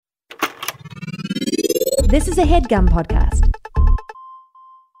This is a HeadGum podcast.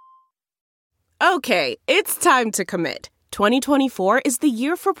 Okay, it's time to commit. 2024 is the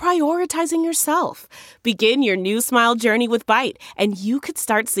year for prioritizing yourself. Begin your new smile journey with Byte, and you could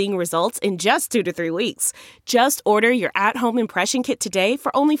start seeing results in just 2 to 3 weeks. Just order your at-home impression kit today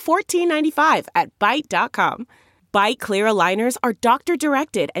for only $14.95 at Byte.com. Byte Clear aligners are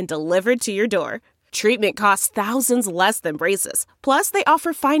doctor-directed and delivered to your door. Treatment costs thousands less than braces. Plus, they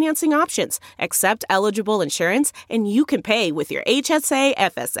offer financing options, accept eligible insurance, and you can pay with your HSA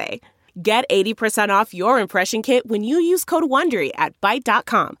FSA. Get 80% off your impression kit when you use code WONDERY at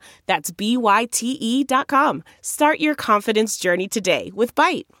Byte.com. That's BYTE.com. Start your confidence journey today with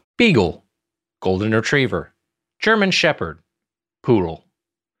Byte. Beagle, Golden Retriever, German Shepherd, Poodle.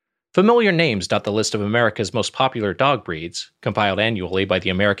 Familiar names dot the list of America's most popular dog breeds, compiled annually by the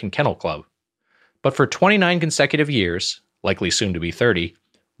American Kennel Club. But for 29 consecutive years, likely soon to be 30,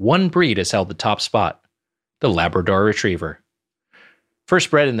 one breed has held the top spot, the Labrador Retriever.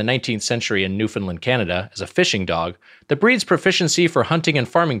 First bred in the 19th century in Newfoundland, Canada, as a fishing dog, the breed's proficiency for hunting and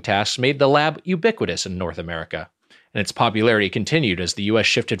farming tasks made the Lab ubiquitous in North America, and its popularity continued as the U.S.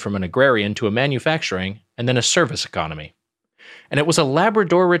 shifted from an agrarian to a manufacturing and then a service economy. And it was a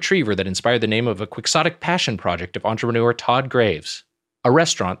Labrador Retriever that inspired the name of a quixotic passion project of entrepreneur Todd Graves, a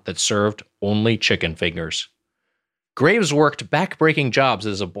restaurant that served only chicken fingers. Graves worked back-breaking jobs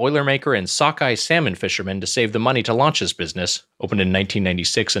as a boilermaker and sockeye salmon fisherman to save the money to launch his business, opened in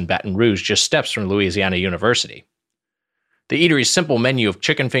 1996 in Baton Rouge, just steps from Louisiana University. The eatery's simple menu of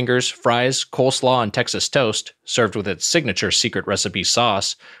chicken fingers, fries, coleslaw, and Texas toast, served with its signature secret recipe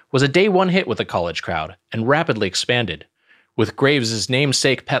sauce, was a day-one hit with the college crowd, and rapidly expanded, with Graves'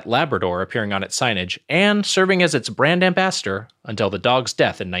 namesake pet Labrador appearing on its signage and serving as its brand ambassador until the dog's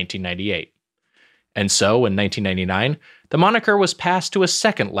death in 1998. And so, in 1999, the moniker was passed to a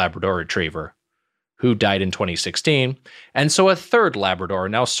second Labrador Retriever, who died in 2016, and so a third Labrador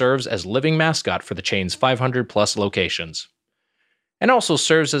now serves as living mascot for the chain's 500-plus locations, and also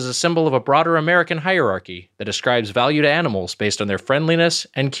serves as a symbol of a broader American hierarchy that ascribes value to animals based on their friendliness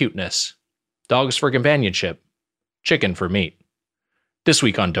and cuteness. Dogs for companionship, chicken for meat. This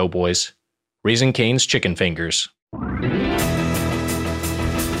week on Doughboys, Raising Cane's Chicken Fingers.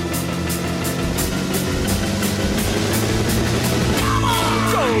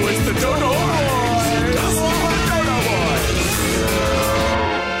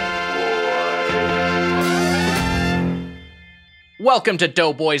 Welcome to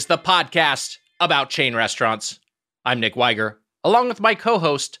Doughboys, the podcast about chain restaurants. I'm Nick Weiger, along with my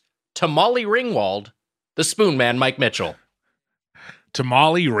co-host, Tamale Ringwald, the Spoon Man, Mike Mitchell.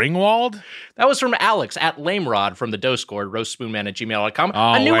 Tamale Ringwald? That was from Alex at Lamerod from the Dough Scored, roastspoonman@gmail.com.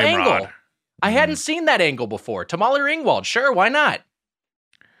 Oh, a new Lamerod. angle. I hadn't seen that angle before. Tamale Ringwald, sure, why not?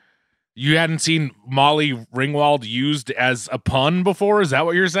 You hadn't seen Molly Ringwald used as a pun before? Is that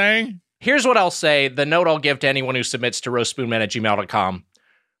what you're saying? Here's what I'll say, the note I'll give to anyone who submits to roastspoonman@gmail.com.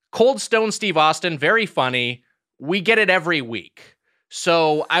 Cold Stone Steve Austin, very funny. We get it every week.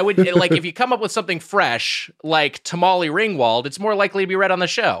 So I would, like, if you come up with something fresh, like Tamale Ringwald, it's more likely to be read on the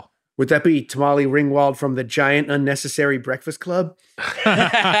show. Would that be Tamale Ringwald from the Giant Unnecessary Breakfast Club?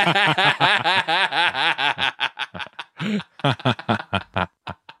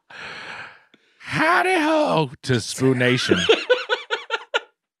 Howdy ho to Spoon Nation.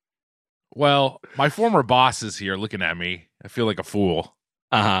 Well, my former boss is here looking at me. I feel like a fool.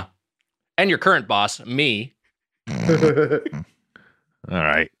 Uh-huh. And your current boss, me. All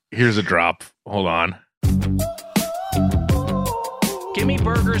right. Here's a drop. Hold on. Give me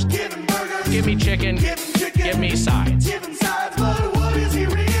burgers, give me chicken, give me sides.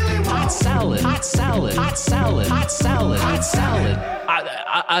 Hot salad, hot salad, hot salad, hot salad, hot salad.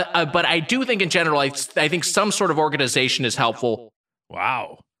 But I do think in general, I think some sort of organization is helpful.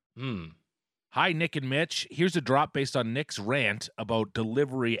 Wow. Hi, Nick and Mitch. Here's a drop based on Nick's rant about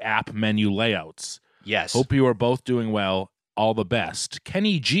delivery app menu layouts. Yes. Hope you are both doing well. All the best.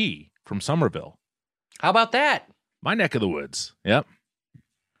 Kenny G from Somerville. How about that? My neck of the woods. Yep.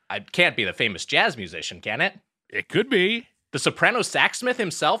 It can't be the famous jazz musician, can it? It could be. The soprano saxsmith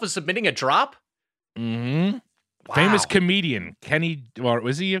himself is submitting a drop? Mm-hmm. Wow. Famous comedian. Kenny, or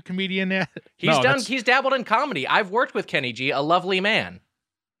was he a comedian yet? He's dabbled in comedy. I've worked with Kenny G, a lovely man.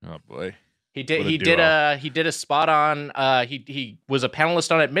 Oh boy. He did a spot on he was a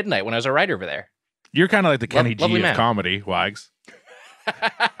panelist on At Midnight when I was a writer over there. You're kind of like the Kenny G of man. comedy, Wags.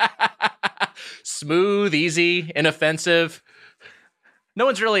 Smooth, easy, inoffensive. No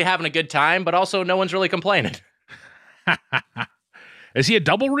one's really having a good time, but also no one's really complaining. Is he a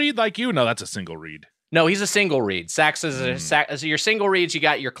double reed like you? No, that's a single reed. No, he's a single reed. Sax is so your single reeds, you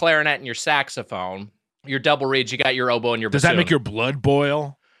got your clarinet and your saxophone. Your double reeds, you got your oboe and your Does bassoon. that make your blood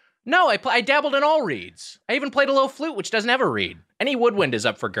boil? No, I dabbled in all reeds. I even played a little flute, which doesn't have a reed. Any woodwind is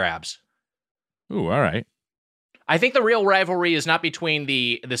up for grabs. Ooh, all right. I think the real rivalry is not between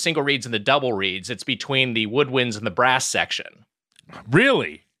the single reeds and the double reeds. It's between the woodwinds and the brass section.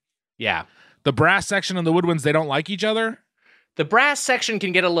 Really? Yeah. The brass section and the woodwinds, they don't like each other? The brass section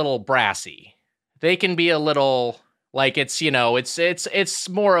can get a little brassy. They can be a little like it's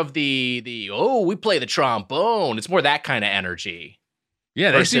more of the we play the trombone. It's more that kind of energy.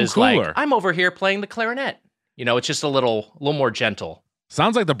 Yeah, they seem cooler. Like, I'm over here playing the clarinet. It's just a little more gentle.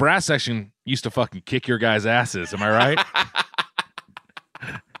 Sounds like the brass section used to fucking kick your guys' asses. Am I right?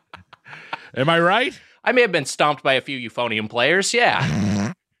 Am I right? I may have been stomped by a few euphonium players,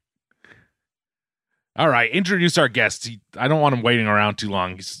 yeah. All right, introduce our guest. I don't want him waiting around too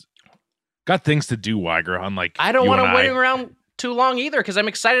long. He's got things to do, Weiger, unlike I don't you want and him waiting around too long either, because I'm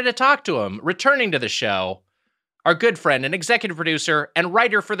excited to talk to him. Returning to the show, our good friend and executive producer and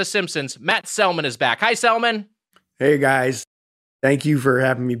writer for The Simpsons, Matt Selman, is back. Hi, Selman. Hey, guys. Thank you for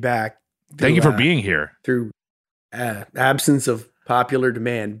having me back. Thank you for being here. Through absence of popular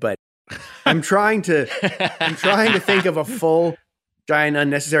demand, but I'm trying to think of a full, giant,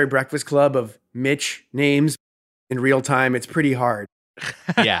 unnecessary breakfast club of Mitch names in real time. It's pretty hard.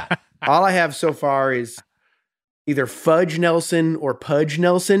 Yeah. All I have so far is either Fudge Nelson or Pudge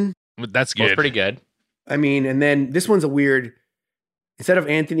Nelson. That's good. Both pretty good. I mean, and then this one's a weird, instead of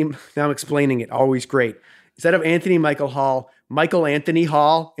Anthony, now I'm explaining it, always great. Instead of Anthony Michael Hall, Michael Anthony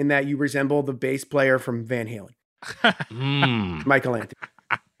Hall, in that you resemble the bass player from Van Halen. Michael Anthony.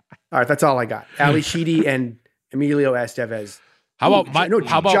 All right, that's all I got. Ali Sheedy and Emilio Estevez. How about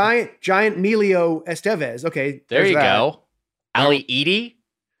giant Emilio Estevez? Okay, there you go. Ali Eady.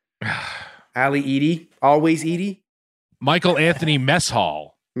 Ali Eady, always Eady. Michael Anthony Mess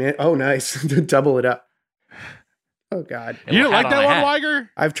Hall. Man, oh, nice. Double it up. Oh, God. You didn't like that one, Weiger?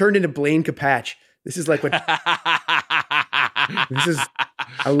 I've turned into Blaine Capatch. This is like what. I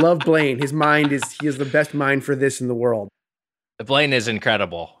love Blaine. He has the best mind for this in the world. Blaine is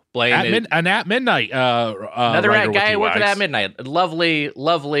incredible. Blaine at midnight. Another guy I worked with at midnight.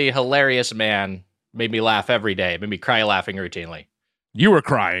 Lovely, hilarious man. Made me laugh every day. Made me cry laughing routinely. You were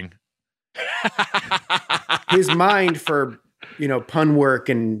crying. His mind for, pun work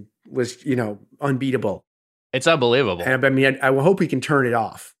and was, unbeatable. It's unbelievable. And I mean, I hope he can turn it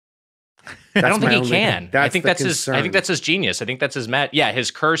off. I don't think he can. I think that's his genius. I think that's his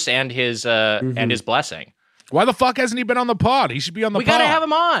his curse and his and his blessing. Why the fuck hasn't he been on the pod? He should be on the pod. We gotta have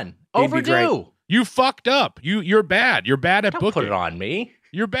him on. Overdue. You fucked up. You're bad. You're bad at Don't booking. Put it on me.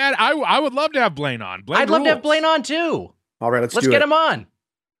 You're bad. I would love to have Blaine on. I'd love to have Blaine on too. All right, let's get him on.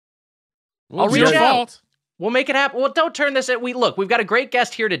 Well, I'll reach out. We'll make it happen. Well, don't turn this. We've got a great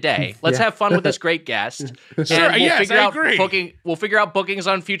guest here today. Let's have fun with this great guest. Sure. I agree. We'll figure out bookings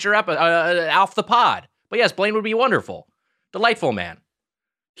on future off the pod. But yes, Blaine would be wonderful, delightful man.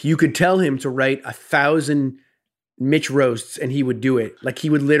 You could tell him to write 1,000 Mitch roasts, and he would do it. Like he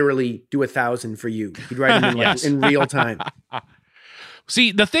would literally do 1,000 for you. He'd write them in real time.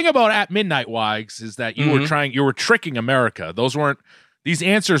 See, the thing about At Midnight, Wags, is that you were tricking America. These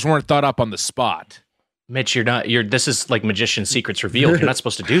answers weren't thought up on the spot. Mitch, this is like Magician's Secrets Revealed. You're not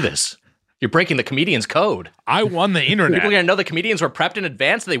supposed to do this. You're breaking the comedian's code. I won the internet. People are going to know the comedians were prepped in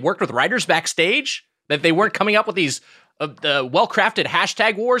advance, that they worked with writers backstage, that they weren't coming up with these well-crafted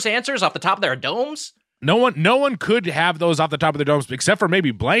hashtag wars answers off the top of their domes. No one could have those off the top of their domes, except for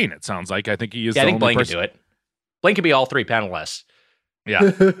maybe Blaine, it sounds like. I think he is the only Blaine person. could do it. Blaine could be all three panelists.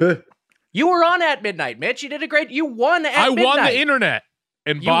 Yeah. You were on At Midnight, Mitch. You did a great... You won at midnight. I won the internet.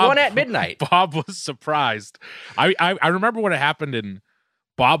 And you won At Midnight. Bob was surprised. I remember when it happened, and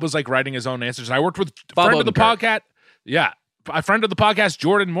Bob was like writing his own answers. And I worked with a friend of the podcast. Yeah. A friend of the podcast,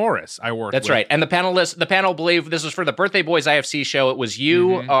 Jordan Morris, That's right. And the panel believe this was for the Birthday Boys IFC show. It was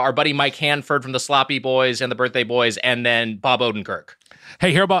you, our buddy Mike Hanford from the Sloppy Boys and the Birthday Boys, and then Bob Odenkirk.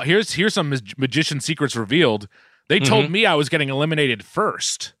 Hey, here's some Magician Secrets Revealed. They told me I was getting eliminated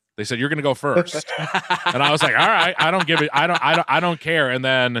first. They said, you're going to go first. And I was like, all right, I don't give it. I don't care. And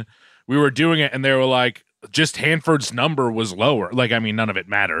then we were doing it, and they were like, just Hanford's number was lower. Like, I mean, none of it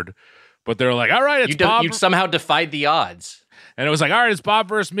mattered, but they were like, all right, it's Bob. You somehow defied the odds. And it was like, all right, it's Bob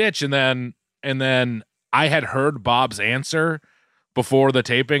versus Mitch. And then I had heard Bob's answer before the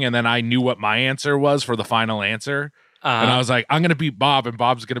taping, and then I knew what my answer was for the final answer. And I was like, I'm going to beat Bob, and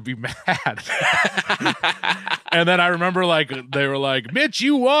Bob's going to be mad. And then I remember, like, they were like, Mitch,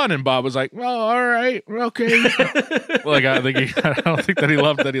 you won. And Bob was like, well, all right, okay. Like, I don't think that he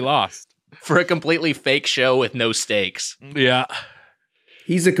loved that he lost. For a completely fake show with no stakes. Yeah.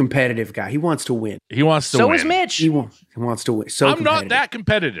 He's a competitive guy. He wants to win. He wants to win. So is Mitch. He wants to win. So I'm not that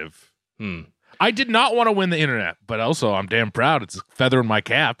competitive. I did not want to win the internet, but also I'm damn proud. It's a feather in my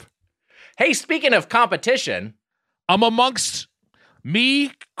cap. Hey, speaking of competition, I'm amongst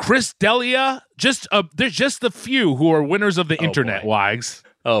me, Chris D'Elia. There's just the few who are winners of the internet, Wags.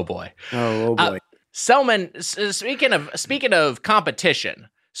 Oh boy. Oh boy. Selman, speaking of competition,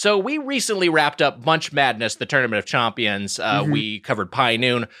 so we recently wrapped up Munch Madness, the Tournament of Champions. We covered Pie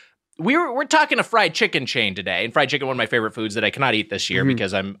Noon. We're talking a fried chicken chain today, and fried chicken, one of my favorite foods that I cannot eat this year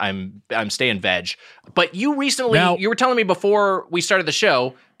because I'm staying veg. But you recently, you were telling me before we started the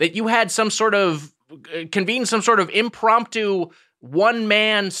show that you had convened some sort of impromptu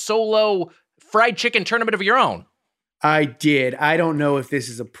one-man solo fried chicken tournament of your own. I did. I don't know if this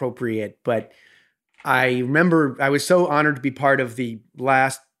is appropriate, but I remember I was so honored to be part of the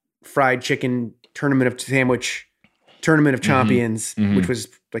last fried chicken tournament of champions, which was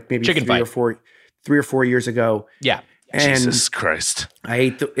like maybe three or four years ago. Yeah. And Jesus Christ.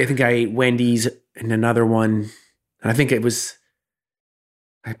 I think I ate Wendy's and another one. And I think it was,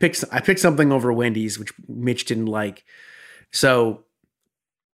 I picked something over Wendy's, which Mitch didn't like. So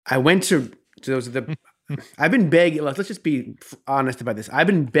I went to those are the, I've been begging, let's just be honest about this. I've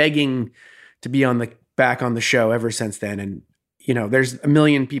been begging to be back on the show ever since then. And, there's a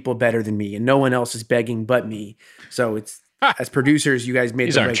million people better than me and no one else is begging but me. So it's, as producers, you guys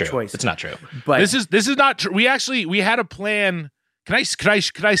made the right choice. It's not true. But this is not true. We had a plan. Can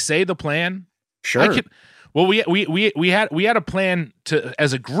I say the plan? Sure. We had a plan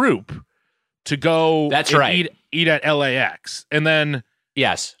as a group to go. That's right. Eat at LAX, and then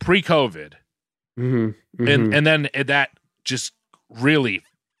pre-COVID, and then that just really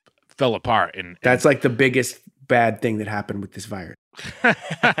fell apart. And that's like the biggest bad thing that happened with this virus.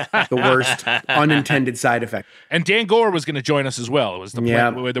 The worst unintended side effect. And Dan Gore was going to join us as well. It was the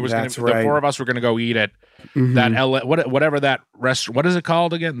plan. There was the four of us were going to go eat at that LA, whatever that restaurant. What is it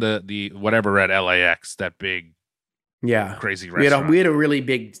called again? The whatever at LAX, that big, crazy restaurant. We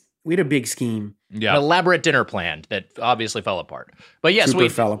had a big scheme. Yeah, an elaborate dinner plan that obviously fell apart. But yes, we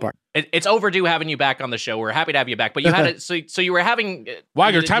fell apart. It's overdue having you back on the show. We're happy to have you back. But you had it. So you were having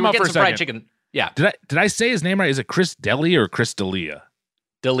Weiger. Time out for a second. Fried chicken. Yeah. Did I say his name right? Is it Chris D'Elia or Chris D'Elia?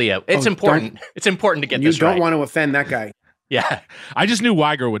 D'Elia. It's important. It's important to get this right. You don't want to offend that guy. Yeah. I just knew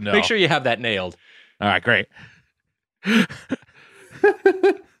Weiger would know. Make sure you have that nailed. All right, great.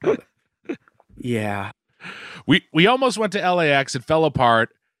 Yeah. We almost went to LAX. It fell apart.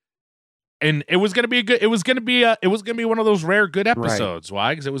 And it was gonna be one of those rare good episodes.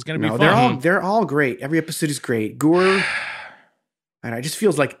 Why? Because it was gonna be fun. They're all great. Every episode is great. Gore. And it just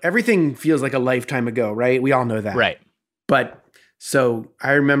feels like everything feels like a lifetime ago, right? We all know that. Right. But so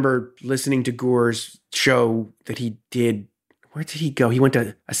I remember listening to Gore's show that he did. Where did he go? He went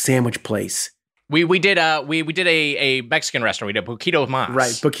to a sandwich place. We did a Mexican restaurant. We did Poquito Mas.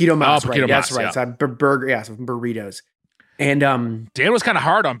 Right. Poquito Mas. Poquito Mas, That's right. So burger, some burritos. And Dan was kind of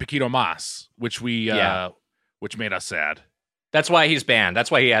hard on Poquito Mas, which which made us sad. That's why he's banned. That's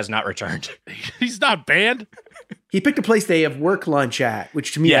why he has not returned. He's not banned. He picked a place they have work lunch at,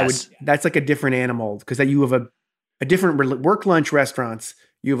 which to me, that's like a different animal because you have a different work lunch restaurants.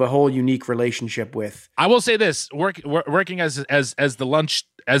 You have a whole unique relationship with. I will say this: working as the lunch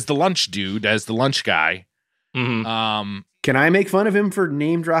dude, as the lunch guy. Mm-hmm. Can I make fun of him for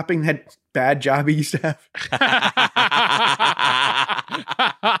name dropping that bad job he used to have?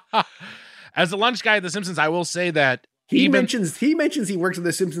 As the lunch guy at The Simpsons, I will say that. He mentions he works at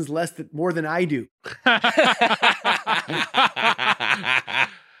The Simpsons more than I do.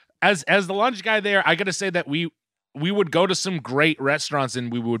 As the lunch guy there, I got to say that we would go to some great restaurants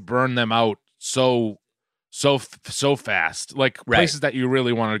and we would burn them out so fast, like places that you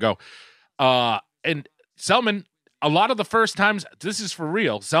really wanted to go. And Selman, a lot of the first times, this is for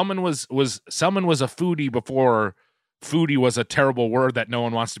real. Selman was a foodie before foodie was a terrible word that no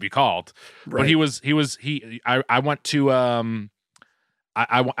one wants to be called. Right. But I went to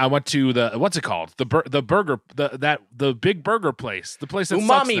I went to the, what's it called? The burger, the big burger place, the place that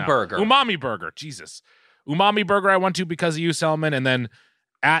Umami Burger. Umami Burger. Jesus. Umami Burger I went to because of you, Selman. And then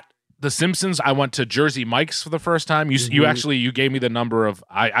at The Simpsons, I went to Jersey Mike's for the first time. You gave me the number of,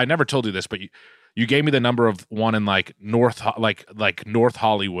 I never told you this, but you gave me the number of one in like North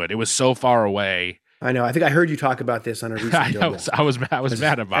Hollywood. It was so far away. I know. I think I heard you talk about this on a recent I was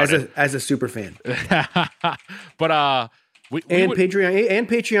mad about it as a super fan. But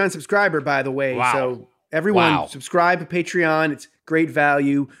Patreon subscriber, by the way. Wow. So everyone subscribe to Patreon. It's great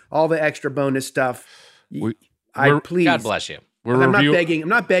value. All the extra bonus stuff. Please. God bless you. I'm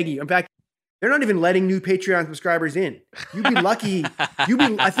not begging. In fact, They're not even letting new Patreon subscribers in. You'd be lucky.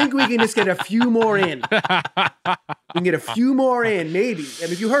 I think we can just get a few more in. We can get a few more in, maybe. I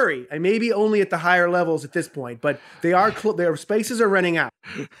mean, if you hurry, and maybe only at the higher levels at this point, but their spaces are running out.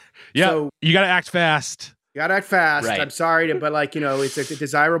 Yeah, so, you got to act fast. You got to act fast. Right. I'm sorry, but it's a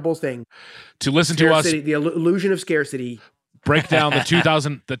desirable thing. To listen scarcity, to us. The illusion of scarcity. Break down the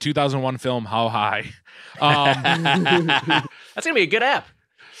 2001 film, How High. That's going to be a good app.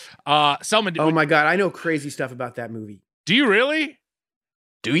 Selman. Oh my God. I know crazy stuff about that movie. Do you really?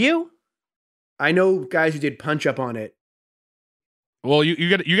 Do you? I know guys who did Punch Up on it. Well, you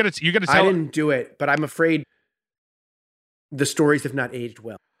got to tell. I didn't do it, but I'm afraid the stories have not aged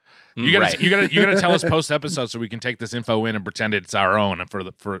well. You got to tell us post episode so we can take this info in and pretend it's our own. And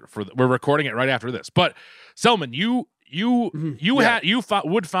we're recording it right after this. But Selman, you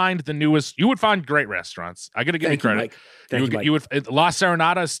would find the newest. You would find great restaurants. I got to give you credit. You would La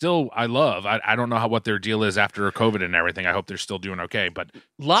Serenata still. I love. I don't know what their deal is after COVID and everything. I hope they're still doing okay. But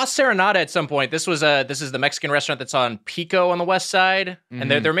La Serenata at some point. This is the Mexican restaurant that's on Pico on the west side,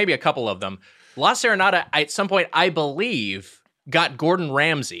 and there may be a couple of them. La Serenata at some point, I believe, got Gordon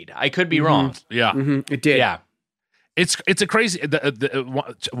Ramsay'd. I could be wrong. Yeah, it did. Yeah. It's a crazy.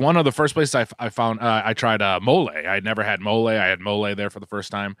 One of the first places I found I tried mole. I had never had mole. I had mole there for the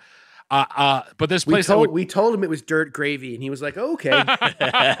first time. But this place we told him it was dirt gravy, and he was like, "Okay."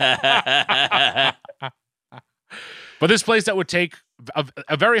 But this place that would take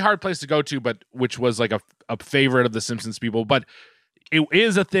a very hard place to go to, but which was like a favorite of the Simpsons people. But it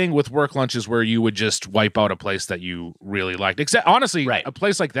is a thing with work lunches where you would just wipe out a place that you really liked. Except honestly, a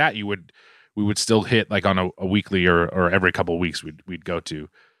place like that we would still hit like on a weekly or every couple of weeks we'd go to.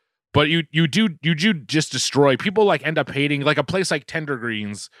 But you do just destroy. People like end up hating like a place like Tender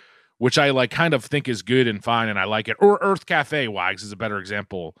Greens, which I like kind of think is good and fine and I like it. Or Earth Cafe, Wags is a better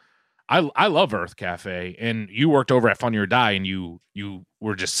example. I love Earth Cafe, and you worked over at Funny or Die, and you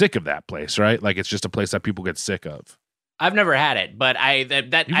were just sick of that place, right? Like it's just a place that people get sick of. I've never had it, but I get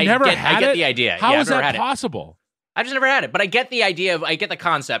the idea. How is that possible? I've just never had it, but I get the idea I get the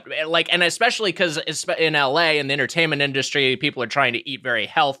concept. Like, and especially because in LA in the entertainment industry, people are trying to eat very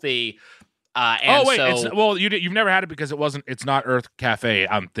healthy. You've never had it because it's not Earth Cafe.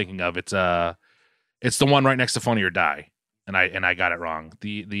 I'm thinking of it's the one right next to Funny or Die, and I got it wrong.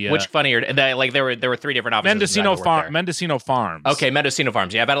 Which Funny or there were three different offices. Mendocino Farms. Okay, Mendocino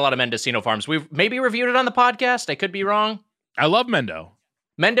Farms. Yeah, I've had a lot of Mendocino Farms. We've maybe reviewed it on the podcast. I could be wrong. I love Mendo.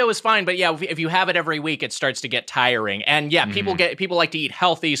 Mendo is fine, but yeah, if you have it every week, it starts to get tiring. And yeah, people like to eat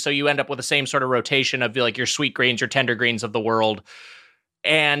healthy, so you end up with the same sort of rotation of like your sweet greens, your tender greens of the world,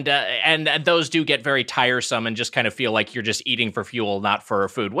 and those do get very tiresome and just kind of feel like you're just eating for fuel, not for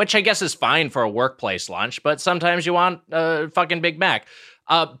food. Which I guess is fine for a workplace lunch, but sometimes you want a fucking Big Mac.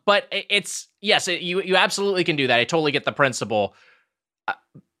 But you absolutely can do that. I totally get the principle.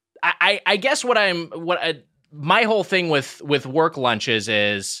 I guess my whole thing with work lunches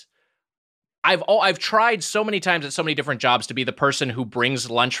is I've tried so many times at so many different jobs to be the person who brings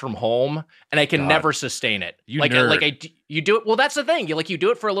lunch from home, and I can never sustain it. You nerd. You do it. Well, that's the thing. You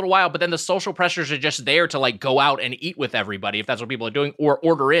do it for a little while, but then the social pressures are just there to like go out and eat with everybody if that's what people are doing, or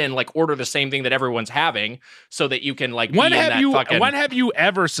order the same thing that everyone's having so that you can like. When have you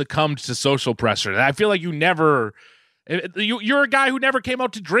ever succumbed to social pressure? I feel like you never. You're a guy who never came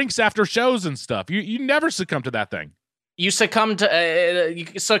out to drinks after shows and stuff. You never succumb to that thing. You succumb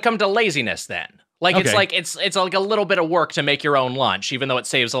to laziness then. Like okay. it's like a little bit of work to make your own lunch, even though it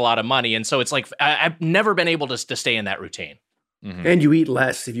saves a lot of money. And so it's like I've never been able to stay in that routine. Mm-hmm. And you eat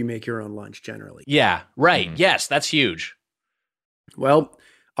less if you make your own lunch generally. Yeah, right. Mm-hmm. Yes, that's huge. Well,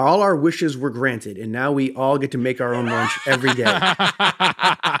 all our wishes were granted, and now we all get to make our own lunch every day.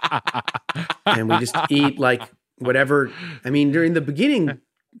 And we just eat like whatever. I mean, during the beginning,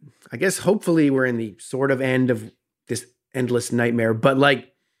 I guess hopefully we're in the sort of end of this endless nightmare, but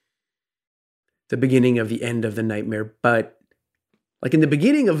like the beginning of the end of the nightmare. But like in the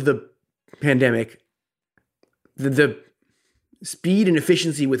beginning of the pandemic, the speed and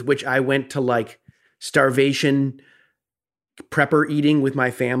efficiency with which I went to like starvation prepper eating with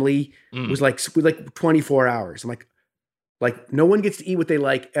my family was like 24 hours. I'm like no one gets to eat what they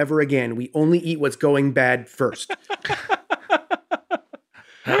like ever again. We only eat what's going bad first.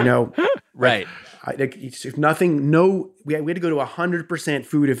 Right. If nothing, we had to go to 100%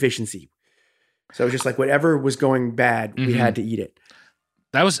 food efficiency. So it was just like whatever was going bad, we had to eat it.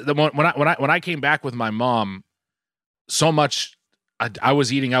 That was the one when I came back with my mom. So much, I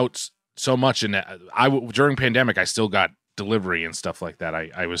was eating out so much, and during pandemic, I still got delivery and stuff like that.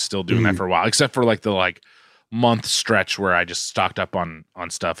 I was still doing that for a while, except for like the month stretch where I just stocked up on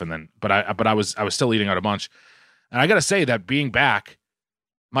stuff, and then but I was still eating out a bunch. And I got to say that being back,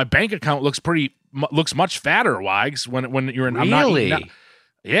 my bank account looks much fatter, Wags, when you're in. Really? I'm not eating.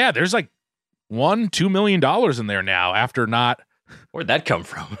 Yeah, there's like $2 million in there now after not. Where'd that come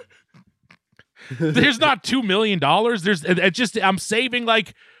from? There's not $2 million. There's it just I'm saving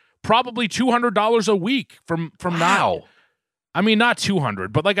like probably $200 a week from Wow. not. I mean, not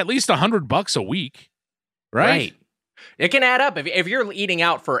 200, but like at least $100 a week, right? It can add up if you're eating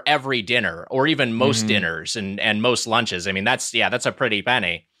out for every dinner or even most dinners and most lunches. I mean, that's a pretty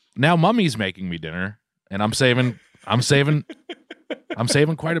penny. Now Mummy's making me dinner, and I'm saving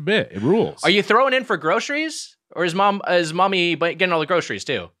quite a bit. It rules. Are you throwing in for groceries, or is mommy getting all the groceries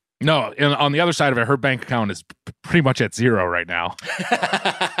too? No, on the other side of it, her bank account is pretty much at zero right now.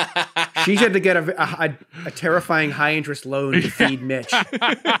 She's had to get a terrifying high interest loan to feed Mitch.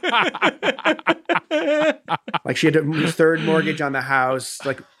 Like she had a third mortgage on the house.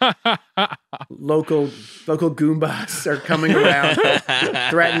 Like local Goombas are coming around,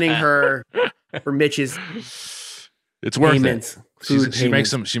 threatening her for Mitch's. It's worth payments, it.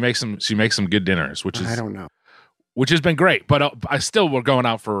 She makes some good dinners, which is I don't know. Which has been great, but I still were going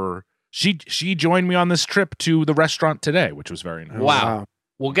out for. She joined me on this trip to the restaurant today, which was very nice. Wow.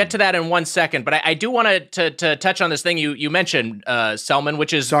 We'll get to that in 1 second, but I do want to touch on this thing you mentioned, Selman,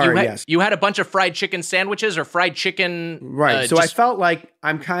 which is you had a bunch of fried chicken sandwiches or fried chicken. Right. So I felt like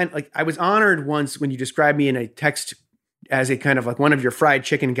I'm kind of like I was honored once when you described me in a text as a kind of like one of your fried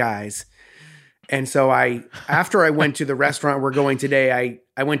chicken guys. And so after I went to the restaurant we're going today,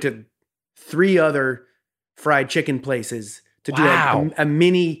 I went to 3 other fried chicken places to do a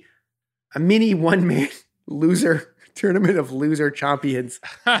mini one-man loser tournament of loser champions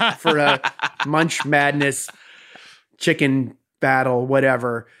for a Munch Madness chicken battle,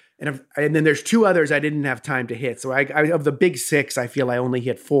 whatever. And then there's 2 others I didn't have time to hit. So I of the big 6, I feel I only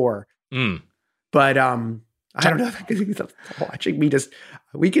hit 4. But I don't know. Watching me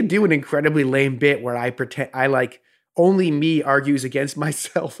we could do an incredibly lame bit where I pretend I like only me argues against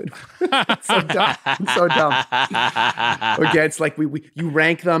myself. And it's so dumb. It's so dumb. Against like you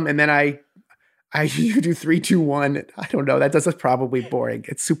rank them and then you do 3, 2, 1. I don't know. That's probably boring.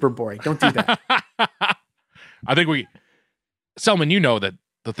 It's super boring. Don't do that. I think Selman, you know that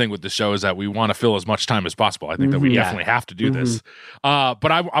the thing with the show is that we want to fill as much time as possible. I think that we definitely have to do this. But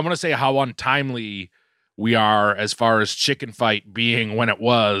I want to say how untimely we are as far as Chicken Fight being when it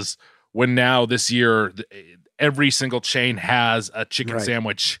was, when now this year every single chain has a chicken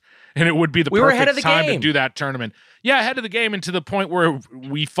sandwich, and it would be the perfect time to do that tournament. Yeah, ahead of the game, and to the point where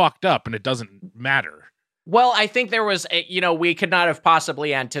we fucked up, and it doesn't matter. Well, I think there was, we could not have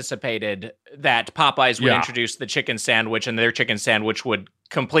possibly anticipated that Popeyes would introduce the chicken sandwich, and their chicken sandwich would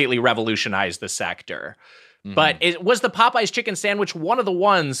completely revolutionize the sector. But was the Popeyes chicken sandwich one of the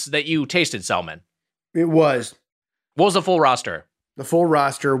ones that you tasted, Selman? It was. What was the full roster? The full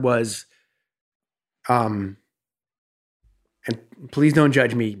roster was, and please don't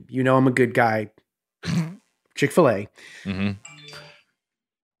judge me. You know I'm a good guy. Chick-fil-A.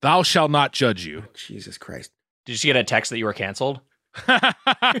 Thou shalt not judge you. Jesus Christ. Did you get a text that you were canceled?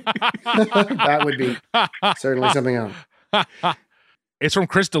 That would be certainly something else. It's from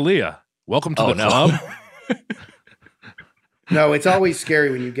Chris D'Elia. Welcome to the club. No, it's always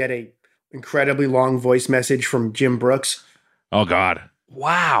scary when you get a incredibly long voice message from Jim Brooks. Oh, God.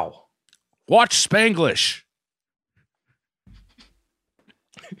 Wow. Watch Spanglish.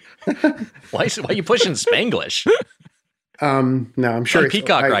 Why are you pushing Spanglish? No, I'm sure it's on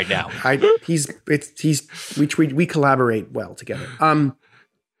Peacock right now. We collaborate well together.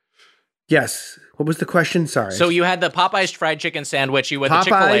 Yes. What was the question? Sorry. So you had the Popeyes fried chicken sandwich. You had the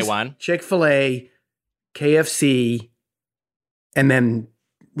Chick-fil-A one. Chick-fil-A, KFC, and then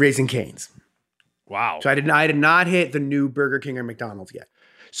Raising Cane's. Wow. So I did not hit the new Burger King or McDonald's yet.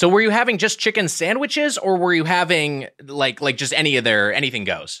 So were you having just chicken sandwiches, or were you having like just anything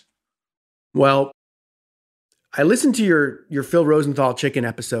goes? Well, I listened to your Phil Rosenthal chicken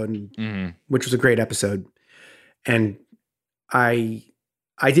episode, which was a great episode. And I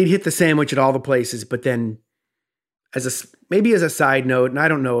did hit the sandwich at all the places, but then maybe as a side note, and I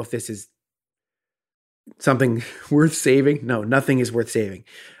don't know if this is something worth saving. No, nothing is worth saving.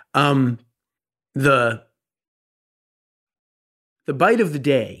 The bite of the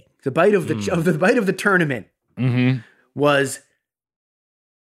day, the bite of the bite of the tournament was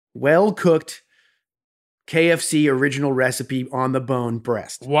well-cooked KFC original recipe on the bone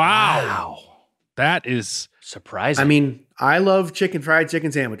breast. Wow. That is surprising. I mean, I love fried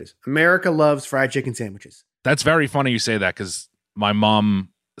chicken sandwiches. America loves fried chicken sandwiches. That's very funny you say that, because my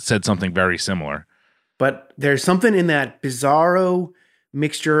mom said something very similar. But there's something in that bizarro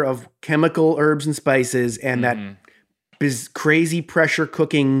mixture of chemical herbs and spices and that crazy pressure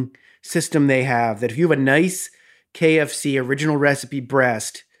cooking system they have, that if you have a nice KFC original recipe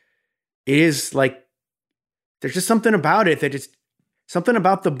breast, it is like, there's just something about it that just something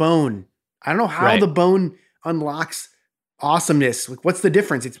about the bone. I don't know how the bone unlocks awesomeness. Like, what's the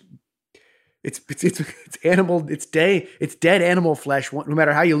difference? It's animal. It's dead animal flesh, no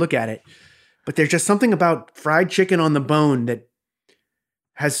matter how you look at it. But there's just something about fried chicken on the bone that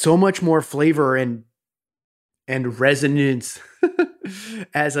has so much more flavor and resonance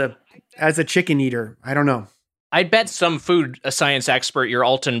as a chicken eater. I don't know. I'd bet some food science expert, your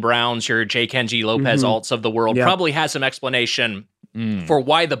Alton Browns, your J. Kenji Lopez Alts of the world, probably has some explanation for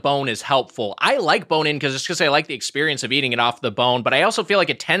why the bone is helpful. I like bone in because I like the experience of eating it off the bone, but I also feel like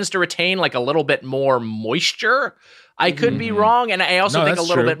it tends to retain like a little bit more moisture. I could be wrong, and I also think a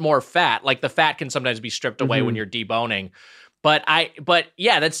little bit more fat. Like the fat can sometimes be stripped away when you're deboning. But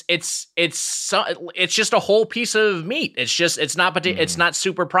yeah, it's just a whole piece of meat. It's not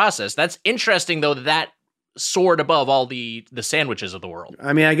super processed. That's interesting though, that soared above all the sandwiches of the world.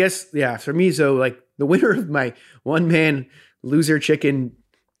 I mean, I guess, yeah, for me, so like the winner of my one man loser chicken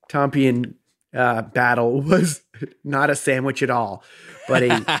Tompion battle was not a sandwich at all, but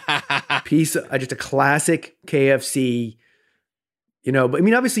a piece of just a classic KFC, but I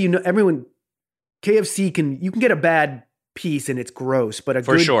mean, obviously, everyone, KFC you can get a bad piece and it's gross, but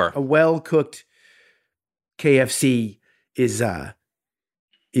a well-cooked KFC is there's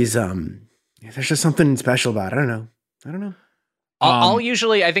just something special about it. I don't know. I'll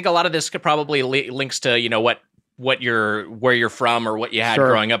usually, I think a lot of this could probably links to, where you're from or what you had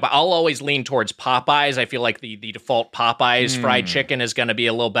growing up. I'll always lean towards Popeyes. I feel like the default Popeyes fried chicken is going to be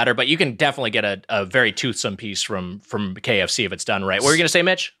a little better, but you can definitely get a very toothsome piece from KFC if it's done right. What were you going to say,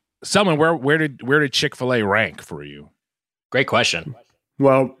 Mitch? Selman, where did Chick-fil-A rank for you? Great question.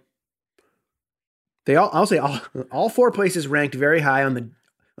 Well, I'll say all four places ranked very high on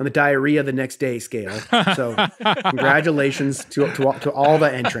the diarrhea the next day scale. So congratulations to all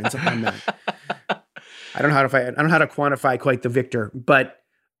the entrants on that. I don't know how to quantify quite the victor, but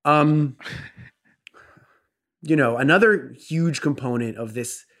another huge component of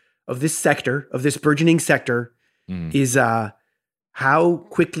this burgeoning sector is how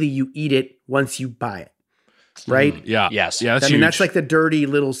quickly you eat it once you buy it. Right? Yeah. Yes. Yeah. I mean, that's like the dirty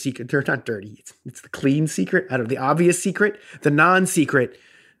little secret. They're not dirty. It's the clean secret. I don't know, the obvious secret, the non-secret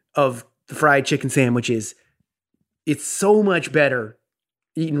of the fried chicken sandwiches. It's so much better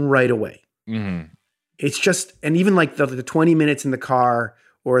eaten right away. Mm-hmm. It's just, and even like the 20 minutes in the car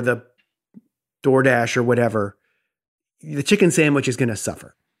or the DoorDash or whatever, the chicken sandwich is going to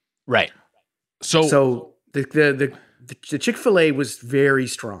suffer. Right. So the Chick-fil-A was very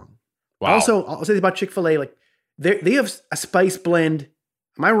strong. Wow. Also, I'll say about Chick-fil-A, like they have a spice blend.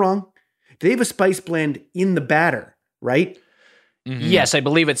 Am I wrong? They have a spice blend in the batter, right? Mm-hmm. Yes, I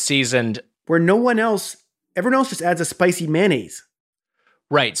believe it's seasoned. Where everyone else just adds a spicy mayonnaise.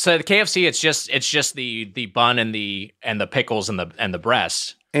 Right. So the KFC, it's just the bun and the pickles and the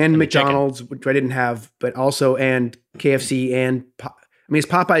breast. And McDonald's, which I didn't have, but also and KFC and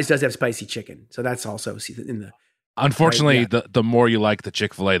Popeyes does have spicy chicken, so that's also in the. Unfortunately, the more you like the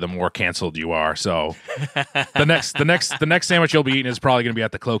Chick-fil-A, the more canceled you are. So the next sandwich you'll be eating is probably going to be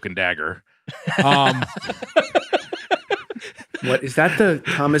at the Cloak and Dagger. What is that? The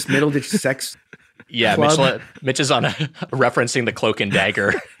Thomas Middleditch sex? Yeah, Mitch is on referencing the Cloak and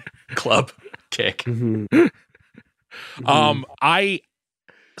Dagger club kick. Mm-hmm. I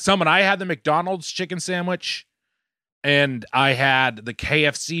had the McDonald's chicken sandwich, and I had the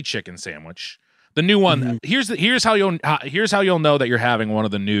KFC chicken sandwich. The new one. Mm-hmm. Here's how you'll know that you're having one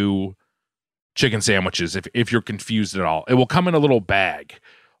of the new chicken sandwiches. If you're confused at all, it will come in a little bag.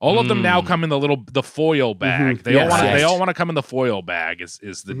 All of them now come in the foil bag. Mm-hmm. They all want to come in the foil bag.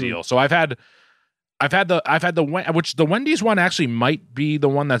 Is the deal? So I've had the Wendy's one actually might be the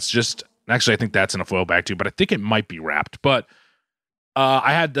one that's just actually I think that's in a foil bag too, but I think it might be wrapped. But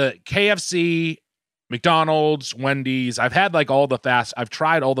I had the KFC, McDonald's, Wendy's. I've had I've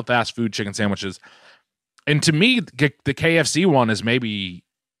tried all the fast food chicken sandwiches. And to me, the KFC one is maybe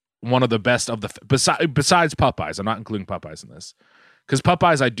one of the best of besides Popeyes. I'm not including Popeyes in this. Because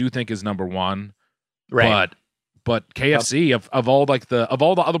Popeyes I do think is number one. Right. But KFC of all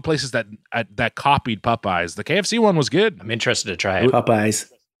the other places that copied Popeyes, the KFC one was good. I'm interested to try it. Popeyes.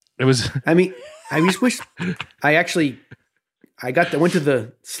 It was I mean, I just wish I went to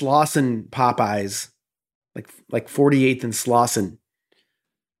the Slauson Popeyes, like 48th and Slauson,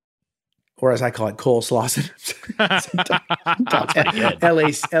 or as I call it, coleslaw.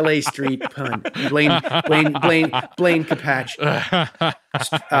 LA street pun. Blaine Capatch.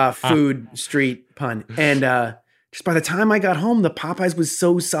 Food street pun. And just by the time I got home, the Popeyes was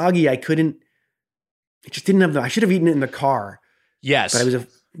so soggy I couldn't. It just didn't have I should have eaten it in the car. Yes,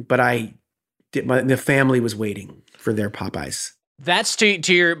 but the family was waiting for their Popeyes. That's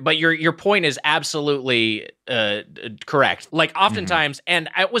to your, but your point is absolutely correct. Like oftentimes, and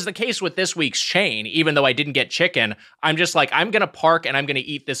it was the case with this week's chain, even though I didn't get chicken, I'm just like, I'm going to park and I'm going to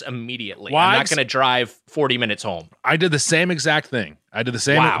eat this immediately. I'm not going to drive 40 minutes home. I did the same exact thing. I did the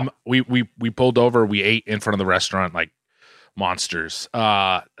same. Wow. We pulled over, we ate in front of the restaurant like monsters.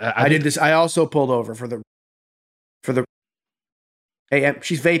 I did this. I also pulled over for the, hey,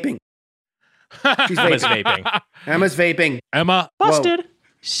 she's vaping. She's vaping. Emma's vaping. Emma busted. Whoa.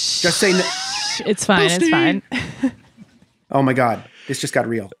 Just say no. It's fine. Busty. It's fine. Oh my God, this just got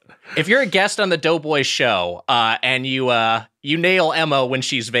real. If you're a guest on the Doughboys show and you nail Emma when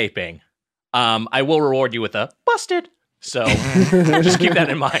she's vaping, I will reward you with a busted. So just keep that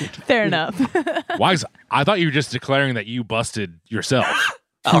in mind. Fair enough. Wags, I thought you were just declaring that you busted yourself.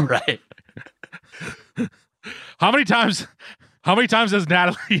 All right. How many times has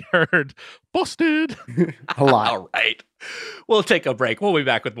Natalie heard busted? A lot. All right. We'll take a break. We'll be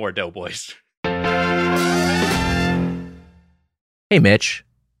back with more Doughboys. Hey, Mitch.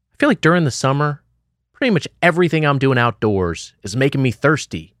 I feel like during the summer, pretty much everything I'm doing outdoors is making me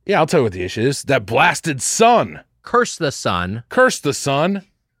thirsty. Yeah, I'll tell you what the issue is. That blasted sun. Curse the sun. Curse the sun.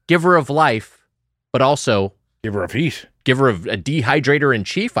 Giver of life, but also Giver of heat. giver of a dehydrator in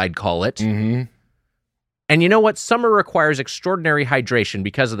chief, I'd call it. Mm-hmm. And you know what? Summer requires extraordinary hydration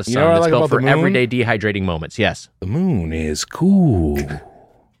because of the sun. You know what I That's like built about for the moon? everyday dehydrating moments. Yes. The moon is cool.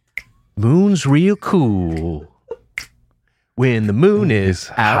 Moon's real cool. When the moon is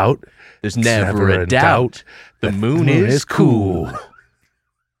out, there's never a doubt. The moon is cool.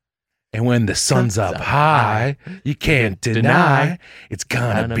 And when the sun's up high, you can't deny it's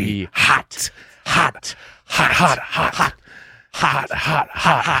gonna be hot, hot, hot, hot, hot, hot, hot, hot,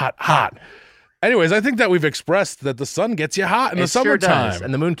 hot, hot, hot. Anyways, I think that we've expressed that the sun gets you hot in the summertime. Does,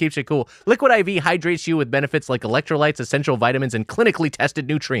 and the moon keeps you cool. Liquid IV hydrates you with benefits like electrolytes, essential vitamins, and clinically tested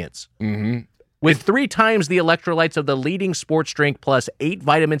nutrients. Mm-hmm. With 3 times the electrolytes of the leading sports drink plus 8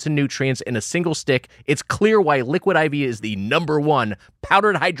 vitamins and nutrients in a single stick, it's clear why Liquid IV is the #1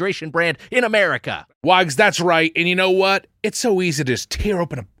 powdered hydration brand in America. Wags, that's right. And you know what? It's so easy to just tear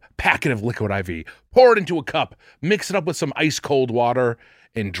open a packet of Liquid IV, pour it into a cup, mix it up with some ice cold water,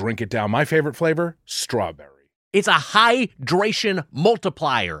 and drink it down. My favorite flavor, strawberry. It's a hydration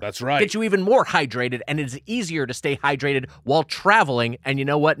multiplier. That's right. Gets you even more hydrated, and it's easier to stay hydrated while traveling. And you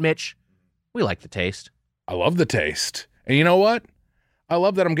know what, Mitch? We like the taste. I love the taste. And you know what? I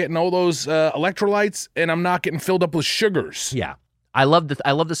love that I'm getting all those electrolytes and I'm not getting filled up with sugars. Yeah. I love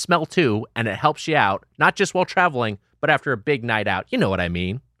the smell too, and it helps you out, not just while traveling, but after a big night out. You know what I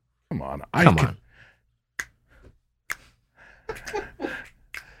mean. Come on. Come on.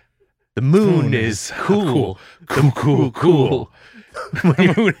 The moon is cool. Cool.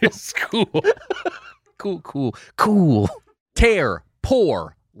 The moon is cool. Cool. Tear,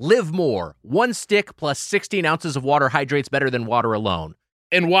 pour, live more. 1 stick plus 16 ounces of water hydrates better than water alone.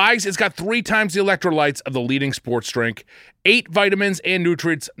 And Wise, it's got 3 times the electrolytes of the leading sports drink, 8 vitamins and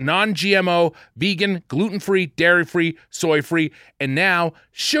nutrients, non-GMO, vegan, gluten-free, dairy-free, soy-free, and now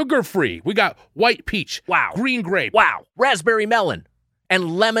sugar-free. We got white peach, Wow. green grape. Wow. Raspberry melon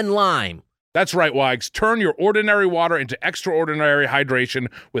and lemon lime. That's right, Wags. Turn your ordinary water into extraordinary hydration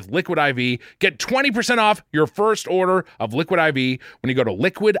with Liquid IV. Get 20% off your first order of Liquid IV when you go to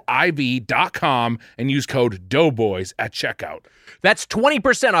liquidiv.com and use code Doughboys at checkout. That's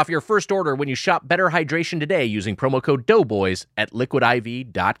 20% off your first order when you shop Better Hydration today using promo code Doughboys at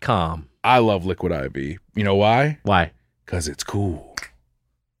liquidiv.com. I love Liquid IV. You know why? Why? Because it's cool.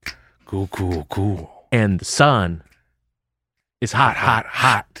 Cool. And the sun is hot.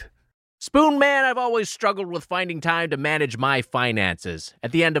 Hot. Spoon Man, I've always struggled with finding time to manage my finances.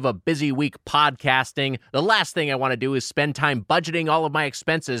 At the end of a busy week podcasting, the last thing I want to do is spend time budgeting all of my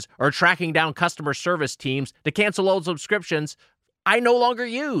expenses or tracking down customer service teams to cancel old subscriptions I no longer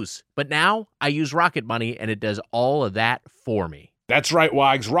use. But now I use Rocket Money, and it does all of that for me. That's right,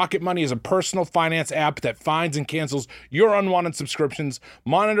 Wags. Rocket Money is a personal finance app that finds and cancels your unwanted subscriptions,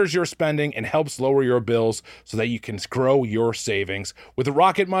 monitors your spending, and helps lower your bills so that you can grow your savings. With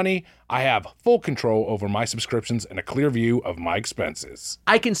Rocket Money, I have full control over my subscriptions and a clear view of my expenses.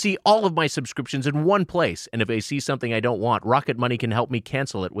 I can see all of my subscriptions in one place, and if I see something I don't want, Rocket Money can help me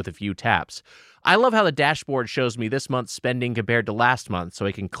cancel it with a few taps. I love how the dashboard shows me this month's spending compared to last month, so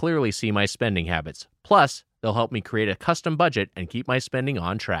I can clearly see my spending habits. Plus, they'll help me create a custom budget and keep my spending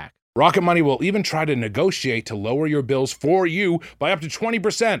on track. Rocket Money will even try to negotiate to lower your bills for you by up to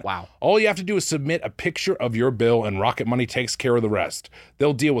 20%. Wow. All you have to do is submit a picture of your bill, and Rocket Money takes care of the rest.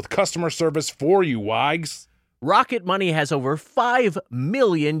 They'll deal with customer service for you, Wags. Rocket Money has over 5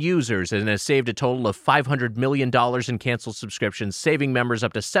 million users and has saved a total of $500 million in canceled subscriptions, saving members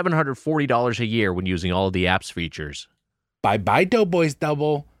up to $740 a year when using all of the app's features. Bye-bye, Doughboys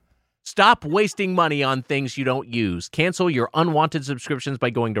Double. Stop wasting money on things you don't use. Cancel your unwanted subscriptions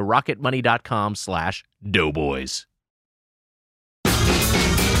by going to rocketmoney.com/doughboys.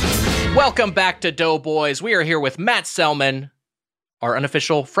 Welcome back to Doughboys. We are here with Matt Selman, our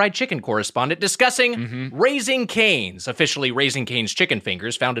unofficial fried chicken correspondent, discussing Raising Cane's, officially Raising Cane's Chicken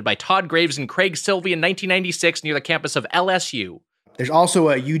Fingers, founded by Todd Graves and Craig Silvey in 1996 near the campus of LSU. There's also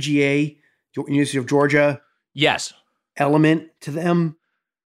a UGA, University of Georgia, Yes. element to them.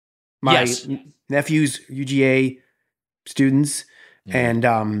 My Yes. nephew's UGA students, and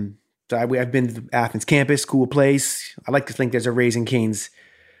so I've been to the Athens campus, cool place. I like to think there's a Raising Cane's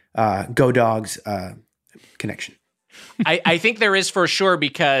Go Dogs connection. I think there is for sure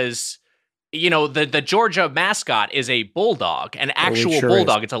because, you know, the Georgia mascot is a bulldog, an actual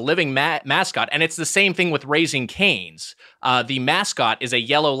bulldog. It's a living mascot, and it's the same thing with Raising Cane's. The mascot is a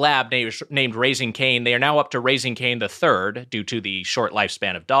yellow lab named Raising Cane. They are now up to Raising Cane the third due to the short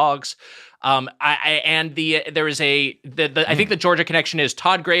lifespan of dogs. I think the Georgia connection is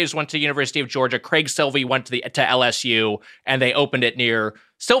Todd Graves went to the University of Georgia, Craig Silvey went to LSU, and they opened it near.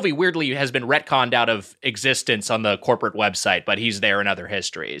 Silvey weirdly has been retconned out of existence on the corporate website, but he's there in other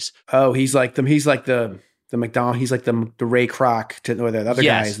histories. Oh, he's like the McDonald. He's like the Ray Kroc or the other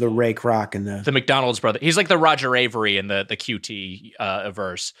guy is the Ray Kroc and the McDonald's brother. He's like the Roger Avery in the QT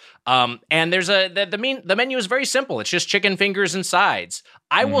verse. And there's the menu is very simple. It's just chicken fingers and sides.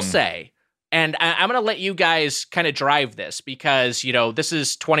 I will say, and I'm going to let you guys kind of drive this because, you know, this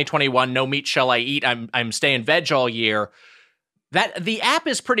is 2021. No meat shall I eat. I'm staying veg all year. That the app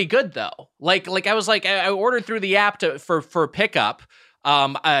is pretty good though. Like I ordered through the app for pickup.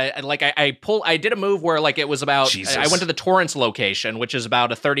 I did a move where like it was about, I went to the Torrance location, which is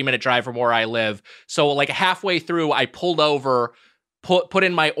about a 30-minute drive from where I live. So like halfway through I pulled over, put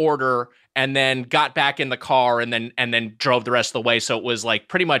in my order, and then got back in the car and then drove the rest of the way. So it was like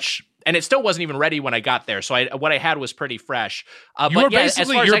pretty much, and it still wasn't even ready when I got there. So what I had was pretty fresh. You're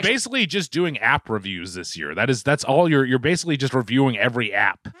basically just doing app reviews this year. That's all you're basically just reviewing every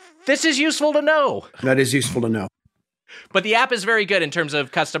app. This is useful to know. That is useful to know. But the app is very good in terms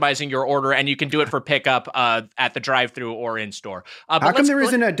of customizing your order, and you can do it for pickup at the drive-thru or in store. How come there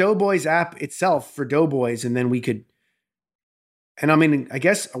isn't a Doughboys app itself for Doughboys, and then we could? And I mean, I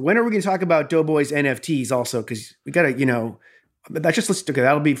guess when are we going to talk about Doughboys NFTs also? Because we got to, you know, that's just okay.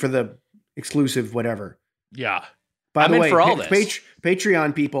 That'll be for the exclusive whatever. Yeah. By the way, for all this.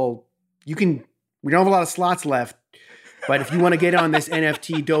 Patreon people, we don't have a lot of slots left. But if you want to get on this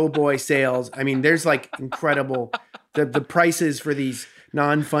NFT Doughboy sales, I mean, there's like incredible the prices for these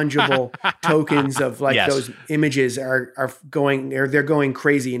non-fungible tokens of like those images are going, they're going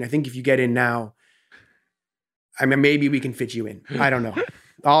crazy. And I think if you get in now, I mean, maybe we can fit you in. I don't know.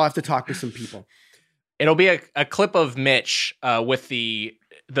 I'll have to talk to some people. It'll be a clip of Mitch with the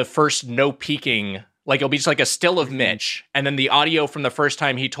first no peeking. Like it'll be just like a still of Mitch, and then the audio from the first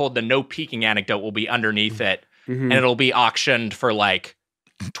time he told the no peeking anecdote will be underneath it. And it'll be auctioned for like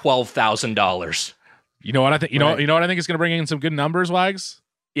 $12,000. You know what I think? You know what I think is going to bring in some good numbers, Wags?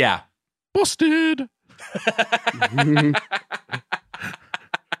 Yeah. Busted.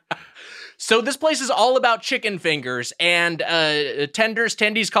 So this place is all about chicken fingers and tenders,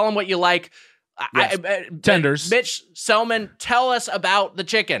 tendies, call them what you like. Yes. Tenders. Mitch Selman, tell us about the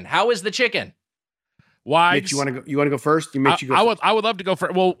chicken. How is the chicken? Wags, Mitch, you want to go first? Mitch, you go first. I would love to go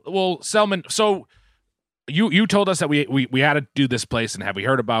first. Well, Selman. So you told us that we had to do this place, and have we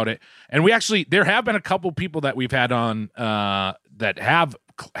heard about it? And we actually, there have been a couple people that we've had on that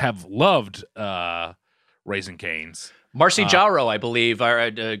have loved Raising Cane's. Marcy Jaro, I believe,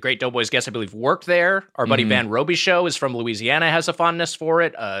 our great Doughboys guest, I believe, worked there. Our buddy Van Roby Show is from Louisiana, has a fondness for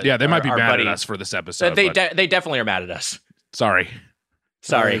it. Yeah, they might be mad at us for this episode. They definitely are mad at us. Sorry.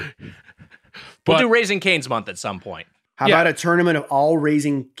 We'll do Raising Cane's month at some point. How about a tournament of all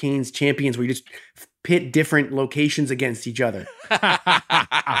Raising Cane's champions where you just pit different locations against each other?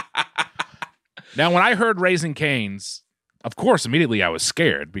 Now, when I heard Raising Cane's, of course, immediately I was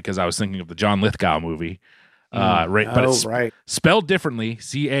scared because I was thinking of the John Lithgow movie. But it's spelled differently,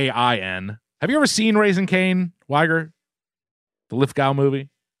 Cain. Have you ever seen Raising Cane, Weiger? The Lithgow movie?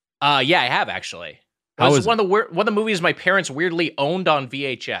 Yeah, I have actually. It was one of the movies my parents weirdly owned on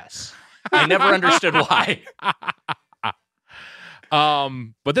VHS. I never understood why.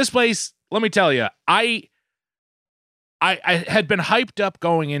 But this place, let me tell you, I had been hyped up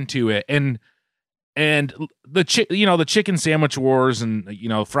going into it, and the chicken sandwich wars, and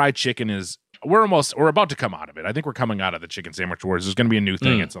fried chicken is we're about to come out of it. I think we're coming out of the chicken sandwich wars. There's going to be a new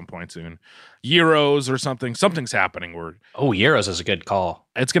thing at some point soon. Gyros or something. Something's happening. Gyros is a good call.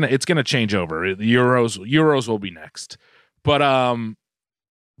 It's gonna change over. The Gyros will be next. But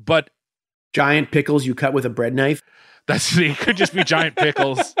giant pickles you cut with a bread knife. It could just be giant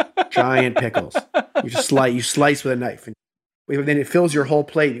pickles. Giant pickles. You slice with a knife, and then it fills your whole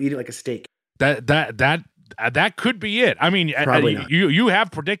plate. You eat it like a steak. That could be it. I mean, probably not. You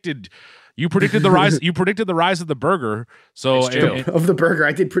have predicted. You predicted the rise. You predicted the rise of the burger. So of the burger,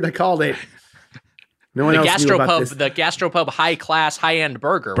 I called it. No one else knew about this. The gastropub high class, high end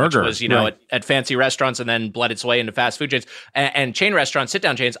burger, which was at fancy restaurants and then bled its way into fast food chains and chain restaurants, sit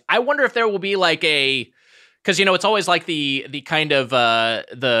down chains. I wonder if there will be like because it's always like the kind of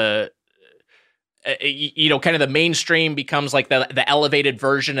kind of the mainstream becomes like the elevated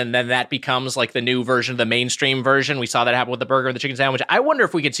version, and then that becomes like the new version of the mainstream version. We saw that happen with the burger and the chicken sandwich. I wonder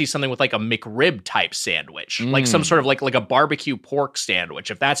if we could see something with like a McRib type sandwich, like some sort of like a barbecue pork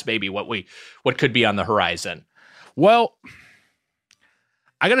sandwich, if that's maybe what could be on the horizon. Well,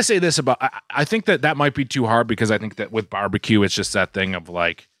 I got to say this about, I think that might be too hard, because I think that with barbecue, it's just that thing of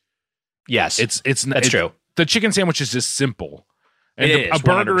like, yes, that's true. The chicken sandwich is just simple. And a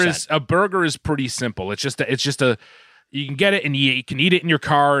burger is pretty simple. It's just you can get it and you can eat it in your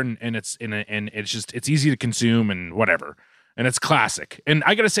car, and it's easy to consume and whatever. And it's classic. And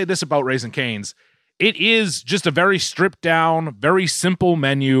I got to say this about Raising Cane's. It is just a very stripped down, very simple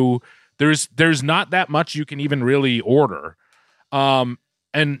menu. There's not that much you can even really order. And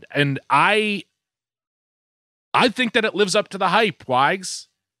I think that it lives up to the hype, Wags.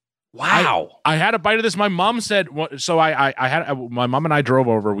 Wow. I had a bite of this. My mom said, so my mom and I drove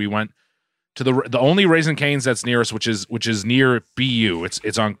over. We went to the only Raising Cane's that's near us, which is near BU.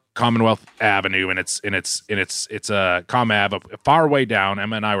 It's on Commonwealth Avenue, and it's a Com Ave, far way down.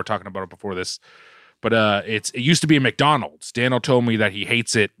 Emma and I were talking about it before this, but it used to be a McDonald's. Daniel told me that he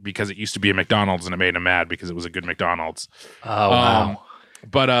hates it because it used to be a McDonald's and it made him mad because it was a good McDonald's. Oh wow.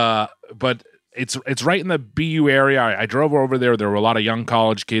 But it's right in the BU area. I drove over there. There were a lot of young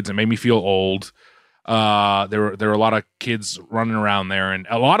college kids. It made me feel old. There were a lot of kids running around there, and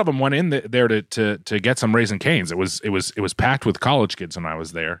a lot of them went in there to get some Raising Cane's. It was packed with college kids when I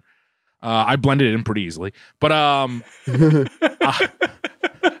was there. I blended it in pretty easily, but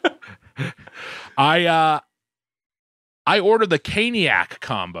I ordered the Caniac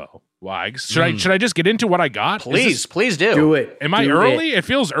combo. Wags. Should I just get into what I got? Please do. Do it. Am I early? It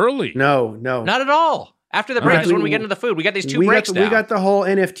feels early. No. Not at all. After the break is when we get into the food. We got these two breaks now. We got the whole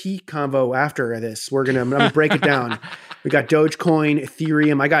NFT combo after this. I'm gonna break it down. We got Dogecoin,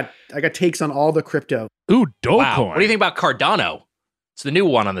 Ethereum. I got takes on all the crypto. Ooh, Dogecoin. Wow. What do you think about Cardano? It's the new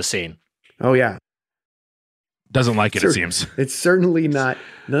one on the scene. Oh yeah. Doesn't like it seems. It's certainly not.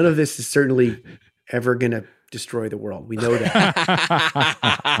 None of this is certainly ever gonna destroy the world. We know that.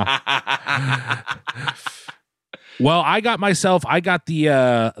 Well, I got the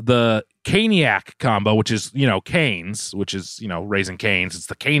Caniac combo, which is, Cane's, which is, Raising Cane's. It's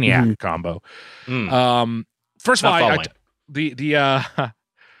the Caniac combo. First of all, the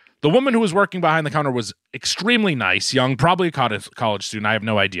woman who was working behind the counter was extremely nice, young, probably a college student. I have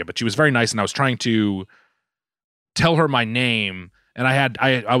no idea, but she was very nice, and I was trying to tell her my name. And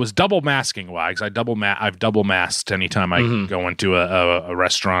I was double masking, Wags. I've double masked anytime I go into a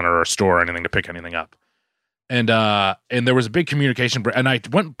restaurant or a store or anything to pick anything up. And there was a big communication and I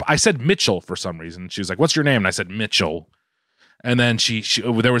said Mitchell for some reason. She was like, "What's your name?" And I said Mitchell. And then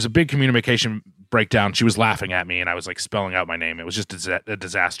there was a big communication breakdown. She was laughing at me, and I was like spelling out my name. It was just a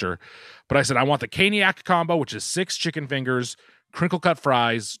disaster. But I said, I want the Caniac combo, which is 6 chicken fingers, crinkle cut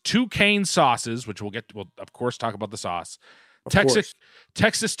fries, 2 cane sauces, which we'll of course talk about the sauce. Texas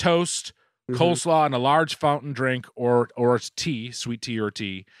toast, coleslaw, and a large fountain drink or tea, sweet tea or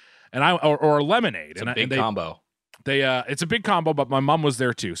tea, and or lemonade. It's a big combo. It's a big combo, but my mom was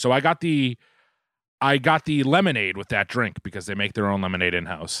there too, so I got the lemonade with that drink because they make their own lemonade in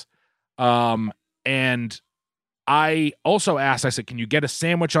house. And I also asked, I said, can you get a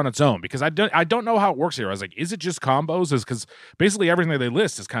sandwich on its own? Because I don't know how it works here. I was like, is it just combos? Because basically everything that they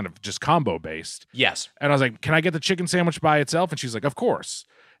list is kind of just combo based. Yes. And I was like, can I get the chicken sandwich by itself? And she's like, of course.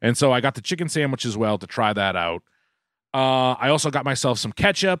 And so I got the chicken sandwich as well to try that out. I also got myself some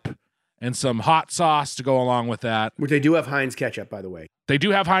ketchup and some hot sauce to go along with that. Which they do have Heinz ketchup, by the way. They do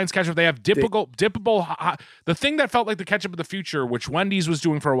have Heinz ketchup. They have dippable. The thing that felt like the ketchup of the future, which Wendy's was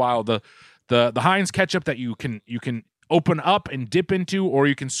doing for a while, the Heinz ketchup that you can open up and dip into, or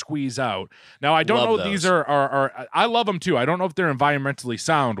you can squeeze out. Now I don't know if these are I love them too. I don't know if they're environmentally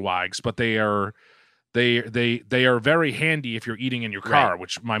sound, Wags, but they are very handy if you're eating in your car,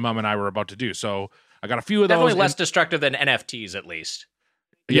 which my mom and I were about to do. So I got a few of those. Definitely less destructive than NFTs, at least.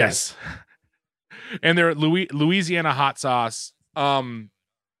 Yes. And they're Louisiana hot sauce. I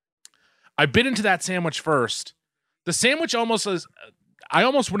bit into that sandwich first. The sandwich I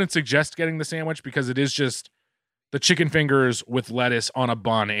almost wouldn't suggest getting the sandwich because it is just the chicken fingers with lettuce on a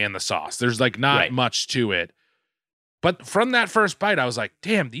bun and the sauce. There's like not much to it. But from that first bite, I was like,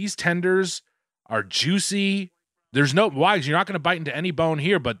 damn, these tenders are juicy. There's no Wags. You're not going to bite into any bone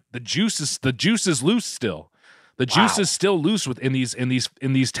here, but the juice is loose still. The juice is still loose in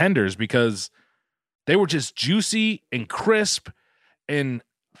these tenders because they were just juicy and crisp and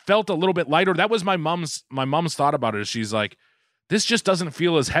felt a little bit lighter. That was my mom's thought about it. She's like, this just doesn't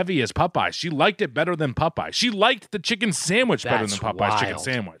feel as heavy as Popeyes. She liked it better than Popeyes. She liked the chicken sandwich better than Popeyes chicken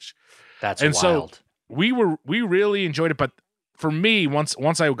sandwich. That's and wild. So we really enjoyed it. But for me, once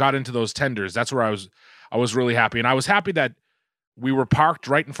I got into those tenders, that's where I was really happy. And I was happy that we were parked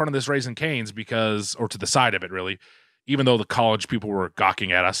right in front of this Raising Cane's or to the side of it, really, even though the college people were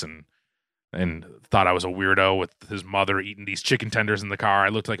gawking at us and thought I was a weirdo with his mother eating these chicken tenders in the car. I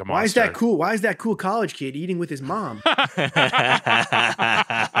looked like a monster. Why is that cool? Why is that cool college kid eating with his mom?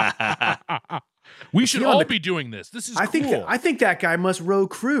 We should all be doing this. This is cool. I think that guy must row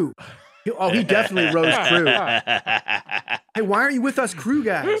crew. He definitely rows crew. Hey, why aren't you with us crew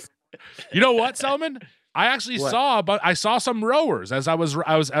guys? You know what, Selman? I actually saw some rowers as I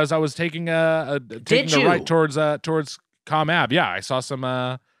was taking a right towards Com Ave. Yeah, I saw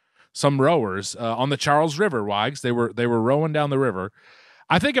some rowers on the Charles River. Wags, they were rowing down the river.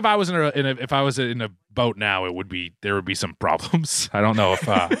 I think if I was in a boat now, there would be some problems. I don't know if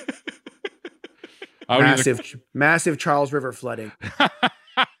massive Charles River flooding.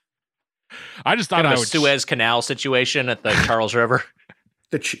 I just thought a Suez Canal situation at the Charles River.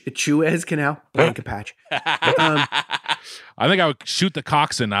 The Suez Canal, blanket patch. I think I would shoot the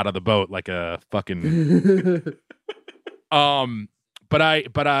coxswain out of the boat like a fucking.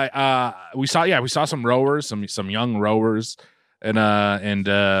 We saw some rowers, some young rowers, and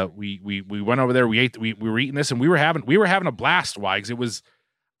we went over there. We were eating this, and we were having a blast. Wags.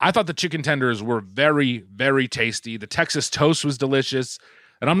 I thought the chicken tenders were very, very tasty. The Texas toast was delicious.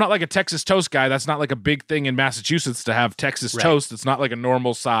 And I'm not like a Texas toast guy. That's not like a big thing in Massachusetts to have Texas toast. It's not like a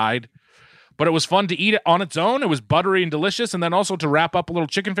normal side. But it was fun to eat it on its own. It was buttery and delicious, and then also to wrap up a little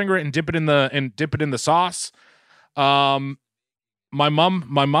chicken finger and dip it in the sauce. My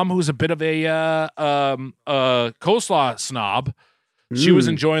mom, who's a bit of a coleslaw snob, she was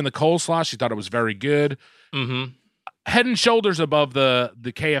enjoying the coleslaw. She thought it was very good. Mm-hmm. Head and shoulders above the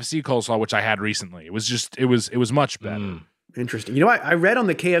KFC coleslaw, which I had recently. It was much better. Interesting. You know what? I read on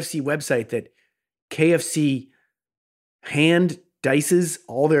the KFC website that KFC hand dices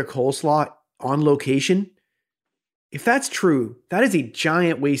all their coleslaw on location. If that's true, that is a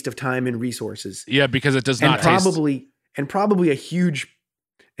giant waste of time and resources. Yeah, because it does not probably a huge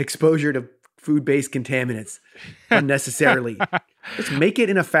exposure to food-based contaminants unnecessarily. Just make it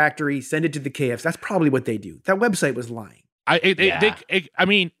in a factory, send it to the KFC. That's probably what they do. That website was lying. I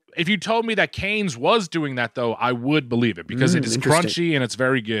mean, if you told me that Cane's was doing that, though, I would believe it because it is crunchy and it's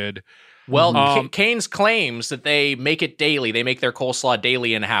very good. Well, Cane's claims that they make it daily. They make their coleslaw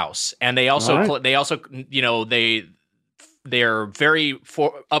daily in house, and they also they're very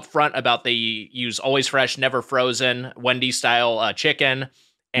upfront about they use always fresh, never frozen Wendy's style chicken,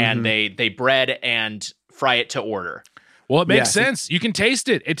 and they bread and fry it to order. Well, it makes sense. You can taste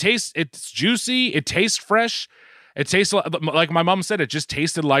it. It's juicy. It tastes fresh. It tastes like my mom said. It just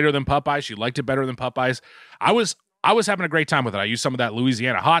tasted lighter than Popeyes. She liked it better than Popeyes. I was having a great time with it. I used some of that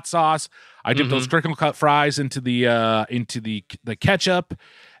Louisiana hot sauce. I dipped those crinkle cut fries into the ketchup,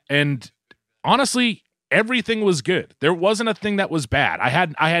 and honestly, everything was good. There wasn't a thing that was bad. I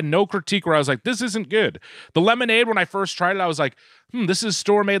had no critique where I was like, this isn't good. The lemonade, when I first tried it, I was like, this is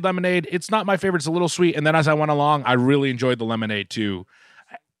store-made lemonade. It's not my favorite. It's a little sweet. And then as I went along, I really enjoyed the lemonade too.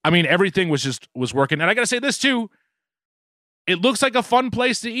 I mean, everything was working. And I got to say this too. it looks like a fun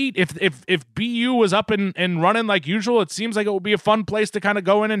place to eat. If BU was up and running like usual, it seems like it would be a fun place to kind of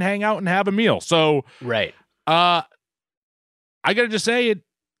go in and hang out and have a meal. So Right. I gotta just say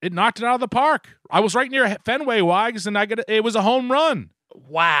it knocked it out of the park. I was right near Fenway, Wags, and it was a home run.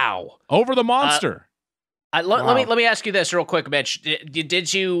 Wow. Over the monster. Let me ask you this real quick, Mitch.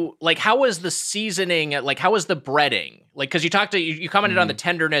 Did you like, how was the seasoning? Like, how was the breading? Like, because you commented on the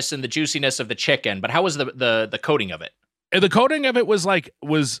tenderness and the juiciness of the chicken, but how was the coating of it? And the coating of it was light. It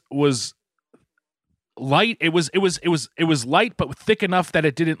was light, but thick enough that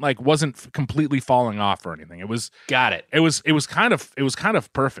it didn't wasn't completely falling off or anything. It was got it. It was kind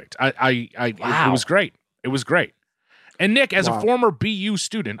of perfect. It was great. It was great. And Nick, as a former BU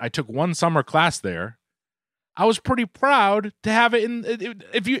student, I took one summer class there. I was pretty proud to have it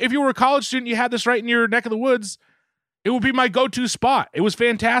if you were a college student, you had this right in your neck of the woods, it would be my go-to spot. It was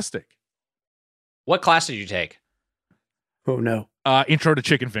fantastic. What class did you take? Oh no. Intro to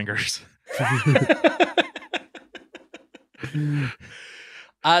chicken fingers.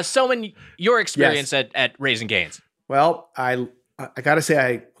 Selman, your experience at Raising Cane's. Well, I gotta say,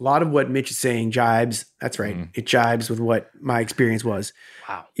 a lot of what Mitch is saying jibes. That's right. Mm. It jibes with what my experience was.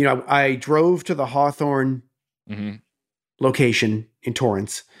 Wow. You know, I drove to the Hawthorne location in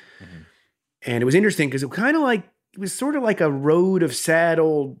Torrance. And it was interesting because it was sort of like a road of sad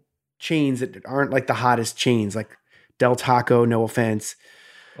old chains that aren't like the hottest chains, like Del Taco, no offense.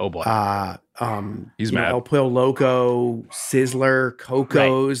 Oh boy. He's mad. El Pollo Loco, Sizzler,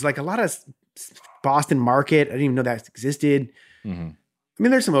 Coco's, like a lot of Boston Market. I didn't even know that existed. I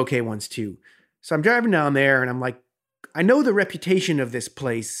mean, there's some okay ones too. So I'm driving down there and I'm like, I know the reputation of this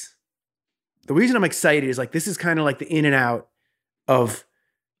place. The reason I'm excited is this is kind of like the in and out of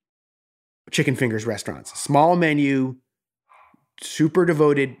chicken fingers restaurants. Small menu, super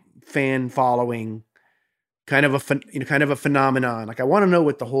devoted fan following, kind of a phenomenon. I want to know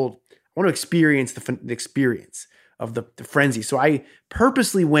I want to experience the experience of the frenzy. So I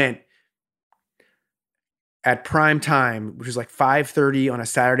purposely went at prime time, which was 5:30 on a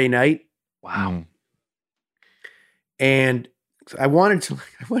Saturday night. Wow. And I want to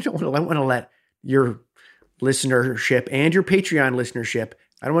let your listenership and your Patreon listenership,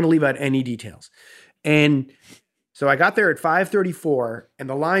 I don't want to leave out any details. And so I got there at 5:34 and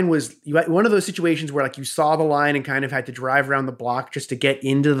the line was one of those situations where you saw the line and kind of had to drive around the block just to get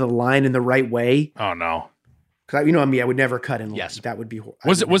into the line in the right way. Oh no. Cause I would never cut in line. Yes. That would be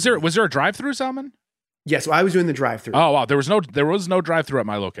Was there a drive-through, Selman? Yes, I was doing the drive-through. Oh wow, there was no drive-through at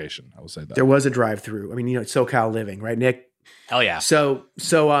my location. I will say that. There was a drive-through. I mean, it's SoCal living, right, Nick? Hell yeah. So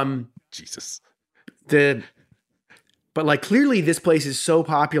Jesus. But clearly this place is so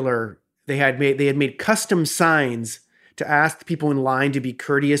popular. They had made custom signs to ask people in line to be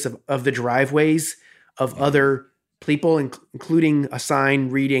courteous of the driveways of other people, including a sign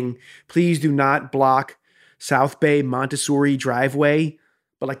reading, "Please do not block South Bay Montessori driveway,"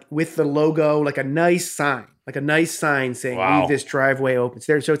 but with the logo, a nice sign saying, "Leave this driveway open."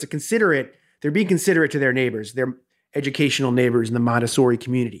 So it's they're being considerate to their neighbors, their educational neighbors in the Montessori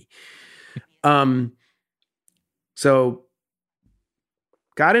community. So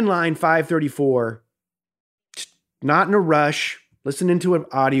got in line 5:34, not in a rush, listening to an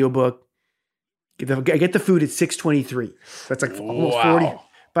audiobook. I get the food at 6:23. That's almost 40.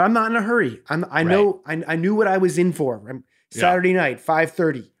 But I'm not in a hurry. I knew what I was in for. Saturday night,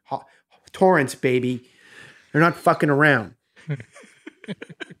 5:30, Torrance, baby. They're not fucking around.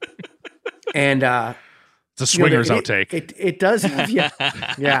 And it's a swingers outtake. It does have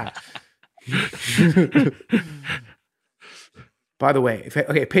yeah. By the way,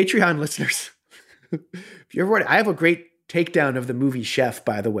 Patreon listeners, if you ever I have a great takedown of the movie Chef,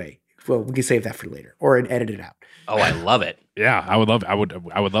 by the way. Well, we can save that for later or edit it out. Oh, I love it. Yeah, I would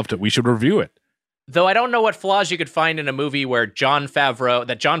love to. We should review it. Though I don't know what flaws you could find in a movie where Jon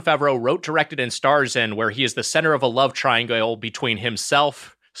Favreau wrote, directed, and stars in, where he is the center of a love triangle between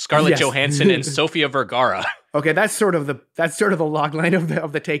himself, Scarlett Johansson, and Sofia Vergara. Okay, that's sort of the log line of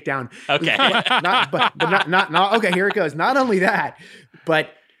the takedown. Okay, not okay. Here it goes. Not only that,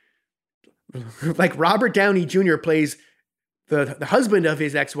 but Robert Downey Jr. plays the husband of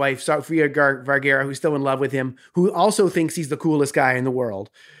his ex-wife, Sofia Vergara, who's still in love with him, who also thinks he's the coolest guy in the world.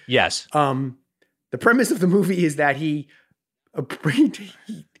 Yes. The premise of the movie is that he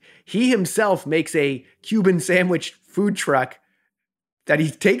himself makes a Cuban sandwich food truck that he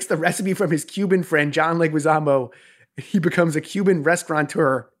takes the recipe from his Cuban friend, John Leguizamo. He becomes a Cuban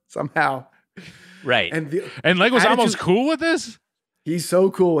restaurateur somehow. Right. And Leguizamo's cool with this? He's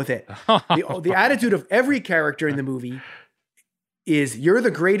so cool with it. The attitude of every character in the movie is, you're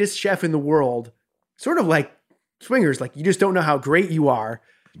the greatest chef in the world. Sort of like swingers. Like, you just don't know how great you are.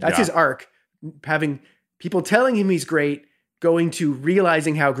 That's his arc. Having people telling him he's great, going to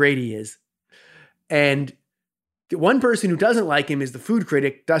realizing how great he is. And the one person who doesn't like him is the food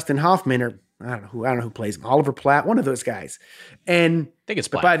critic, Dustin Hoffman, or I don't know who plays him, Oliver Platt, one of those guys. And I think it's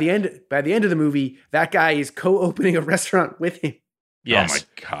but by the end of the movie, that guy is co-opening a restaurant with him. Yes. Oh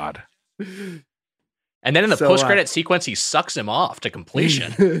my God. And then in the post-credit sequence, he sucks him off to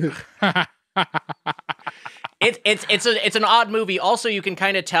completion. It's an odd movie. Also, you can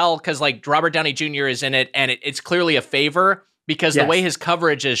kind of tell because like Robert Downey Jr. is in it, and it's clearly a favor because the way his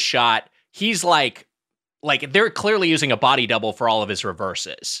coverage is shot, he's like they're clearly using a body double for all of his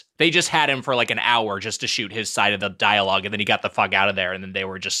reverses. They just had him for like an hour just to shoot his side of the dialogue, and then he got the fuck out of there, and then they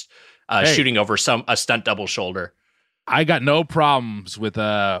were just shooting over a stunt double shoulder. I got no problems with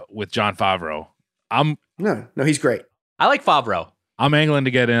Jon Favreau. No, he's great. I like Favreau. I'm angling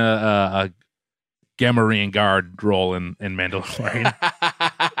to get a Gamorrean guard role in Mandalorian.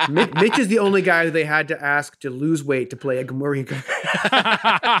 Mitch is the only guy that they had to ask to lose weight to play a Gamorrean guard.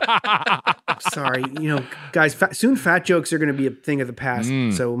 I'm sorry, guys. Soon fat jokes are going to be a thing of the past,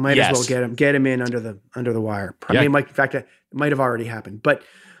 so might as well get him in under the wire. In fact, it might have already happened. But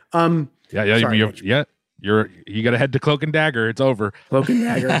sorry, you got to head to Cloak and Dagger. It's over. Cloak and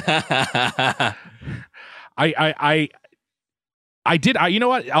Dagger. I did. You know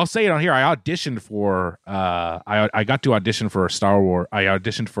what? I'll say it on here. I auditioned for. I got to audition for a Star Wars. I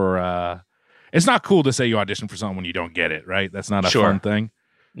auditioned for. It's not cool to say you audition for something when you don't get it. Right? That's not a fun thing.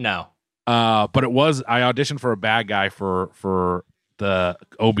 No. But it was. I auditioned for a bad guy for the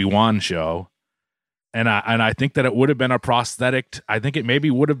Obi-Wan show, and I think that it would have been a prosthetic. I think it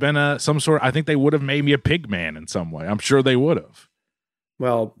maybe would have been some sort. I think they would have made me a pig man in some way. I'm sure they would have.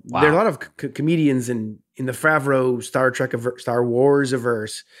 Well, there are a lot of comedians in the Favreau Star Wars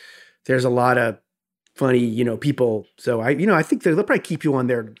averse. There's a lot of funny, people. So I think they'll probably keep you on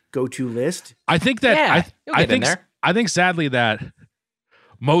their go-to list. I think that I think sadly that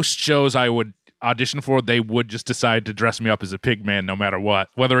most shows I would audition for, they would just decide to dress me up as a pig man no matter what,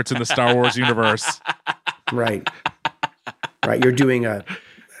 whether it's in the Star Wars universe. Right. You're doing an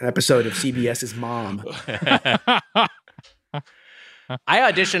episode of CBS's Mom.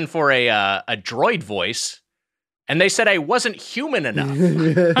 I auditioned for a droid voice, and they said I wasn't human enough.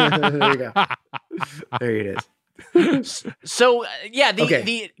 There you go. There it is. So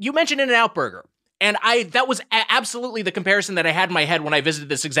you mentioned In-N-Out Burger, and that was absolutely the comparison that I had in my head when I visited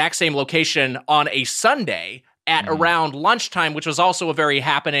this exact same location on a Sunday at around lunchtime, which was also a very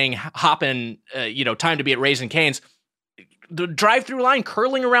hopping, time to be at Raising Cane's. The drive-through line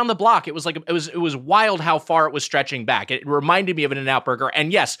curling around the block. It was like it was wild how far it was stretching back. It reminded me of an In-N-Out Burger.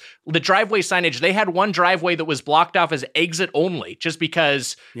 And yes, the driveway signage, they had one driveway that was blocked off as exit only, just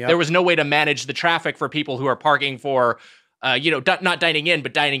because there was no way to manage the traffic for people who are parking for not dining in,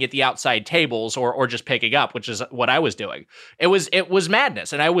 but dining at the outside tables or just picking up, which is what I was doing. It was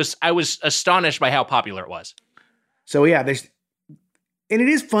madness, and I was astonished by how popular it was. So and it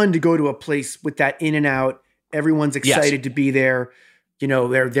is fun to go to a place with that in and out. Everyone's excited to be there. They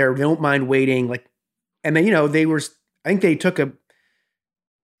don't mind waiting. And then I think they took a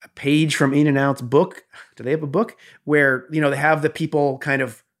page from In-N-Out's book. Do they have a book where they have the people kind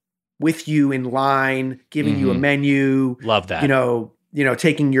of with you in line, giving you a menu? Love that.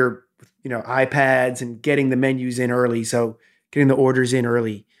 Taking your iPads and getting the menus in early. So getting the orders in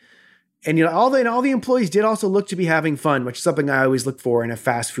early. And all the employees did also look to be having fun, which is something I always look for in a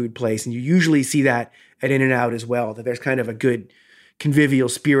fast food place. And you usually see that at In-N-Out as well, that there's kind of a good convivial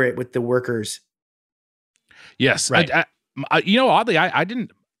spirit with the workers. Yes. Right. Oddly, I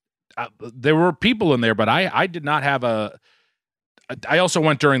didn't, there were people in there, but I did not have I also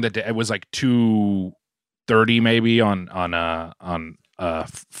went during the day. It was like 2:30 maybe on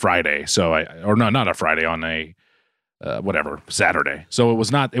Friday. So not a Friday, on a, Saturday. So it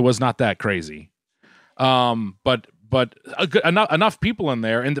was not that crazy. But enough people in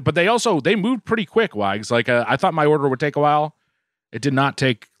there, but they moved pretty quick. Wags, I thought my order would take a while. It did not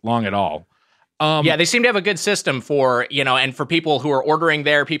take long at all. They seem to have a good system for and for people who are ordering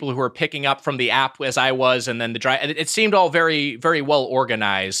there, people who are picking up from the app as I was, and then the drive. It seemed all very, very well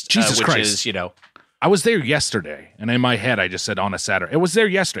organized. Jesus Christ. I was there yesterday, and in my head I just said on a Saturday. It was there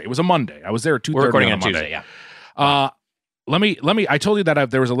yesterday. It was a Monday. I was there at 2:30. We're recording on on Monday. Tuesday. Yeah. Let me. I told you that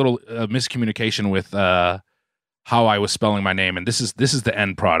there was a little miscommunication with how I was spelling my name, and this is the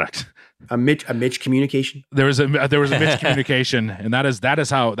end product. A Mitch communication. There was a miscommunication, and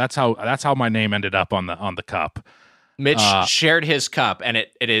that's how my name ended up on the cup. Mitch shared his cup, and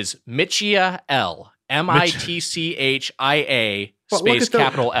it is Mitchia L, MITCHIA But look space at the-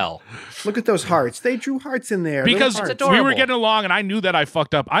 capital L. Look at those hearts. They drew hearts in there. Because Little hearts. we were adorable. getting along, and I knew that I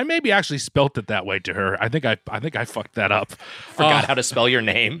fucked up. I maybe actually spelt it that way to her. I think I fucked that up. Forgot how to spell your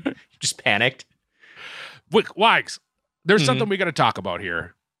name. Just panicked. Wags, there's something we got to talk about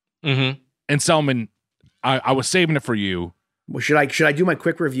here. Mm-hmm. And Selman, I was saving it for you. Well, should I do my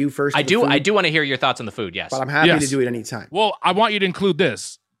quick review first? I of the food? do want to hear your thoughts on the food. Yes. But I'm happy Yes. to do it anytime. Well, I want you to include the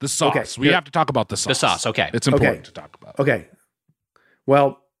sauce. Okay, We here. have to talk about the sauce. The sauce. Okay. It's important Okay. to talk about. Okay.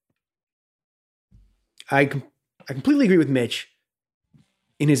 Well, I completely agree with Mitch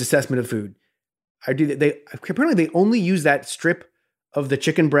in his assessment of food. I do that. Apparently they only use that strip of the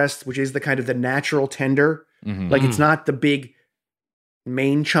chicken breast, which is the kind of the natural tender. Mhm. Like it's not the big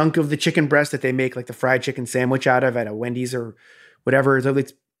main chunk of the chicken breast that they make like the fried chicken sandwich out of at a Wendy's or whatever. So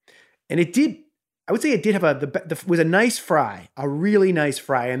and it did. I would say it did have was a nice fry, a really nice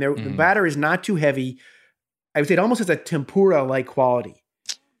fry, and the batter is not too heavy. I would say it almost has a tempura like quality.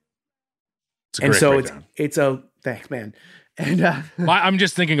 It's a And great so breakdown. it's a thanks, man. And I'm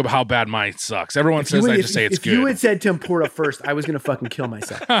just thinking of how bad mine sucks. Everyone says I just say it's if good. you had said tempura first, I was gonna fucking kill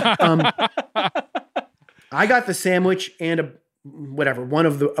myself. I got the sandwich and a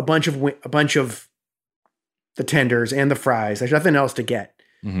bunch of the tenders and the fries. There's nothing else to get.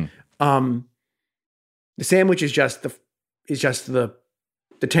 Mhm. The sandwich is just the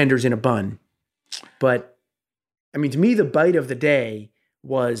tenders in a bun. But I mean, to me, the bite of the day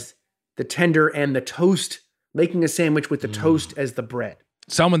was the tender and the toast, making a sandwich with the toast as the bread.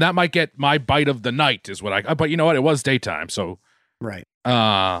 Selman, that might get my bite of the night is what but you know what? It was daytime. So, Right.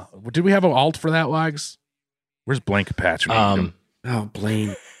 did we have an alt for that, Wags? Where's Blank Patch? Oh,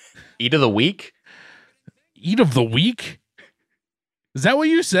 Blaine. Eat of the week? Eat of the week? Is that what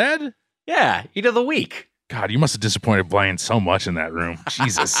you said? Yeah, eat of the week. God, you must have disappointed Blaine so much in that room.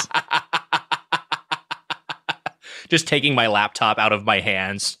 Jesus. Just taking my laptop out of my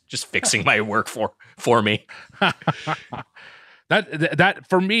hands, just fixing my work for me. That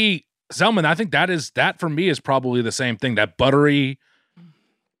for me, Selman, I think that for me is probably the same thing. That buttery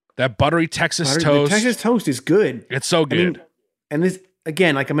Texas toast. The Texas toast is good. It's so good. I mean, and this,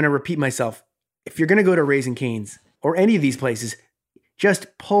 again, like I'm going to repeat myself. If you're going to go to Raising Cane's or any of these places, just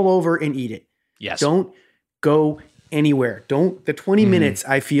pull over and eat it. Yes. Don't go anywhere. The 20 minutes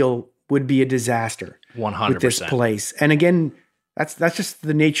I feel would be a disaster 100%. with this place. And again, that's just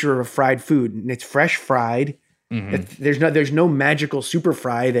the nature of fried food. And it's fresh fried. There's no magical super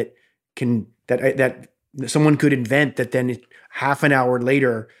fry that someone could invent that then half an hour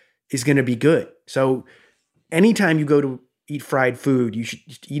later is going to be good. So anytime you go to eat fried food, you should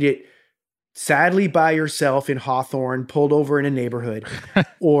just eat it sadly by yourself in Hawthorne, pulled over in a neighborhood,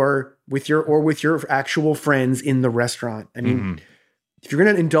 or with your actual friends in the restaurant. I mean, if you're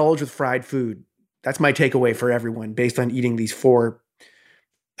going to indulge with fried food, that's my takeaway for everyone based on eating these 4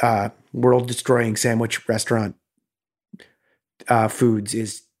 world-destroying sandwich restaurant foods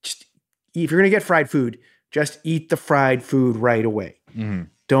is just, if you're going to get fried food, just eat the fried food right away.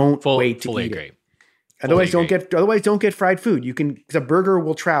 Don't wait to fully eat agree. it. Otherwise, don't get fried food. Because a burger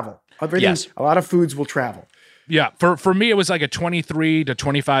will travel. Yes. A lot of foods will travel. Yeah, for me, it was like a 23 to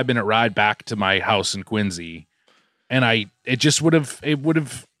 25 minute ride back to my house in Quincy, and the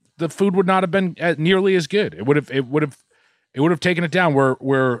food would not have been nearly as good. It would have taken it down.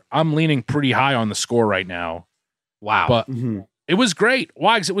 Where I'm leaning pretty high on the score right now. Wow. But it was great,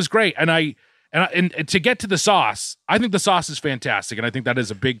 Wags. It was great, and to get to the sauce, I think the sauce is fantastic, and I think that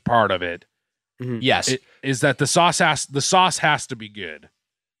is a big part of it. Yes. Is that the sauce has to be good.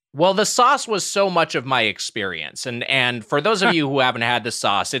 Well, the sauce was so much of my experience. And for those of you who haven't had the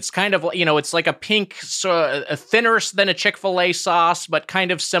sauce, it's kind of, it's like a pink, thinner than a Chick-fil-A sauce, but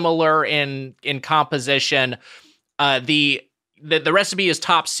kind of similar in composition. The recipe is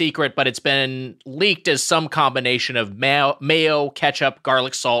top secret, but it's been leaked as some combination of mayo, ketchup,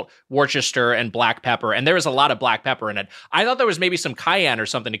 garlic salt, Worcester, and black pepper. And there is a lot of black pepper in it. I thought there was maybe some cayenne or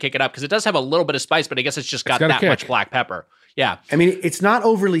something to kick it up, because it does have a little bit of spice, but I guess it's just got that much black pepper. Yeah. I mean, it's not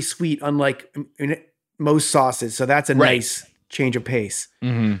overly sweet, unlike most sauces. So that's a nice change of pace.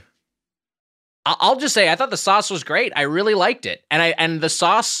 I'll just say I thought the sauce was great. I really liked it, and the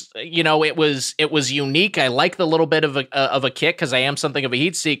sauce, it was unique. I like the little bit of a kick because I am something of a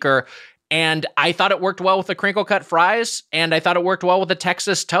heat seeker, and I thought it worked well with the crinkle cut fries, and I thought it worked well with the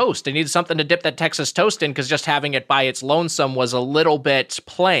Texas toast. I needed something to dip that Texas toast in because just having it by its lonesome was a little bit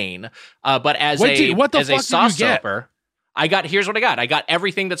plain. But as a sauce soaper, here's what I got. I got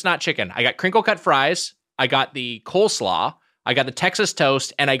everything that's not chicken. I got crinkle cut fries. I got the coleslaw. I got the Texas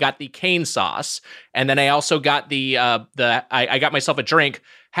toast, and I got the cane sauce. And then I also got I got myself a drink,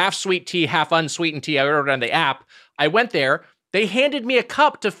 half sweet tea, half unsweetened tea. I ordered on the app. I went there. They handed me a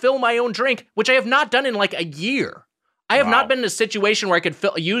cup to fill my own drink, which I have not done in like a year. I have not been in a situation where I could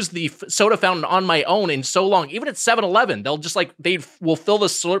use the soda fountain on my own in so long. Even at 7-Eleven, they'll just they will fill the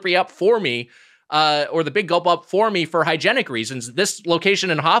Slurpee up for me, or the Big Gulp up for me for hygienic reasons. This location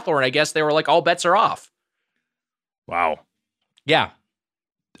in Hawthorne, I guess they were like, all bets are off. Wow. Yeah.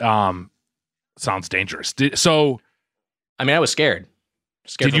 Sounds dangerous. I mean, I was scared.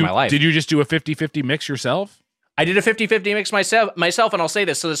 Scared for my life. Did you just do a 50-50 mix yourself? I did a 50-50 mix myself, and I'll say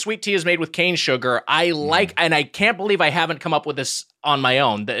this. So the sweet tea is made with cane sugar. I like, and I can't believe I haven't come up with this on my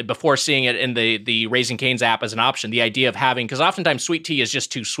own before seeing it in the Raising Cane's app as an option. The idea of having, because oftentimes sweet tea is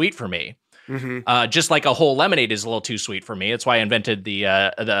just too sweet for me. Just like a whole lemonade is a little too sweet for me. That's why I invented the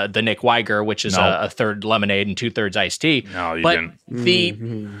Nick Weiger, which is a third lemonade and 2/3 iced tea. No, you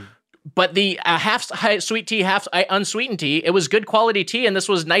didn't. But the half sweet tea, half unsweetened tea, it was good quality tea, and this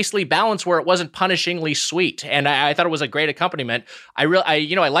was nicely balanced where it wasn't punishingly sweet. And I thought it was a great accompaniment. I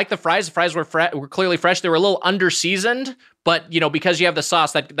like the fries. The fries were clearly fresh. They were a little under seasoned, but because you have the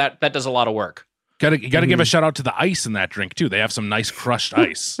sauce, that does a lot of work. Gotta give a shout out to the ice in that drink too. They have some nice crushed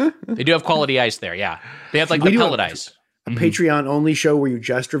ice. They do have quality ice there. Yeah, they have like the pellet ice. A Patreon only show where you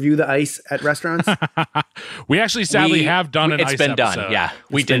just review the ice at restaurants. We actually sadly have done an ice episode. It's been done. Yeah,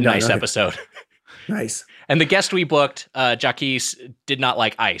 we did an ice episode. Nice. And the guest we booked, Jacques, did not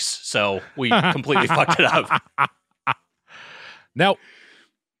like ice, so we completely fucked it up. Now,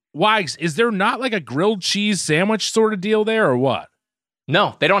 Wags, is there not like a grilled cheese sandwich sort of deal there, or what?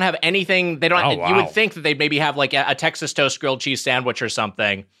 No, they don't have anything. They don't. Oh, wow. You would think that they'd maybe have like a Texas toast grilled cheese sandwich or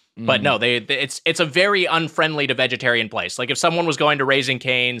something. But no, it's a very unfriendly to vegetarian place. Like if someone was going to Raising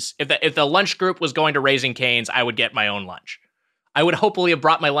Cane's, if the lunch group was going to Raising Cane's, I would get my own lunch. I would hopefully have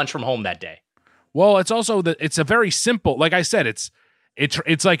brought my lunch from home that day. Well, it's also it's a very simple. Like I said, it's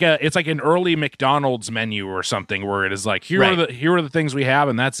like an early McDonald's menu or something where it is like here are the things we have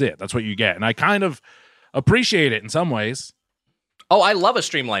and that's it. That's what you get, and I kind of appreciate it in some ways. Oh, I love a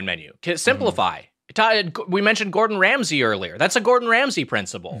streamlined menu. Simplify. We mentioned Gordon Ramsay earlier. That's a Gordon Ramsay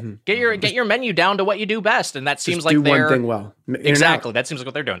principle. Get your menu down to what you do best, and that seems Just like do they're one thing well. Exactly. That seems like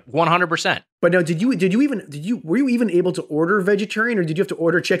what they're doing. 100%. But no, were you even able to order vegetarian, or did you have to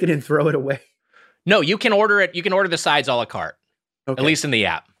order chicken and throw it away? No, you can order it. You can order the sides a la carte, okay. At least in the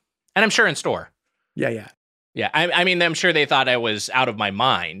app, and I'm sure in store. Yeah. I mean, I'm sure they thought I was out of my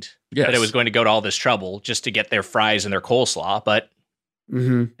mind that I was going to go to all this trouble just to get their fries and their coleslaw, but.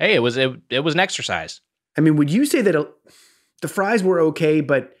 Hey, it was an exercise. I mean, would you say that the fries were okay,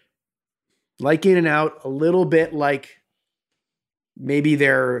 but like In-N-Out, a little bit like maybe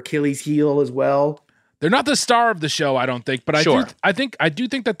their Achilles heel as well? They're not the star of the show, I don't think, but I do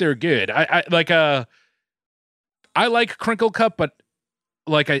think that they're good. I like Crinkle Cut, but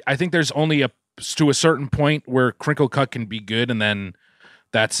like I think there's only to a certain point where Crinkle Cut can be good, and then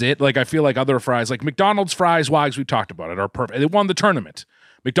that's it. Like I feel like other fries, like McDonald's fries, Wags, we've talked about it, are perfect. They won the tournament.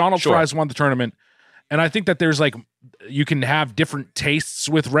 McDonald's fries won the tournament. And I think that there's like, you can have different tastes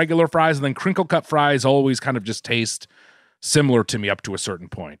with regular fries, and then Crinkle Cut fries always kind of just taste similar to me up to a certain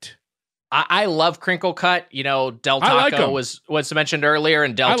point. I love Crinkle Cut. Del Taco was mentioned earlier,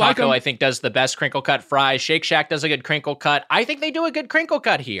 and Del Taco I think does the best Crinkle Cut fries. Shake Shack does a good Crinkle Cut. I think they do a good Crinkle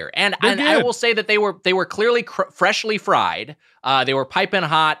Cut here, and I will say that they were clearly freshly fried. They were piping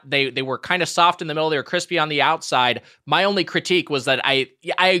hot. They were kind of soft in the middle. They were crispy on the outside. My only critique was that I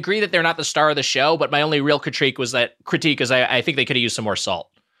agree that they're not the star of the show, but my only real critique is I think they could have used some more salt.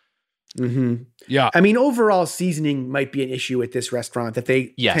 Mm-hmm. Yeah. I mean, overall seasoning might be an issue at this restaurant, that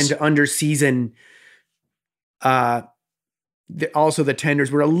they tend to under-season. Also, the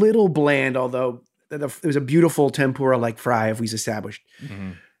tenders were a little bland, although it was a beautiful tempura-like fry, if we've established.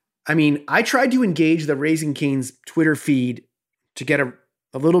 Mm-hmm. I mean, I tried to engage the Raising Cane's Twitter feed to get a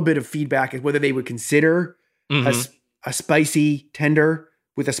little bit of feedback as whether they would consider a spicy tender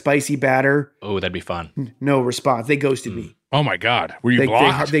with a spicy batter. Oh, that'd be fun. No response. They ghosted me. Oh my God. Were you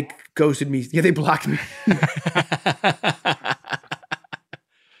blocked? They ghosted me. Yeah, they blocked me.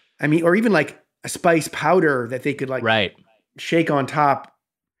 I mean, or even like a spice powder that they could shake on top.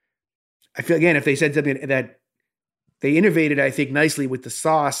 I feel, again, if they said something that they innovated, I think, nicely with the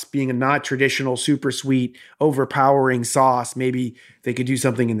sauce being a not traditional, super sweet, overpowering sauce, maybe they could do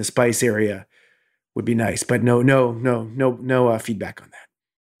something in the spice area would be nice. But no feedback on that.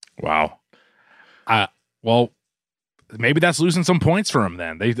 Wow. Well, maybe that's losing some points for them.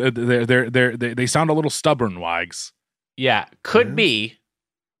 Then they sound a little stubborn, Wags. Yeah, could be.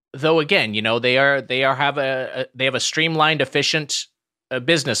 Though again, they have a streamlined, efficient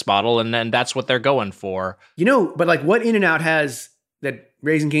business model, and then that's what they're going for. But like what In-N-Out has that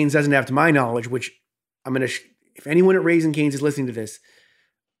Raising Cane's doesn't have, to my knowledge, which I'm gonna, if anyone at Raising Cane's is listening to this,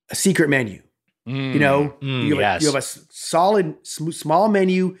 a secret menu. You have a solid, small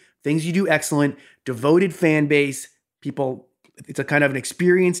menu, things you do excellent, devoted fan base, people. It's a kind of an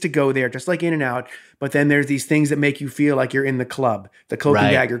experience to go there, just like In-N-Out. But then there's these things that make you feel like you're in the club, the Cloak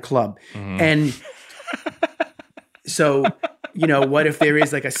and Dagger Club. And so, what if there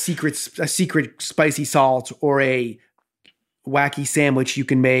is like a secret spicy salt or a wacky sandwich you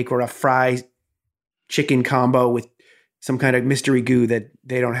can make, or a fry chicken combo with some kind of mystery goo that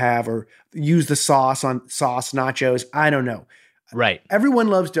they don't have, or use the sauce nachos. I don't know. Right. Everyone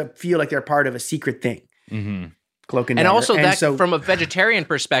loves to feel like they're part of a secret thing. Cloak and Dagger. Also from a vegetarian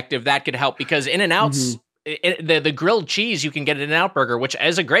perspective, that could help, because In-N-Out's the grilled cheese you can get at In-N-Out Burger, which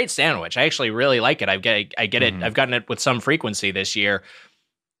is a great sandwich. I actually really like it. I get it. I've gotten it with some frequency this year.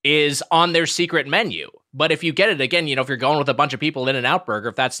 Is on their secret menu. But if you get it again, if you're going with a bunch of people, In-N-Out Burger,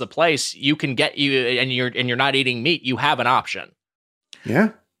 if that's the place, you can get and you're not eating meat, you have an option. Yeah.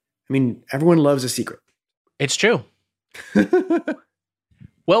 I mean, everyone loves a secret. It's true.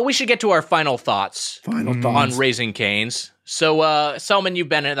 Well, we should get to our final thoughts on Raising Cane's. So, Selman, you've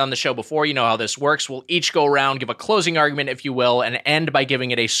been on the show before. You know how this works. We'll each go around, give a closing argument, if you will, and end by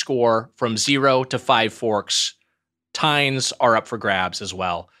giving it a score from 0 to 5 forks. Tines are up for grabs as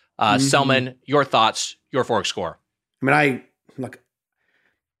well. Selman, your thoughts, your fork score. I mean,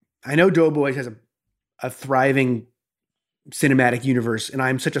 I know Doughboys has a thriving cinematic universe, and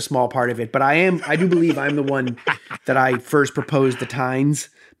I'm such a small part of it, but I do believe I'm the one that I first proposed the Tines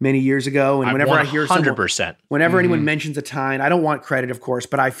many years ago. And whenever 100%. I hear someone, whenever anyone mentions a Tine, I don't want credit, of course,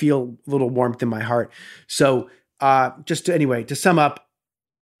 but I feel a little warmth in my heart. So to sum up,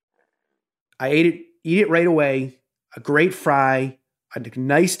 I eat it right away. A great fry, a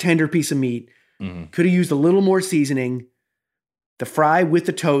nice tender piece of meat. Could have used a little more seasoning. The fry with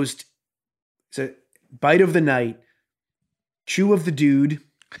the toast. It's a bite of the night. Chew of the dude.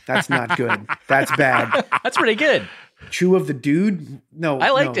 That's not good. That's bad. That's pretty good. Chew of the dude. No, I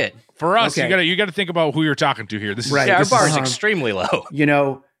liked it. For us, you got to think about who you're talking to here. This is right. Our bar is extremely low.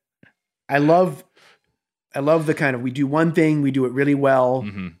 I love the kind of, we do one thing, we do it really well.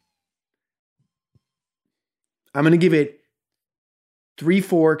 I'm going to give it 3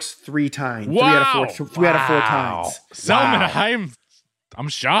 forks, 3 tines. Wow. 3 out of 4 tines. Selman, I'm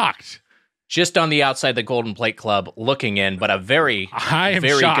shocked. Just on the outside the Golden Plate Club looking in, but a very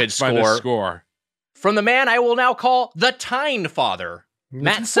good score. By the score. From the man I will now call the Tine Father,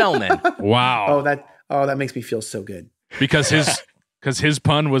 Matt Selman. Wow. that makes me feel so good. Because his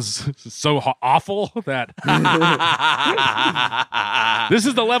pun was so awful that this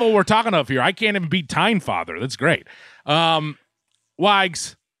is the level we're talking of here. I can't even beat Tine Father. That's great.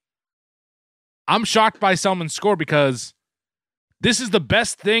 Wags, I'm shocked by Selman's score because this is the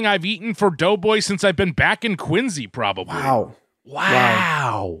best thing I've eaten for Doughboy since I've been back in Quincy, probably.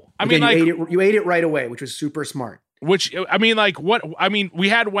 Wow. I mean, you ate it right away, which was super smart. We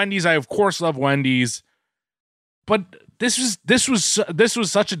had Wendy's. I of course love Wendy's, but this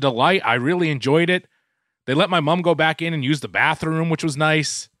was such a delight. I really enjoyed it. They let my mom go back in and use the bathroom, which was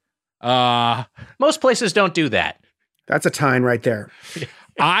nice. Most places don't do that. That's a Tine right there.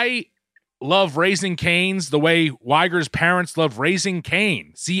 I love Raising Cane's the way Weiger's parents love Raising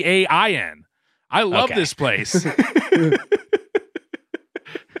Cane. Cain. I love this place.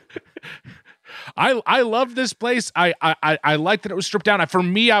 I love this place. I like that it was stripped down. For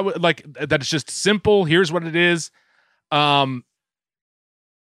me, I would like that it's just simple. Here's what it is. I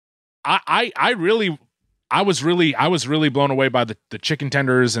was really blown away by the chicken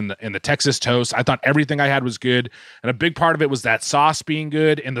tenders and the Texas toast. I thought everything I had was good, and a big part of it was that sauce being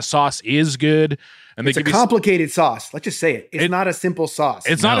good, and the sauce is good. And it's a complicated sauce. Let's just say it. It's not a simple sauce.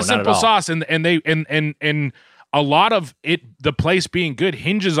 It's not a simple sauce, and a lot of it, the place being good,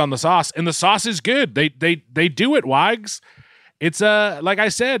 hinges on the sauce, and the sauce is good. They do it, Wags. It's like I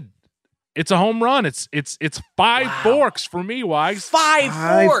said. It's a home run. It's 5 forks for me, Wags.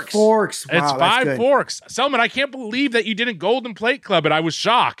 5 forks. Wow, it's 5 forks. Selman, I can't believe that you didn't Golden Plate Club it. I was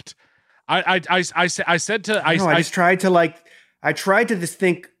shocked. I tried to just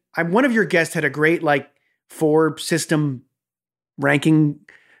think. One of your guests had a great 4 system ranking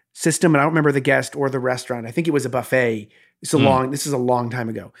system, and I don't remember the guest or the restaurant. I think it was a buffet. This is a long time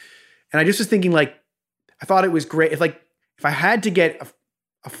ago, and I just was thinking I thought it was great. If I had to get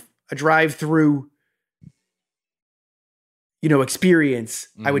a drive-through, experience,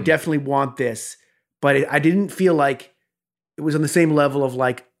 I would definitely want this, but I didn't feel like it was on the same level of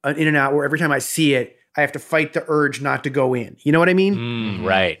an In-N-Out where every time I see it, I have to fight the urge not to go in. You know what I mean?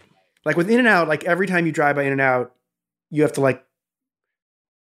 Right. Like with In-N-Out, like every time you drive by In-N-Out, you have to like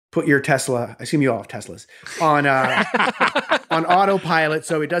put your Tesla, I assume you all have Teslas, on autopilot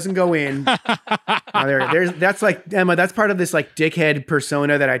so it doesn't go in. That's like, Emma, that's part of this like dickhead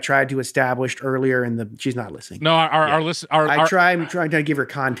persona that I tried to establish earlier she's not listening. No, I'm trying to give her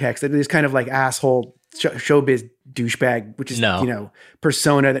context. This kind of like asshole showbiz douchebag, which is,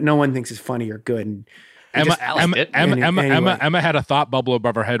 persona that no one thinks is funny or good. And Emma had a thought bubble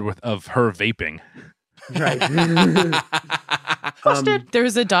above her head of her vaping. Right. There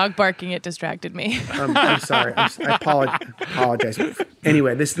was a dog barking. It distracted me. I'm sorry. I apologize.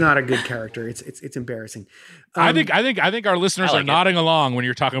 Anyway, this is not a good character. It's embarrassing. I think our listeners are nodding along when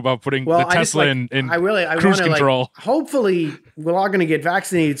you're talking about putting the Tesla in cruise control. Hopefully, we're all going to get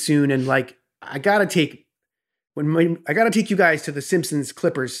vaccinated soon, and like I gotta take you guys to the Simpsons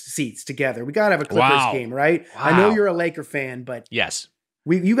Clippers seats together. We gotta have a Clippers game, right? Wow. I know you're a Laker fan, but yes.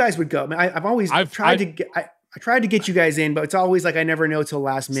 You guys would go. I tried to get you guys in, but it's always like I never know till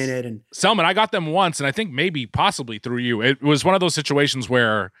last minute. And Selman, I got them once, and I think maybe possibly through you. It was one of those situations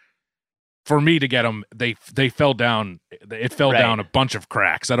where, for me to get them, they fell down. It fell down a bunch of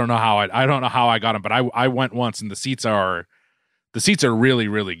cracks. I don't know how I got them, but I went once, and the seats are really,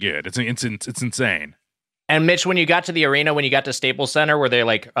 really good. It's insane. And Mitch, when you got to the arena, when you got to Staples Center, were they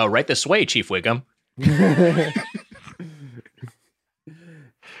like, "Oh, right this way, Chief Wiggum"?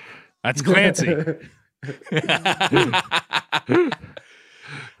 That's Clancy.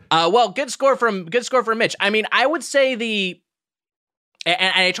 Well, good score from Mitch. I mean, I would say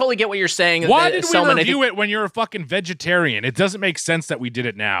and I totally get what you're saying. Why did we review it when you're a fucking vegetarian? It doesn't make sense that we did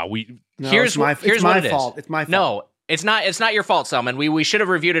it now. Here's my fault. It's my fault. No, it's not your fault, Selman. We should have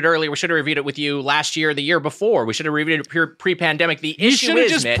reviewed it earlier. We should have reviewed it with you last year, the year before. We should have reviewed it pre-pandemic. The issue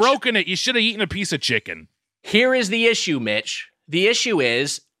is, just broken it. You should have eaten a piece of chicken. Here is the issue, Mitch. The issue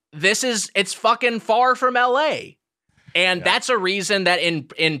is, it's fucking far from LA. And that's a reason that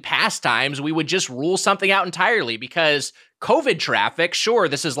in past times we would just rule something out entirely, because COVID traffic, sure,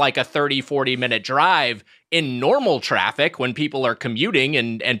 this is like a 30, 40 minute drive. In normal traffic, when people are commuting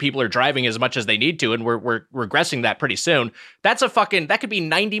and people are driving as much as they need to, and we're regressing that pretty soon, that could be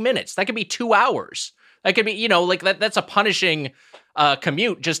 90 minutes. That could be 2 hours. That could be, that's a punishing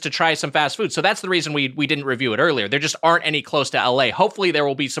commute just to try some fast food. So that's the reason we didn't review it earlier. There just aren't any close to LA. Hopefully there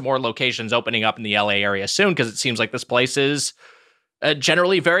will be some more locations opening up in the LA area soon, because it seems like this place is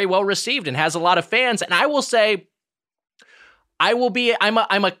generally very well received and has a lot of fans. And I will say, I'm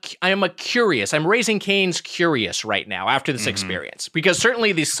Raising Cane's curious right now after this experience, because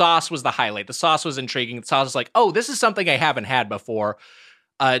certainly the sauce was the highlight. The sauce was intriguing. The sauce was like, oh, this is something I haven't had before.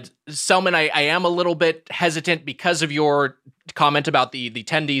 Selman, I am a little bit hesitant because of your comment about the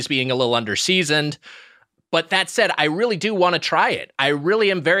tendies being a little underseasoned. But that said, I really do want to try it. I really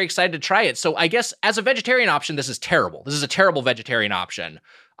am very excited to try it. So I guess as a vegetarian option, this is terrible. This is a terrible vegetarian option.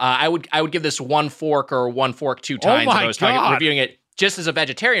 I would give this 1 fork or 1 fork 2 times if I was reviewing it just as a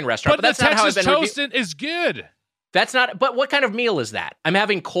vegetarian restaurant. But that's not how I've been toast is good. That's not, but what kind of meal is that? I'm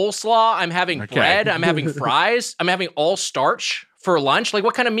having coleslaw, I'm having bread, I'm having fries, I'm having all starch for lunch. Like,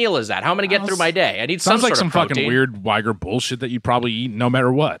 what kind of meal is that? How am I going to get through my day? I need some sort of protein. Sounds like some fucking weird Weiger bullshit that you'd probably eat no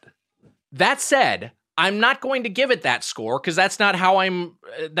matter what. That said, I'm not going to give it that score, because that's not how I'm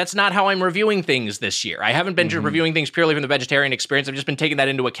reviewing things this year. I haven't been reviewing things purely from the vegetarian experience. I've just been taking that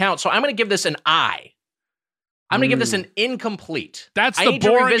into account. So I'm going to give this an I. I'm going to give this an incomplete. That's the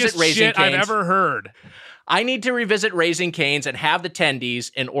boringest shit I've ever heard. I need to revisit Raising Cane's and have the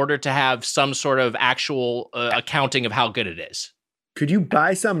tendies in order to have some sort of actual accounting of how good it is. Could you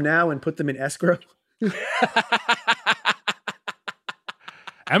buy some now and put them in escrow?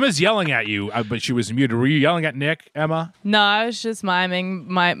 Emma's yelling at you, but she was muted. Were you yelling at Nick, Emma? No, I was just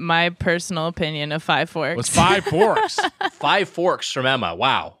miming my personal opinion of 5 forks. It was 5 forks. 5 forks from Emma.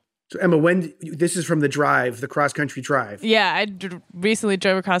 Wow. So Emma, this is from the cross-country drive. Yeah, I recently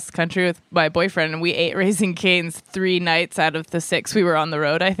drove across the country with my boyfriend, and we ate Raising Cane's 3 nights out of the 6 we were on the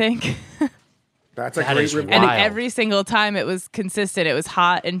road, I think. That's a great review. And every single time it was consistent. It was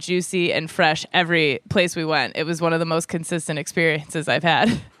hot and juicy and fresh every place we went. It was one of the most consistent experiences I've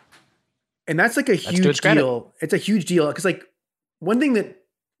had. And that's like a huge deal. It's a huge deal, because like one thing that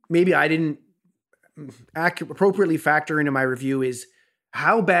maybe I didn't appropriately factor into my review is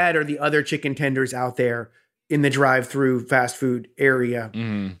how bad are the other chicken tenders out there in the drive-through fast food area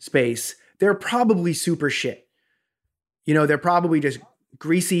space? They're probably super shit. They're probably just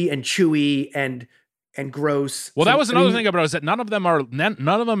greasy and chewy and gross. Well, that was another thing about it, is that none of them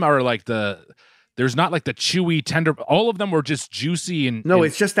are like the there's not like the chewy tender. All of them were just juicy and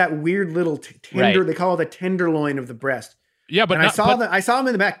it's just that weird little tender. Right. They call it the tenderloin of the breast. Yeah, but I saw them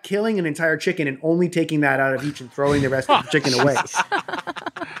in the back killing an entire chicken and only taking that out of each and throwing the rest of the chicken away.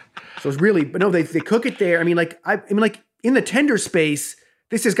 So it's really, but no, they cook it there. I mean, like in the tender space,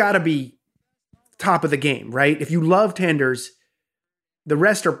 this has got to be top of the game, right? If you love tenders, the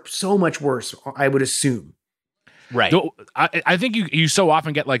rest are so much worse, I would assume. Right. I think you so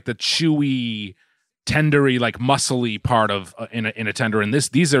often get like the chewy, tendery, like muscly part of in a tender, and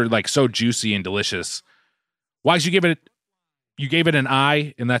these are like so juicy and delicious. Why did you give it an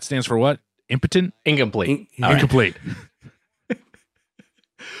I, and that stands for what? Impotent? Incomplete. Incomplete.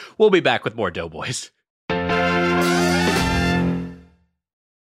 We'll be back with more Doughboys.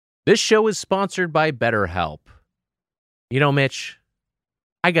 This show is sponsored by BetterHelp. You know, Mitch,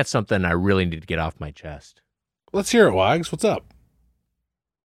 I got something I really need to get off my chest. Let's hear it, Wags. What's up?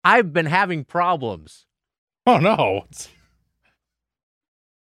 I've been having problems. Oh, no.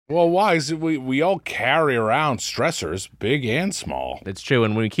 Well, Wags, we all carry around stressors, big and small. It's true,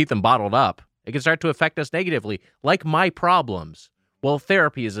 and when we keep them bottled up, it can start to affect us negatively, like my problems. Well,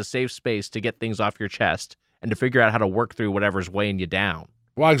 therapy is a safe space to get things off your chest and to figure out how to work through whatever's weighing you down.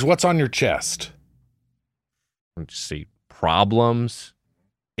 Wags, what's on your chest? Let's see. Problems,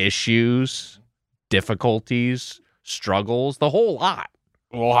 issues, difficulties, struggles, the whole lot.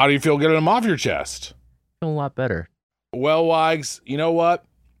 Well, how do you feel getting them off your chest? I feel a lot better. Well, Wags, you know what?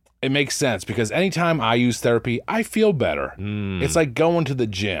 It makes sense because anytime I use therapy, I feel better. It's like going to the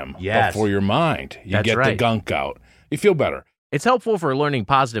gym for your mind. You get the gunk out. You feel better. It's helpful for learning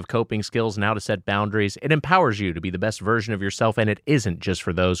positive coping skills and how to set boundaries. It empowers you to be the best version of yourself, and it isn't just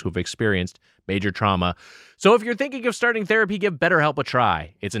for those who've experienced major trauma. So if you're thinking of starting therapy, give BetterHelp a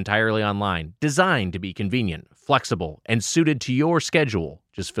try. It's entirely online, designed to be convenient, flexible, and suited to your schedule.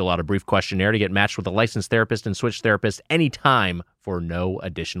 Just fill out a brief questionnaire to get matched with a licensed therapist and switch therapists anytime for no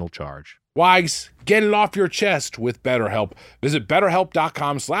additional charge. Wags, get it off your chest with BetterHelp. Visit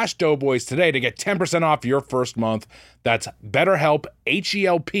BetterHelp.com/Doughboys today to get 10% off your first month. That's BetterHelp,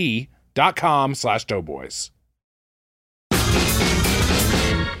 HELP.com/Doughboys.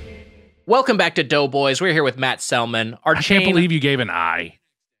 Welcome back to Doughboys. We're here with Matt Selman. I can't believe you gave an I.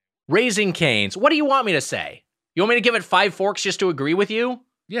 Raising Cane's. What do you want me to say? You want me to give it 5 forks just to agree with you?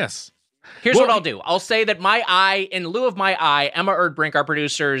 Yes. Here's what I'll do. I'll say that my I, in lieu of my I, Emma Erdbrink, our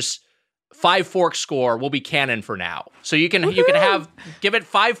producer's 5 fork score will be canon for now. So you can give it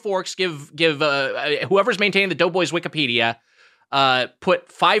 5 forks. Give whoever's maintaining the Doughboys Wikipedia,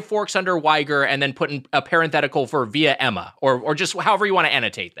 put 5 forks under Weiger, and then put in a parenthetical for via Emma, or just however you want to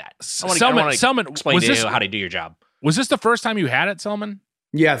annotate that. Selman, explain to you how to do your job. Was this the first time you had it, Selman?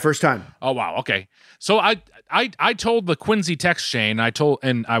 Yeah, first time. Oh wow. Okay. So I told the Quincy text chain. I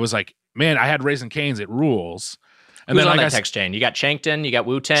was like, man, I had Raising Cane's. It rules. And who's then on that text chain? You got Chankton, you got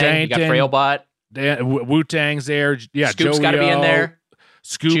Wu-Tang, you got Frailbot. Wu-Tang's there. Yeah, Scoop's got to be in there.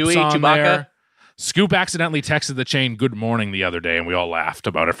 Scoop's Chewy, on Chewbacca. there. Scoop accidentally texted the chain good morning the other day, and we all laughed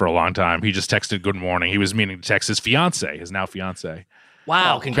about it for a long time. He just texted good morning. He was meaning to text his now fiance.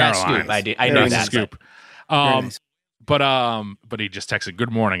 Wow, congrats, Caroline. Scoop. I know that. Scoop. Nice. But he just texted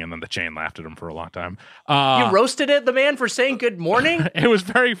good morning, and then the chain laughed at him for a long time. You roasted the man for saying good morning? It was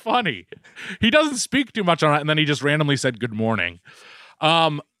very funny. He doesn't speak too much on it, and then he just randomly said good morning.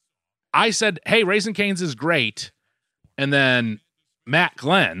 I said, hey, Raising Cane's is great. And then Matt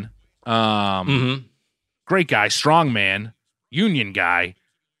Glenn, great guy, strong man, union guy.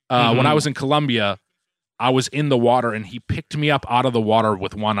 When I was in Colombia, I was in the water, and he picked me up out of the water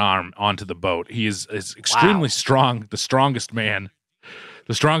with one arm onto the boat. He is extremely strong, the strongest man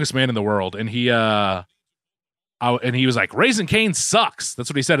in the world. And he was like, Raising Cane's sucks. That's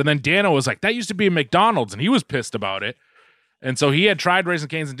what he said. And then Dano was like, that used to be a McDonald's, and he was pissed about it. And so he had tried Raising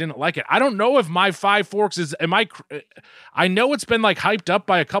Cane's and didn't like it. I don't know if my 5 forks is. I know it's been like hyped up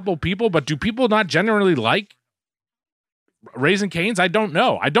by a couple people, but do people not generally like Raising Cane's? I don't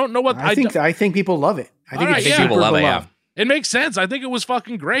know. I don't know what. I think people love it. I think it's people love it. Yeah. It makes sense. I think it was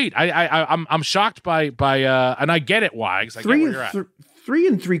fucking great. I'm shocked by and I get it why. I get where you're at. 3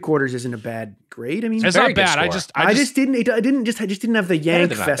 3/4 isn't a bad grade. I mean, it's not bad. I just didn't have the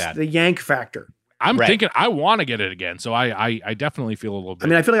yank factor. I'm thinking I want to get it again, so I definitely feel a little bit. I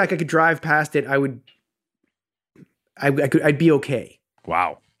mean, I feel like I could drive past it. I'd be okay.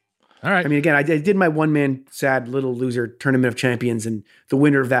 Wow. All right. I mean, again, I did my one-man sad little loser tournament of champions, and the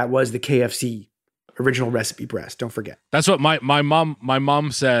winner of that was the KFC original recipe breast. Don't forget. That's what my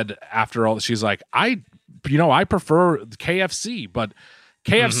mom said after all. She's like, I prefer KFC, but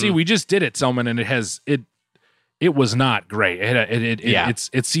KFC we just did it, Selman, and it was not great. Yeah.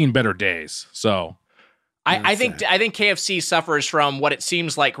 It's seen better days. So I think KFC suffers from what it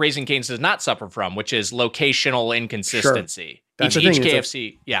seems like Raising Cane's does not suffer from, which is locational inconsistency. That's Each the thing.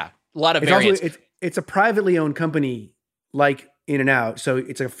 KFC, a lot of It's variants. also it's a privately owned company like In-N-Out, so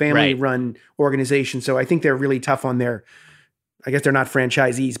it's a family-run organization. So I think they're really tough on their. I guess they're not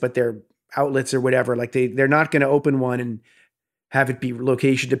franchisees, but they're outlets or whatever. Like they're not going to open one and have it be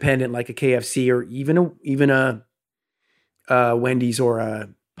location dependent, like a KFC or even a Wendy's or a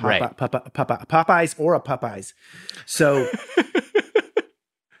Popeyes or a Popeyes. So,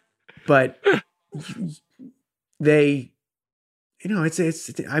 but they,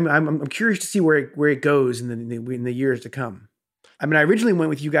 I'm curious to see where it goes in the years to come. I mean, I originally went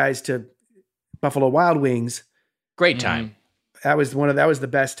with you guys to Buffalo Wild Wings. Great time. That was the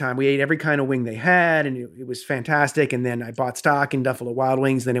best time. We ate every kind of wing they had, and it was fantastic. And then I bought stock in Buffalo Wild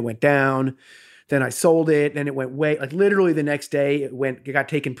Wings. Then it went down. Then I sold it. Then it went literally the next day. It got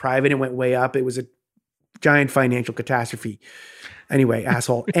taken private and went way up. It was a giant financial catastrophe. Anyway,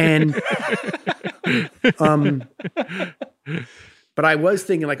 asshole. And but I was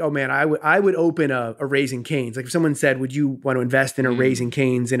thinking like, oh man, I would open a Raising Cane's. Like if someone said, would you want to invest in a Raising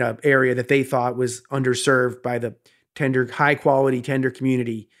Cane's in an area that they thought was underserved by the high quality tender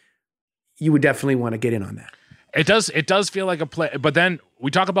community, you would definitely want to get in on that. It does feel like a play, but then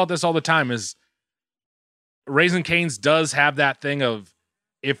we talk about this all the time is Raising Cane's does have that thing of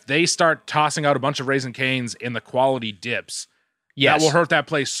if they start tossing out a bunch of Raising Cane's and the quality dips, that will hurt that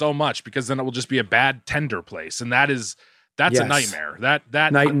place so much because then it will just be a bad tender place. And that's a nightmare.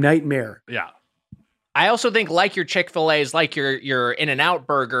 Nightmare. Yeah. I also think like your Chick-fil-A's, like your In-N-Out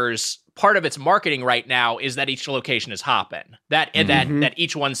burgers, part of its marketing right now is that each location is hopping. That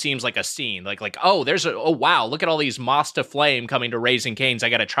each one seems like a scene. Like wow, look at all these moss to flame coming to Raising Cane's. I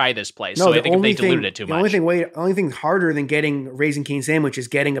got to try this place. No, so I think if they diluted it too much. The only thing harder than getting Raising Cane sandwich is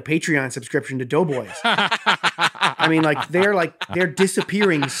getting a Patreon subscription to Doughboys. I mean, they're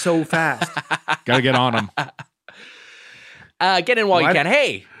disappearing so fast. Got to get on them. Get in while you can.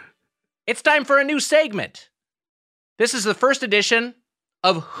 Hey, it's time for a new segment. This is the first edition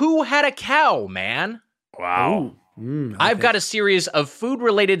of Who Had a Cow, man? Wow. I've got a series of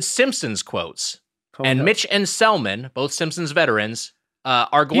food-related Simpsons quotes. Mitch and Selman, both Simpsons veterans,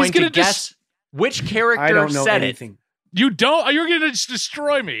 are going to guess which character I don't know said anything. it. You don't? You're going to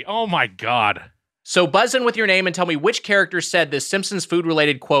destroy me. Oh, my God. So buzz in with your name and tell me which character said this Simpsons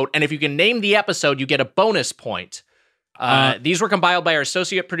food-related quote, and if you can name the episode, you get a bonus point. These were compiled by our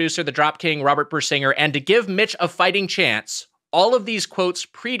associate producer, the Drop King, Robert Bersinger, and to give Mitch a fighting chance, all of these quotes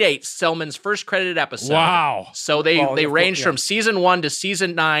predate Selman's first credited episode. Wow. So they range from season 1 to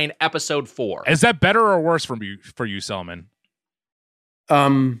season 9, episode 4. Is that better or worse for you, Selman?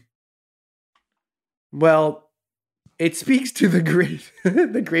 Well, it speaks to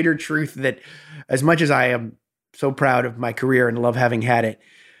the greater truth that as much as I am so proud of my career and love having had it,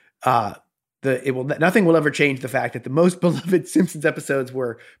 nothing will ever change the fact that the most beloved Simpsons episodes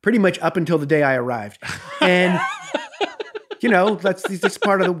were pretty much up until the day I arrived. And that's just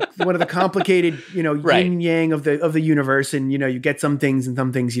part of one of the complicated, yin yang of the universe. And, you get some things and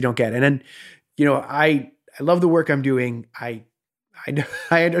some things you don't get. And then, I love the work I'm doing. I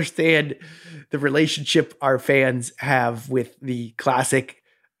understand the relationship our fans have with the classic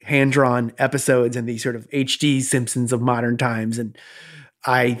hand-drawn episodes and the sort of HD Simpsons of modern times. And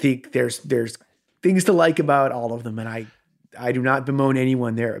I think there's things to like about all of them. And I do not bemoan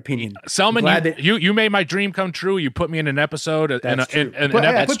anyone their opinion. Selman, you made my dream come true. You put me in an episode. I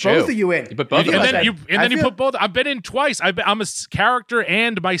put both of you in. You put both of us in. And then you put both. I've been in twice. I'm a character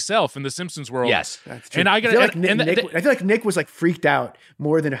and myself in the Simpsons world. Yes, that's true. And I feel like Nick was like freaked out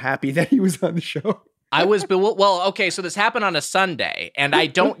more than happy that he was on the show. I was well, okay, so this happened on a Sunday, and I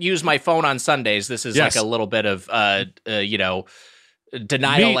don't use my phone on Sundays. This is like a little bit of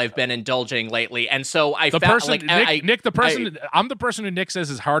denial I've been indulging lately, and so I'm the person who Nick says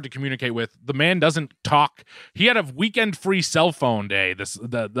is hard to communicate with. The man doesn't talk. He had a weekend free cell phone day.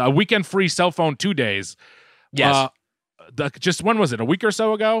 The weekend free cell phone 2 days. Yes. Just when was it? A week or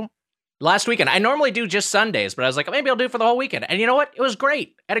so ago? Last weekend. I normally do just Sundays, but I was like, maybe I'll do it for the whole weekend. And you know what? It was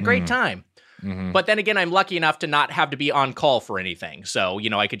great. I had a great time. Mm-hmm. But then again, I'm lucky enough to not have to be on call for anything, so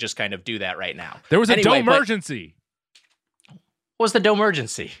I could just kind of do that right now. There was a emergency. What was the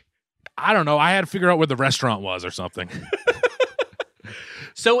emergency? I don't know. I had to figure out where the restaurant was or something.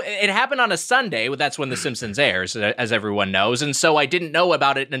 So it happened on a Sunday. That's when The Simpsons airs, as everyone knows. And so I didn't know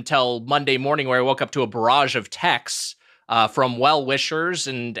about it until Monday morning, where I woke up to a barrage of texts from well-wishers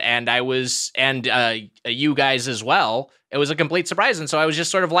and you guys as well. It was a complete surprise. And so I was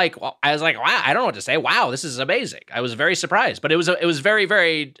just sort of like, wow, I don't know what to say. Wow, this is amazing. I was very surprised, but it was very,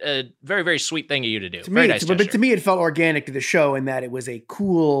 very, very, very sweet thing of you to do. Very nice gesture. But to me, it felt organic to the show in that it was a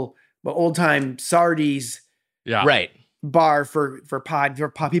cool, old-time Sardi's right bar for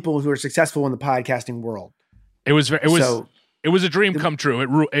people who are successful in the podcasting world. It was a dream come true. It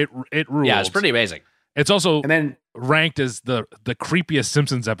ruled. Yeah, it's pretty amazing. It's also ranked as the creepiest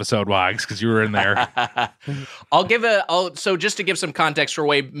Simpsons episode, Wags, because you were in there. So just to give some context for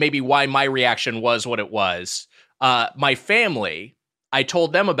why my reaction was what it was. My family, I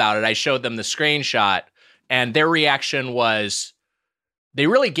told them about it. I showed them the screenshot, and their reaction was, they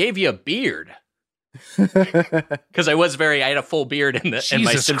really gave you a beard. Because I had a full beard in my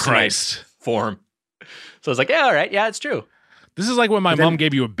Simpsonite form. So I was like, yeah, all right, yeah, it's true. This is like when my mom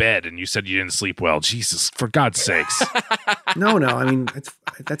gave you a bed and you said you didn't sleep well. Jesus, for God's sakes. No. I mean,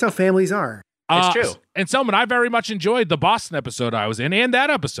 that's how families are. It's true. And Selman, I very much enjoyed the Boston episode I was in and that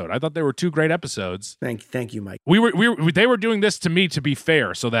episode. I thought they were two great episodes. Thank you, Mike. They were doing this to me to be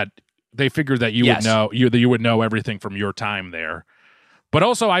fair, so that they figured that you would know everything from your time there. But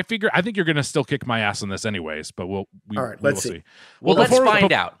also, I think you're going to still kick my ass on this anyways. But all right, let's see. Well, let's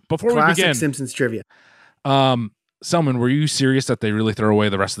find out. Before Classic we begin, Simpsons trivia. Selman, were you serious that they really throw away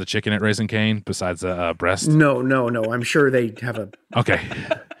the rest of the chicken at Raising Cane besides the breast? No. I'm sure they have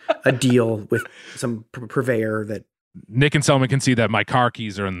a deal with some purveyor that Nick and Selman can see that my car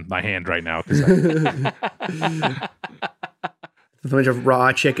keys are in my hand right now. A bunch of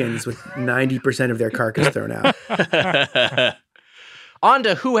raw chickens with 90% of their carcass thrown out. On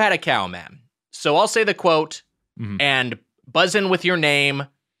to Who Had a Cow, Man. So I'll say the quote and buzz in with your name,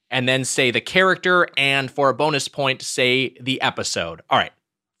 and then say the character, and for a bonus point, say the episode. All right,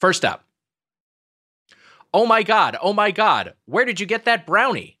 first up. Oh my God, where did you get that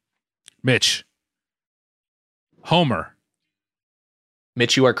brownie? Mitch. Homer.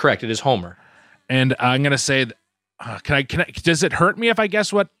 Mitch, you are correct. It is Homer. And I'm going to say, can I, does it hurt me if I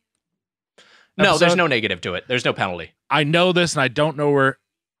guess what episode? No, there's no negative to it. There's no penalty. I know this, and I don't know where.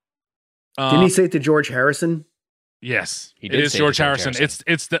 Didn't he say it to George Harrison? Yes, he did. It is George Harrison.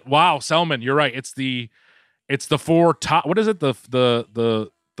 It's the wow, Selman, you're right. It's the four top. What is it? The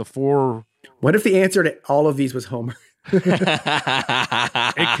four. What if the answer to all of these was Homer?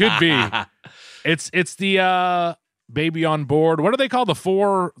 It could be. It's the Baby on Board. What do they call the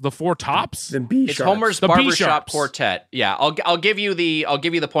four tops? The B It's Homer's Barbershop Quartet. Yeah, I'll give you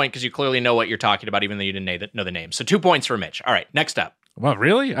the point because you clearly know what you're talking about, even though you didn't know the name. So 2 points for Mitch. All right, next up. Well,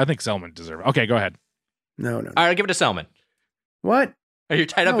 really? I think Selman deserves it. Okay, go ahead. No. All right, I'll give it to Selman. What? Are you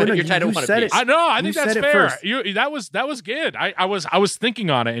tied up? You're tied up one apiece. I know. I think that's fair. That was good. I was thinking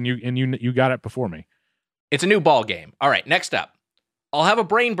on it, and you got it before me. It's a new ball game. All right, next up. I'll have a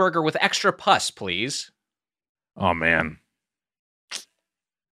brain burger with extra pus, please. Oh man.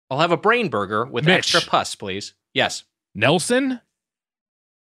 I'll have a brain burger with Mitch. extra pus, please. Yes. Nelson?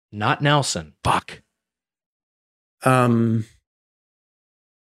 Not Nelson. Fuck. This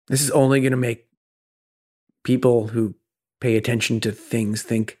is only going to make people who pay attention to things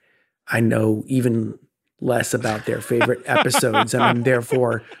think I know even less about their favorite episodes, and I'm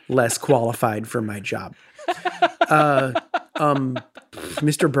therefore less qualified for my job.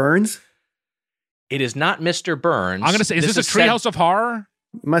 Mr. Burns? It is not Mr. Burns. I'm going to say, is this a Treehouse of Horror?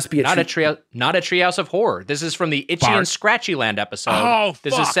 It must be not a Treehouse of Horror. This is from the Itchy Bart. and Scratchy Land episode. Oh,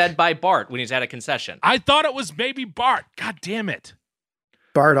 This fuck. is said by Bart when he's at a concession. I thought it was maybe Bart. God damn it.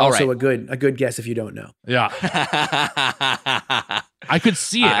 Bart, also right. a good guess if you don't know. Yeah. I could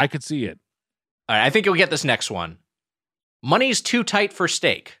see it. All right, I think you'll get this next one. Money's too tight for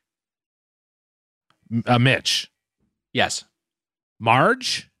steak. Mitch. Yes.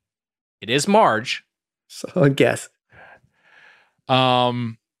 Marge? It is Marge. Solid guess.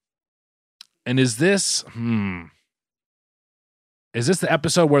 And is this the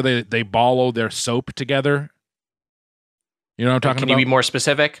episode where they ballo their soap together? You know what I'm talking about? Can you be more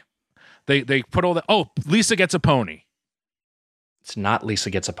specific? They put all the Lisa Gets a Pony. It's not Lisa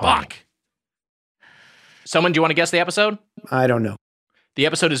Gets a Pony. Fuck. Someone, do you want to guess the episode? I don't know. The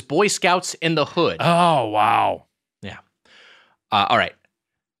episode is Boy Scouts in the Hood. Oh, wow. Yeah. All right.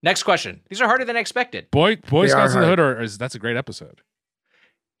 Next question. These are harder than I expected. Boy Scouts in the Hood that's a great episode.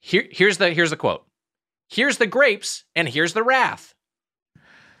 Here's the quote. Here's the grapes and here's the wrath.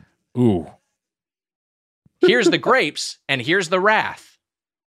 Ooh. Here's the grapes and here's the wrath.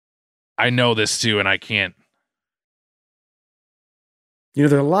 I know this too, and I can't. You know,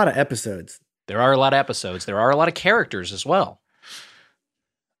 there are a lot of episodes. There are a lot of episodes. There are a lot of characters as well.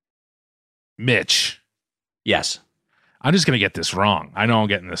 Mitch. Yes. I'm just going to get this wrong. I know I'm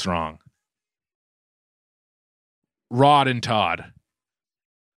getting this wrong. Rod and Todd.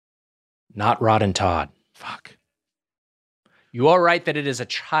 Not Rod and Todd. Fuck. You are right that it is a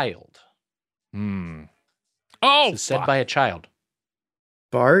child. Oh, This is said by a child.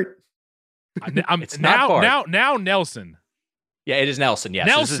 Bart? It's not Bart. Now Nelson. Yeah, it is Nelson. Yes,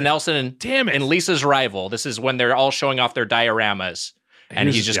 Nelson. This is Nelson. Damn it. And Lisa's rival. This is when they're all showing off their dioramas, and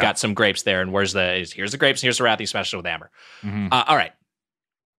he's just got some grapes there. And here's the grapes, and here's the rat. He smashed it with a hammer. All right.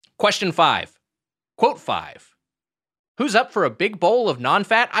 Question 5. Quote 5. Who's up for a big bowl of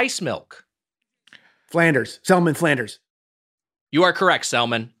non-fat ice milk? Flanders. Selman Flanders. You are correct,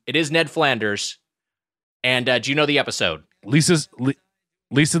 Selman. It is Ned Flanders. And do you know the episode? Lisa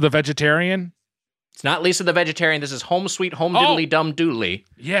the vegetarian? It's not Lisa the vegetarian. This is Home Sweet Home Diddly Dum Doodly.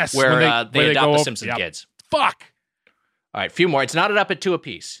 Yes. Where they adopt the Simpson kids. Fuck. All right, few more. It's knotted up at 2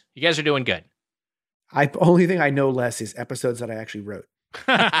 apiece. You guys are doing good. Only thing I know less is episodes that I actually wrote.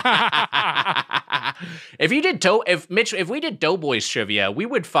 If we did Doughboys trivia, we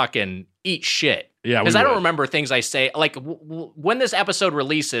would fucking eat shit. Yeah, because I don't remember things I say. Like when this episode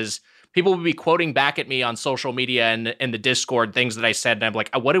releases, people will be quoting back at me on social media and in the Discord things that I said, and I'm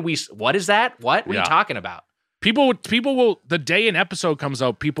like, what is that? What are you talking about? People will, the day an episode comes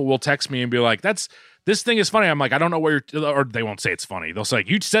out, people will text me and be like, this thing is funny. I'm like, I don't know what or they won't say it's funny. They'll say,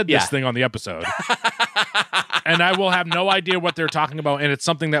 you said this thing on the episode. And I will have no idea what they're talking about. And it's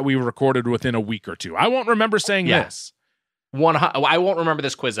something that we recorded within a week or two. I won't remember saying this. I won't remember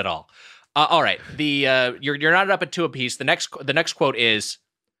this quiz at all. All right. You're not up at 2 apiece. The next quote is,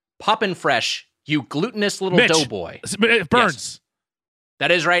 "Poppin' fresh, you glutinous little doughboy." Burns. Yes. That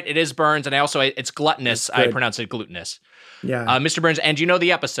is right. It is Burns. And it's gluttonous. I pronounce it glutinous. Yeah. Mr. Burns, and you know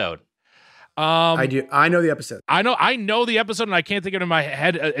the episode? I do. I know the episode. I know the episode, and I can't think of it in my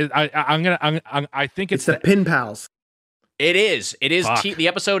head. I think it's the Pin Pals. It is. The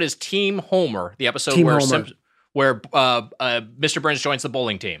episode is Team Homer. The episode where Mr. Burns joins the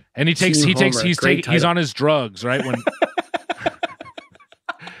bowling team, and he's on his drugs, right? When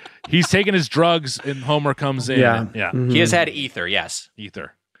he's taking his drugs, and Homer comes in. Yeah. Mm-hmm. He has had ether. Yes,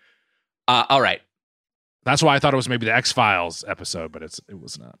 ether. All right. That's why I thought it was maybe the X-Files episode, but it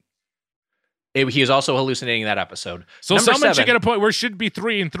was not. He is also hallucinating that episode. So someone should get a point where it should be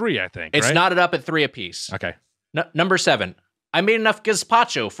 3 and 3, I think. It's right? knotted up at 3 apiece. Okay. Number 7. I made enough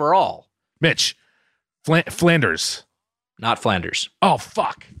gazpacho for all. Mitch. Flanders. Not Flanders. Oh,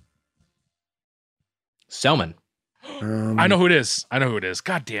 fuck. Selman. I know who it is.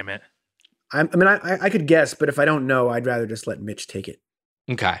 God damn it. I could guess, but if I don't know, I'd rather just let Mitch take it.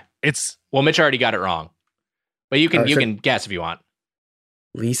 Okay. Mitch already got it wrong. But you can guess if you want.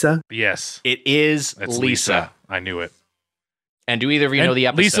 Lisa? Yes. It is Lisa. I knew it. And do either of you know the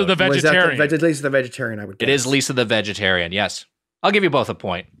episode? Lisa the vegetarian. Lisa the vegetarian, I would guess. It is Lisa the vegetarian, yes. I'll give you both a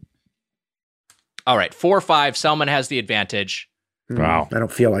point. All right, 4-5. Selman has the advantage. Wow. I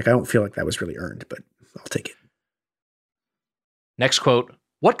don't feel like that was really earned, but I'll take it. Next quote.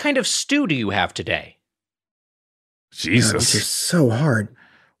 What kind of stew do you have today? Jesus. God, these are so hard.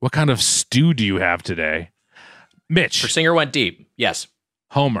 What kind of stew do you have today? Mitch. Her singer went deep. Yes.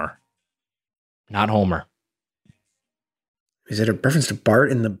 Homer. Not Homer. Is it a reference to Bart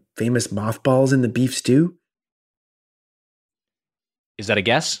and the famous mothballs in the beef stew? Is that a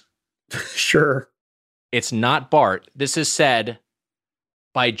guess? Sure. It's not Bart. This is said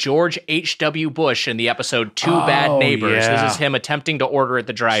by George H.W. Bush in the episode Two Bad Neighbors. Yeah. This is him attempting to order at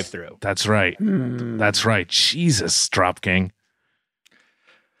the drive-thru. That's right. That's right. Jesus, Drop King.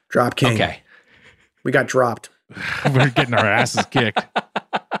 Drop King. Okay. We got dropped. We're getting our asses kicked.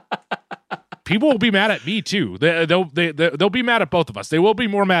 People will be mad at me too. They'll be mad at both of us. They will be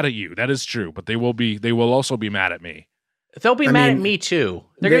more mad at you. That is true. But they will also be mad at me. They'll be mad at me too.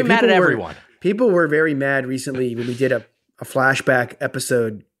 They're going to be mad at everyone. People were very mad recently when we did a flashback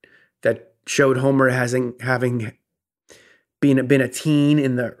episode that showed Homer having been a teen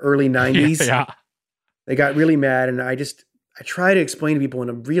in the early 90s. Yeah. They got really mad, and I try to explain to people in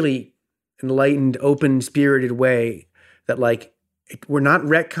a really enlightened, open-spirited way that, like, we're not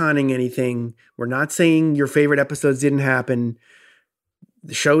retconning anything. We're not saying your favorite episodes didn't happen.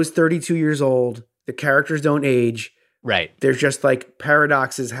 The show's 32 years old. The characters don't age. Right. There's just, like,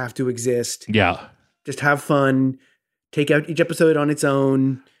 paradoxes have to exist. Yeah. Just have fun. Take out each episode on its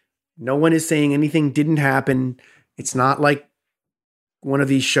own. No one is saying anything didn't happen. It's not like one of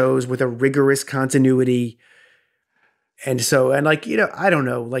these shows with a rigorous continuity. And like, you know, I don't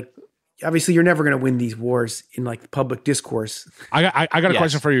know, like, obviously you're never going to win these wars in like public discourse. I got a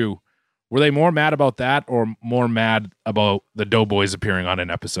question for you. Were they more mad about that or more mad about the Doughboys appearing on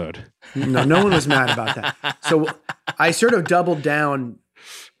an episode? No one was mad about that. So I sort of doubled down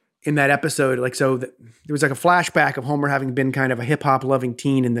in that episode. There was like a flashback of Homer having been kind of a hip hop loving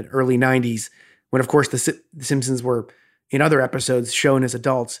teen in the early 90s when, of course, the Simpsons were in other episodes shown as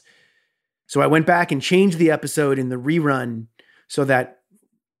adults. So I went back and changed the episode in the rerun so that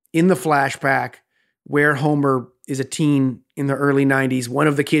in the flashback where Homer is a teen in the early 90s, one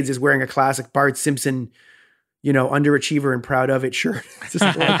of the kids is wearing a classic Bart Simpson, underachiever and proud of it shirt.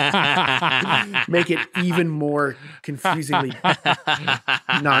 Just like make it even more confusingly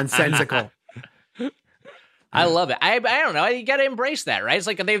nonsensical. I love it. I don't know. You got to embrace that, right? It's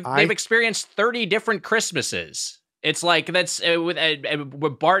like they've experienced 30 different Christmases. It's like that's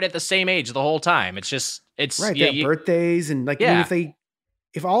with Bart at the same age the whole time. It's right. They have birthdays and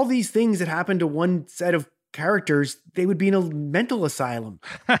if all these things had happened to one set of characters, they would be in a mental asylum.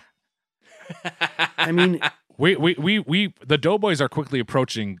 I mean, we the Doughboys are quickly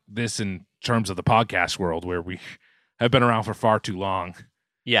approaching this in terms of the podcast world where we have been around for far too long.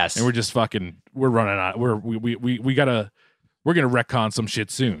 Yes. And we're just we're running out. We're gonna retcon some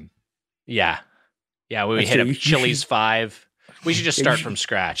shit soon. Yeah. Yeah, we hit up Chili's 5. We should just start from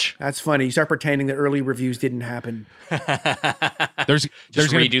scratch. That's funny. You start pretending that early reviews didn't happen. There's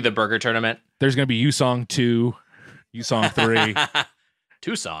redo the burger tournament. There's going to be You Song 2, You Song 3.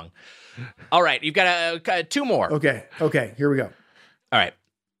 2 song. All right, you've got 2 more. Okay, here we go. All right.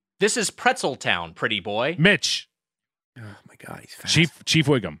 This is Pretzel Town, pretty boy. Mitch. Oh my God, he's fast. Chief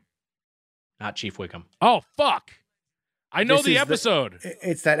Wiggum. Not Chief Wiggum. Oh, fuck. I know the episode.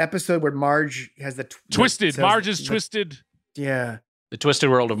 It's that episode where Marge has the Twisted. Marge is twisted. Yeah. The Twisted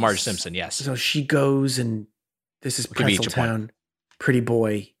World of Marge Simpson, yes. So she goes and this is Pretzel Town, pretty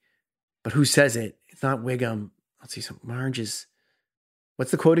boy. But who says it? It's not Wiggum. Let's see. So Marge is,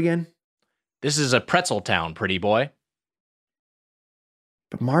 what's the quote again? This is a Pretzel Town, pretty boy.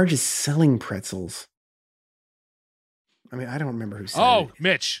 But Marge is selling pretzels. I mean, I don't remember who said it.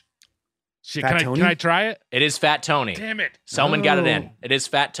 Mitch. Shit, Fat can I try it? It is Fat Tony. Damn it. Selman got it in. It is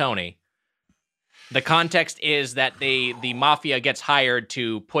Fat Tony. The context is that the mafia gets hired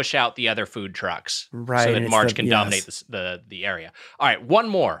to push out the other food trucks. Right. So that Marge can dominate the area. All right, one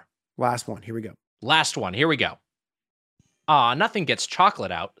more. Last one. Here we go. Last one. Here we go. Aw, nothing gets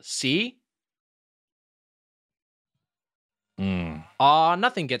chocolate out. See? Aw,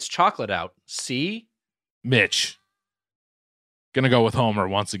 nothing gets chocolate out. See? Mitch. Gonna go with Homer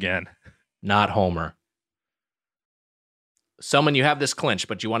once again. Not Homer. Selman, you have this clinch,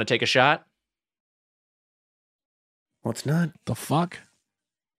 but you want to take a shot? Well, it's not. The fuck?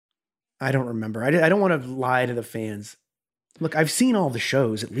 I don't remember. I don't want to lie to the fans. Look, I've seen all the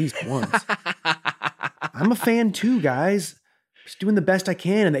shows at least once. I'm a fan too, guys. Just doing the best I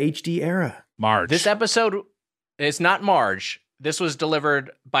can in the HD era. Marge. This episode is not Marge. This was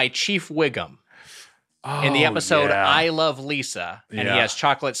delivered by Chief Wiggum. In the episode, I Love Lisa, and he has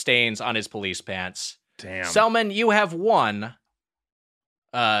chocolate stains on his police pants. Damn. Selman, you have one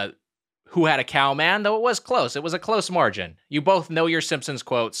Who Had a Cowman, though it was close. It was a close margin. You both know your Simpsons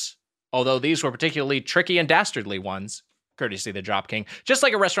quotes, although these were particularly tricky and dastardly ones, courtesy of the Drop King. Just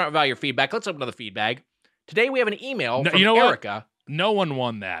like a restaurant value feedback, let's open up the feedback. Today we have an email from Erica. What? No one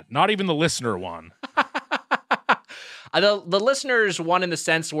won that. Not even the listener won. The listeners won in the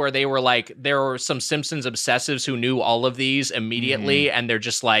sense where they were like, there were some Simpsons obsessives who knew all of these immediately, and they're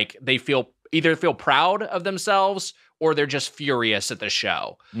just like, they either feel proud of themselves or they're just furious at the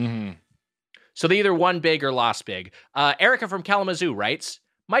show. Mm-hmm. So they either won big or lost big. Erica from Kalamazoo writes,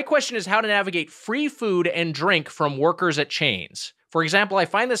 my question is how to navigate free food and drink from workers at chains. For example, I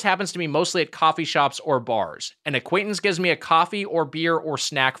find this happens to me mostly at coffee shops or bars. An acquaintance gives me a coffee or beer or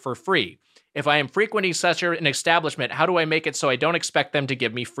snack for free. If I am frequenting such an establishment, how do I make it so I don't expect them to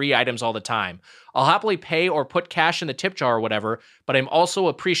give me free items all the time? I'll happily pay or put cash in the tip jar or whatever, but I'm also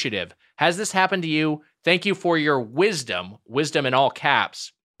appreciative. Has this happened to you? Thank you for your wisdom in all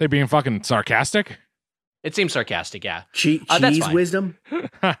caps. They being fucking sarcastic? It seems sarcastic, yeah. Cheese wisdom?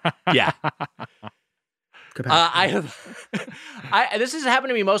 Yeah. This has happened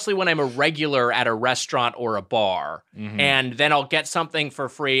to me mostly when I'm a regular at a restaurant or a bar, and then I'll get something for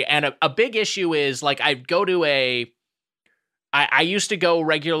free. And a big issue is like I go to I used to go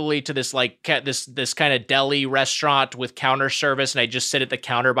regularly to this like this kind of deli restaurant with counter service, and I just sit at the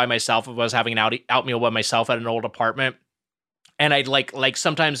counter by myself if I was having an out meal by myself at an old apartment. And I'd like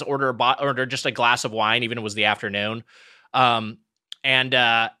sometimes order just a glass of wine, even if it was the afternoon. And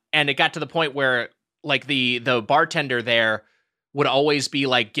it got to the point where like the bartender there would always be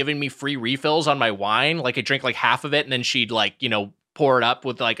like giving me free refills on my wine. Like I drink like half of it and then she'd like, pour it up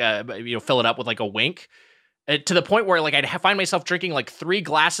with like fill it up with like a wink. To the point where like I'd find myself drinking like 3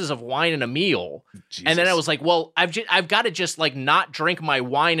 glasses of wine in a meal. Jesus. And then I was like, well, I've got to just like not drink my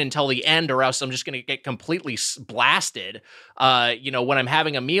wine until the end, or else I'm just going to get completely blasted, when I'm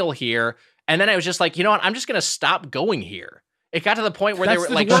having a meal here. And then I was just like, you know what? I'm just going to stop going here. It got to the point where they were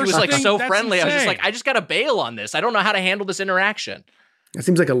like, she was like so friendly. Insane. I was just like, I just got to bail on this. I don't know how to handle this interaction. It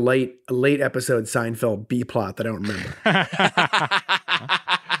seems like a late episode Seinfeld B plot that I don't remember.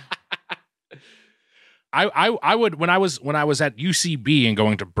 I would when I was at UCB and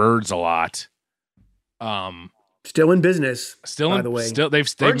going to Birds a lot. Still in business. By the way,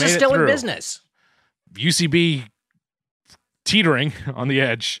 they've Birds made is still in business. UCB teetering on the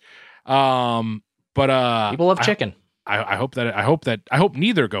edge. But people love chicken. I hope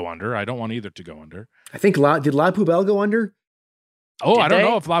neither go under. I don't want either to go under. I think did La Poubelle go under? Oh, I don't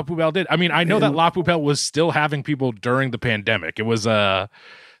know if La Poubelle did. I mean, I know that La Poubelle was still having people during the pandemic. It was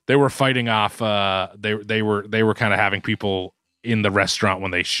they were fighting off. They were kind of having people in the restaurant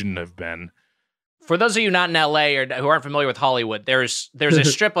when they shouldn't have been. For those of you not in LA or who aren't familiar with Hollywood, there's a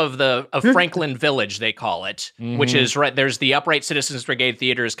strip of Franklin Village, they call it, which is right. There's the Upright Citizens Brigade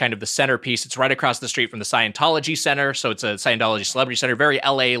Theater is kind of the centerpiece. It's right across the street from the Scientology Center, so it's a Scientology Celebrity Center, very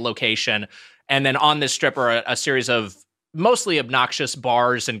LA location. And then on this strip are a series of mostly obnoxious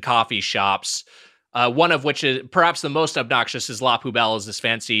bars and coffee shops. One of which is perhaps the most obnoxious is La Poubelle, is this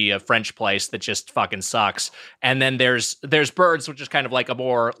fancy French place that just fucking sucks. And then there's Birds, which is kind of like a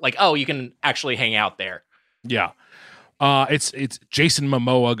more like, oh, you can actually hang out there. Yeah. It's Jason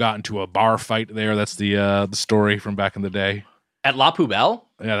Momoa got into a bar fight there. That's the story from back in the day. At La Poubelle?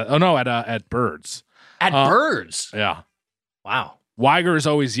 Yeah. Oh no, at Birds. At Birds? Yeah. Wow. Weiger is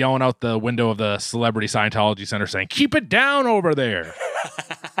always yelling out the window of the Celebrity Scientology Center saying, "Keep it down over there."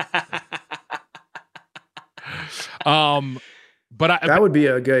 But that would be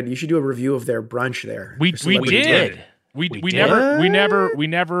a good. You should do a review of their brunch there. We did. We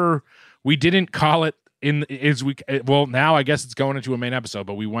didn't call it in as we. Well, now I guess it's going into a main episode,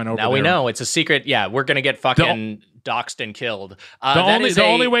 but we went over. Now there. We know it's a secret. Yeah, we're gonna get fucking doxxed and killed. The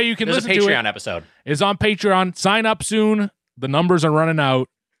only way you can listen to it Patreon episode is on Patreon. Sign up soon. The numbers are running out.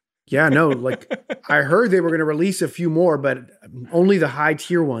 Yeah, no, like I heard they were going to release a few more, but only the high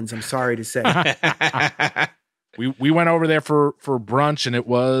tier ones. I'm sorry to say. We went over there for brunch, and it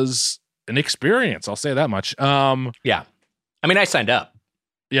was an experience. I'll say that much. Yeah, I mean, I signed up.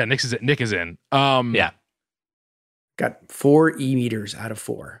 Yeah, Nick is in. Yeah, got 4 E-meters out of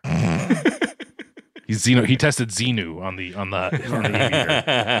 4. He tested Xenu on the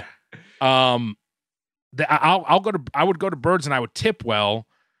E-meter. I would go to Birds and I would tip well,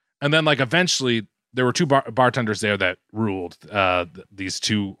 and then like eventually there were 2 bartenders there that ruled. These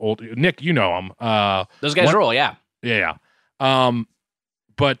 2 old Nick, you know them. Those guys rule, yeah.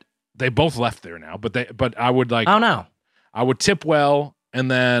 But they both left there now. But I would like. Oh no. I would tip well, and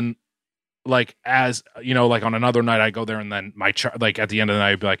then like as you know, like on another night I go there, and then like at the end of the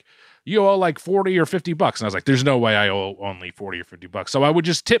night I'd be like, you owe like $40 or $50, and I was like, there's no way I owe only $40 or $50. So I would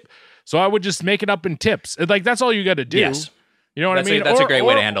just tip. So I would just make it up in tips. Like that's all you got to do. Yes. You know what I mean? That's a great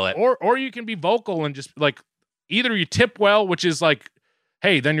way to handle it. Or you can be vocal and just like either you tip well, which is like,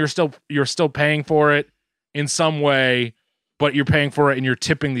 hey, then you're still paying for it in some way, but you're paying for it and you're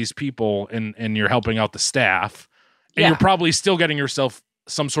tipping these people and you're helping out the staff, and you're probably still getting yourself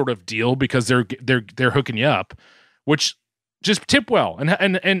some sort of deal because they're hooking you up, which just tip well and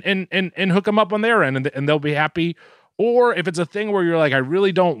hook them up on their end and they'll be happy. Or if it's a thing where you're like, I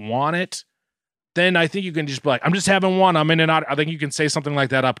really don't want it, then I think you can just be like, I'm just having one. I'm in and out. I think you can say something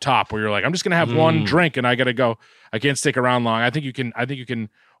like that up top where you're like, I'm just going to have one drink and I got to go. I can't stick around long. I think you can,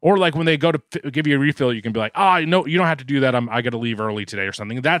 or like when they go to give you a refill, you can be like, no, you don't have to do that. I got to leave early today or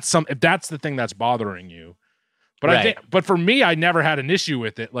something. If that's the thing that's bothering you. But right. I think, but for me, I never had an issue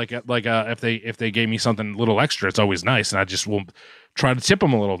with it. If they gave me something a little extra, it's always nice. And I just will try to tip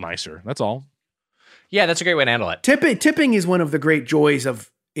them a little nicer. That's all. Yeah, that's a great way to handle it. Tipping is one of the great joys of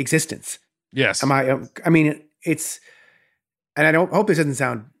existence. Yes. I mean, it's, and I don't hope this doesn't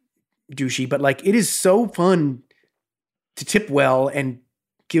sound douchey, but like it is so fun to tip well and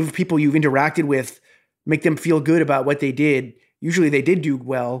give people you've interacted with, make them feel good about what they did. Usually they did do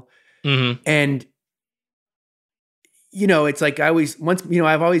well. Mm-hmm. And, you know, it's like I've always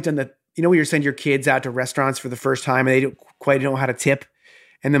done the, when you send your kids out to restaurants for the first time and they don't quite know how to tip.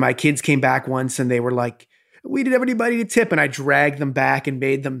 And then my kids came back once and they were like, we did everybody to tip. And I dragged them back and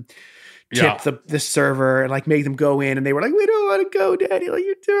made them tip the server and like make them go in. And they were like, we don't want to go, Daddy. Like,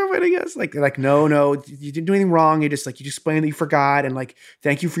 you're terrifying us. Like, they're like, no, you didn't do anything wrong. You just explained that you forgot. And like,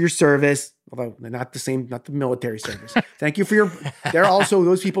 thank you for your service. although not the same, not the military service. Thank you for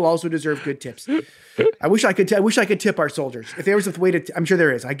those people also deserve good tips. I wish I could tip our soldiers. If there was a way to, I'm sure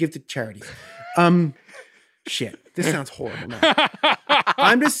there is. I give to charities. Shit, this sounds horrible. No.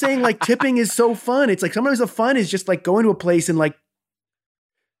 I'm just saying, like, tipping is so fun. It's like sometimes the fun is just like going to a place and like,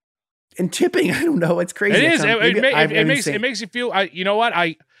 and tipping. I don't know. It's crazy. It is. It makes you feel. You know what?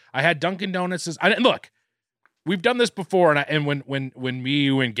 I had Dunkin' Donuts. Look, we've done this before, and when me,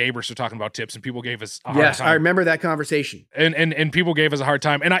 you, and Gabrus were talking about tips, and people gave us a hard time. I remember that conversation. And people gave us a hard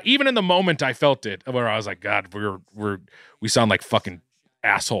time, and even in the moment, I felt it, where I was like, God, we sound like fucking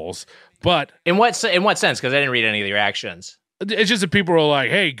assholes. But in what sense? Because I didn't read any of the reactions. It's just that people were like,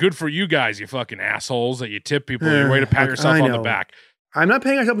 "Hey, good for you guys, you fucking assholes, that you tip people. Your way to pat yourself on the back." I'm not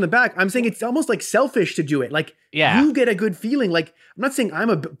patting myself on the back. I'm saying it's almost like selfish to do it. Like, you get a good feeling. Like, I'm not saying I'm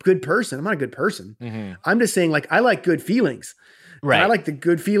a good person. I'm not a good person. Mm-hmm. I'm just saying, like, I like good feelings. Right. And I like the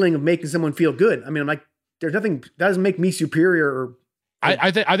good feeling of making someone feel good. I mean, I'm like, there's nothing that doesn't make me superior. Or I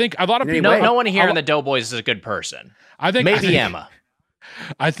think a lot of people. No one here in the Doughboys is a good person. Maybe Emma.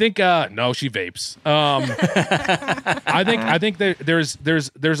 I think no, she vapes. I think that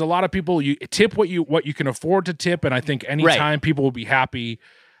there's a lot of people, you tip what you can afford to tip, and I think anytime people will be happy.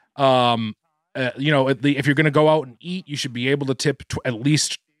 If you're going to go out and eat, you should be able to tip at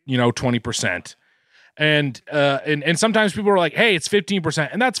least 20%. And sometimes people are like, hey, it's 15%,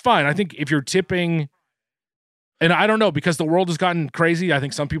 and that's fine. I think if you're tipping. And I don't know, because the world has gotten crazy. I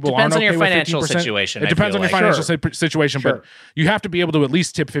think some people aren't okay with 15%. Depends on your financial situation. It depends on your financial situation, but you have to be able to at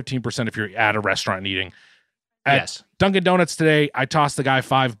least tip 15% if you're at a restaurant and eating. At Dunkin' Donuts today, I tossed the guy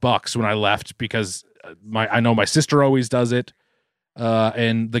 $5 when I left because I know my sister always does it.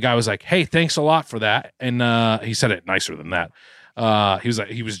 And the guy was like, "Hey, thanks a lot for that." And he said it nicer than that.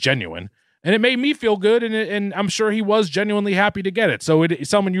 He was genuine. And it made me feel good, and I'm sure he was genuinely happy to get it. So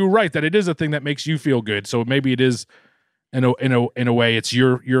Selman, you were right that it is a thing that makes you feel good. So maybe it is, in a way, it's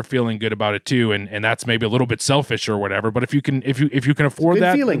you're feeling good about it too, and that's maybe a little bit selfish or whatever. But if you can afford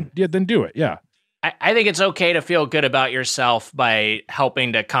that, feeling. Then do it. Yeah. I think it's okay to feel good about yourself by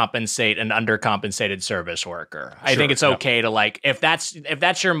helping to compensate an undercompensated service worker. I think it's okay to, like, if that's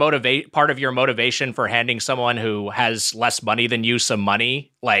your part of your motivation for handing someone who has less money than you some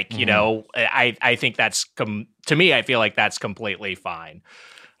money, like, I think that's to me, I feel like that's completely fine.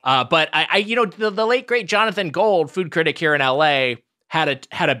 But I the late great Jonathan Gold, food critic here in LA, had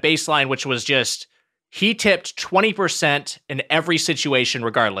a baseline which was just, he tipped 20% in every situation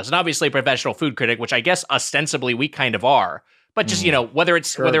regardless. And obviously a professional food critic, which I guess ostensibly we kind of are. But just, whether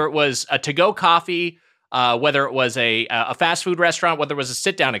it was a to-go coffee, whether it was a fast food restaurant, whether it was a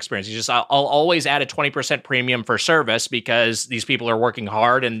sit-down experience, I'll always add a 20% premium for service because these people are working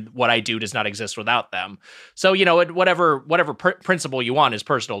hard and what I do does not exist without them. So, whatever principle you want is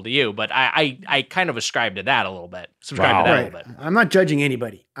personal to you. But I kind of ascribe to that a little bit. A little bit. I'm not judging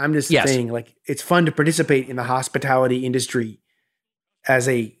anybody. I'm just saying, like, it's fun to participate in the hospitality industry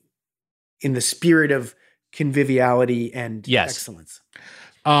in the spirit of conviviality and excellence.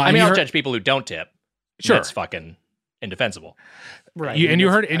 I'll judge people who don't tip. Sure, that's fucking indefensible. Right, you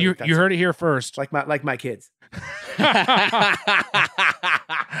heard it here first. Like my kids.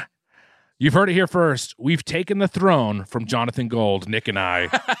 You've heard it here first. We've taken the throne from Jonathan Gold, Nick and I.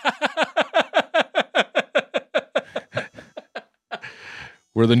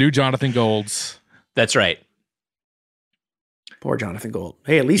 We're the new Jonathan Golds. That's right. Poor Jonathan Gold.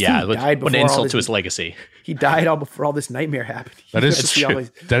 Hey, at least he died before an insult to his legacy. He died before all this nightmare happened. That is true.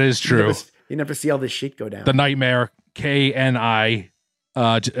 That is true. You never see all this shit go down. The nightmare, KNI,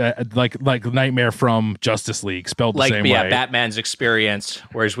 like nightmare from Justice League, spelled the same way. Batman's experience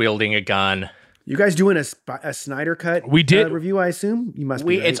where he's wielding a gun. You guys doing a Snyder Cut? We did review, I assume. You must.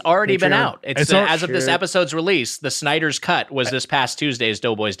 It's already been out. As of this episode's release, the Snyder's Cut was this past Tuesday's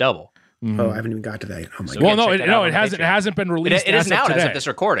Doughboys Double. Oh, I haven't even got to that. Oh my God. It hasn't been released. It isn't out as of this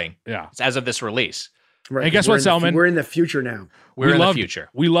recording. Yeah, it's as of this release. Right, and guess what, Selman? We're in the future now. We're in the future.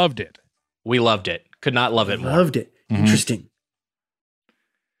 We loved it. We loved it. Could not love it more. Loved it. Mm-hmm. Interesting.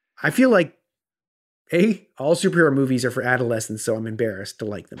 I feel like, all superhero movies are for adolescents, so I'm embarrassed to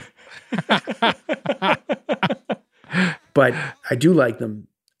like them. But I do like them.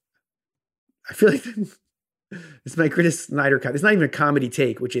 I feel like it's my greatest Snyder Cut. It's not even a comedy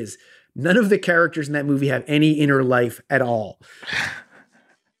take, which is none of the characters in that movie have any inner life at all.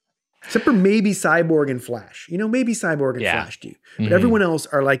 Except for maybe Cyborg and Flash. Maybe Cyborg and Flash do. But everyone else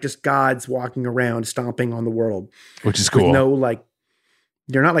are like just gods walking around, stomping on the world. Which is cool. With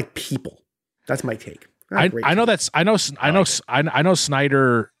they're not like people. That's my take. I know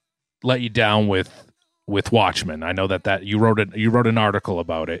Snyder let you down with with Watchmen. I know that you wrote an article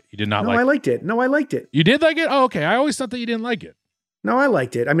about it. You did not like it. I liked it. No, I liked it. You did like it? Oh, okay. I always thought that you didn't like it. No, I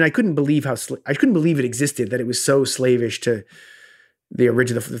liked it. I mean, I couldn't believe I couldn't believe it existed, that it was so slavish to the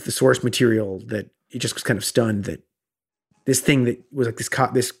original, the source material, that it just was kind of stunned that this thing that was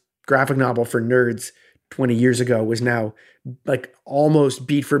like this graphic novel for nerds 20 years ago was now like almost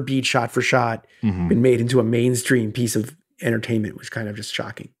beat for beat, shot for shot, been made into a mainstream piece of entertainment, was kind of just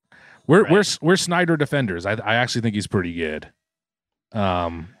shocking. We're Snyder defenders. I actually think he's pretty good. We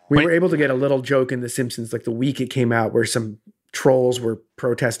were able to get a little joke in The Simpsons, like the week it came out, where some trolls were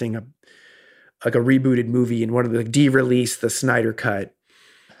protesting a rebooted movie and wanted to de-release the Snyder cut.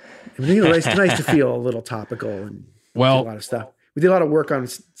 And, it's nice to feel a little topical and do a lot of stuff. We did a lot of work on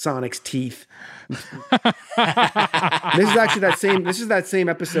Sonic's teeth. This is actually that same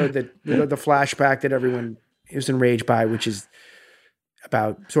episode that the flashback that everyone is enraged by, which is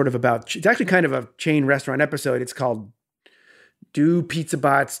it's actually kind of a chain restaurant episode. It's called Do Pizza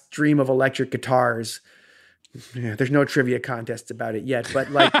Bots Dream of Electric Guitars? Yeah, there's no trivia contests about it yet,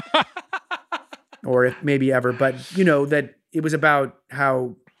 but like, or if maybe ever, but that it was about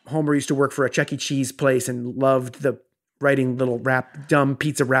how Homer used to work for a Chuck E. Cheese place and loved writing little dumb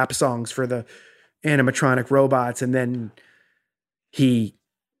pizza rap songs for the animatronic robots. And then the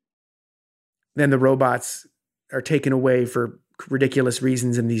robots are taken away for ridiculous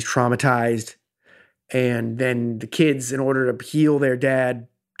reasons, and he's traumatized. And then the kids, in order to heal their dad,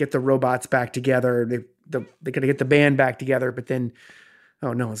 get the robots back together. They got to get the band back together, but then,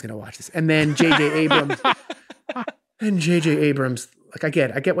 no one's going to watch this. And then J.J. Abrams, like I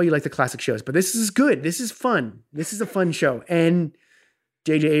get why you like the classic shows, but this is good. This is fun. This is a fun show. And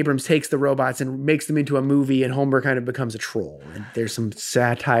J.J. Abrams takes the robots and makes them into a movie, and Homer kind of becomes a troll. And there's some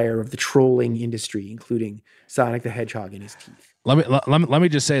satire of the trolling industry, including Sonic the Hedgehog and his teeth. Let me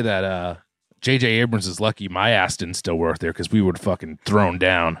just say that J.J. Abrams is lucky my ass didn't still work there, because we would have fucking thrown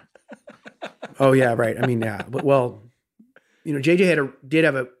down. Oh yeah, right. I mean, yeah. Well, JJ did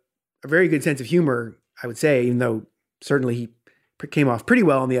have a very good sense of humor, I would say, even though certainly he came off pretty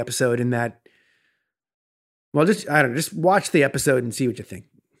well in the episode. In that, well, just watch the episode and see what you think.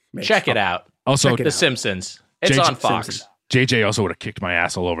 Check it out. Also, The Simpsons. It's on Fox. Simpsons. JJ also would have kicked my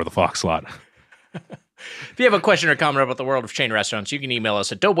ass all over the Fox lot. If you have a question or comment about the world of chain restaurants, you can email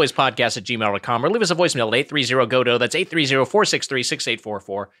us at doughboyspodcast@gmail.com or leave us a voicemail at 830-GO-DOUGH. That's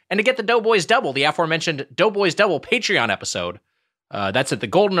 830-463-6844. And to get the Doughboys Double, the aforementioned Doughboys Double Patreon episode, that's at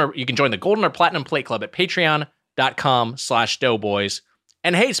you can join the Golden or Platinum Plate Club at patreon.com/doughboys.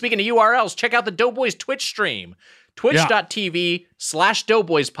 And hey, speaking of URLs, check out the Doughboys Twitch stream.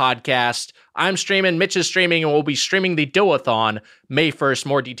 Twitch.tv/doughboyspodcast. I'm streaming, Mitch is streaming, and we'll be streaming the Doughathon May 1st.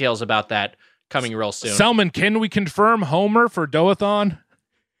 More details about that coming real soon. Selman, can we confirm Homer for Doughathon?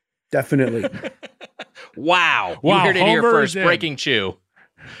 Definitely. Wow. You heard it here first. Breaking chews.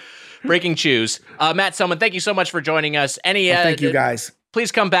 Matt Selman, thank you so much for joining us. Thank you, guys.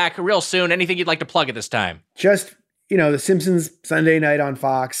 Please come back real soon. Anything you'd like to plug at this time? Just, The Simpsons Sunday night on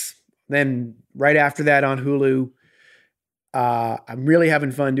Fox. Then right after that on Hulu. I'm really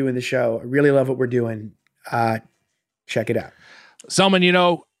having fun doing the show. I really love what we're doing. Check it out. Selman, you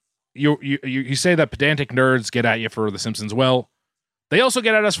say that pedantic nerds get at you for The Simpsons. Well, they also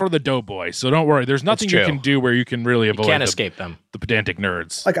get at us for the Doughboys. So don't worry. There's nothing you can do where you can really avoid escape them. The pedantic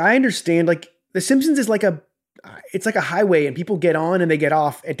nerds. Like, I understand, like, The Simpsons is like it's like a highway, and people get on and they get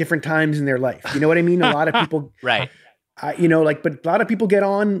off at different times in their life. You know what I mean? A lot of people, right. But a lot of people get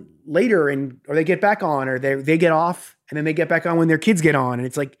on later or they get back on, or they get off and then they get back on when their kids get on. And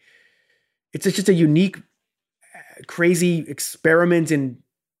it's like, it's just a unique, crazy experiment in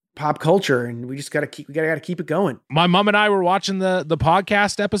pop culture, and we just gotta keep it going. My mom and I were watching the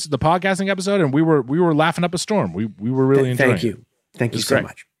podcasting episode, and we were laughing up a storm. We were really enjoying it. Thank you so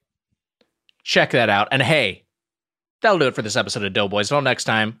much. Check that out. And hey, that'll do it for this episode of Doughboys. Until next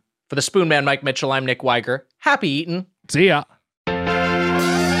time, for the Spoon Man, Mike Mitchell, I'm Nick Weiger. Happy eating. See ya.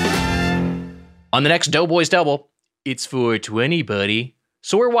 On the next Doughboys Double, it's 420, buddy.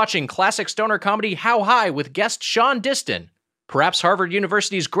 So we're watching classic stoner comedy How High with guest Sean Diston. Perhaps Harvard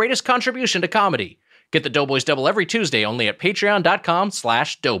University's greatest contribution to comedy. Get the Doughboys Double every Tuesday only at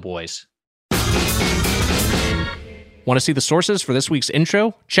patreon.com/doughboys. Want to see the sources for this week's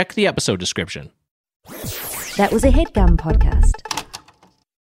intro? Check the episode description. That was a HeadGum podcast.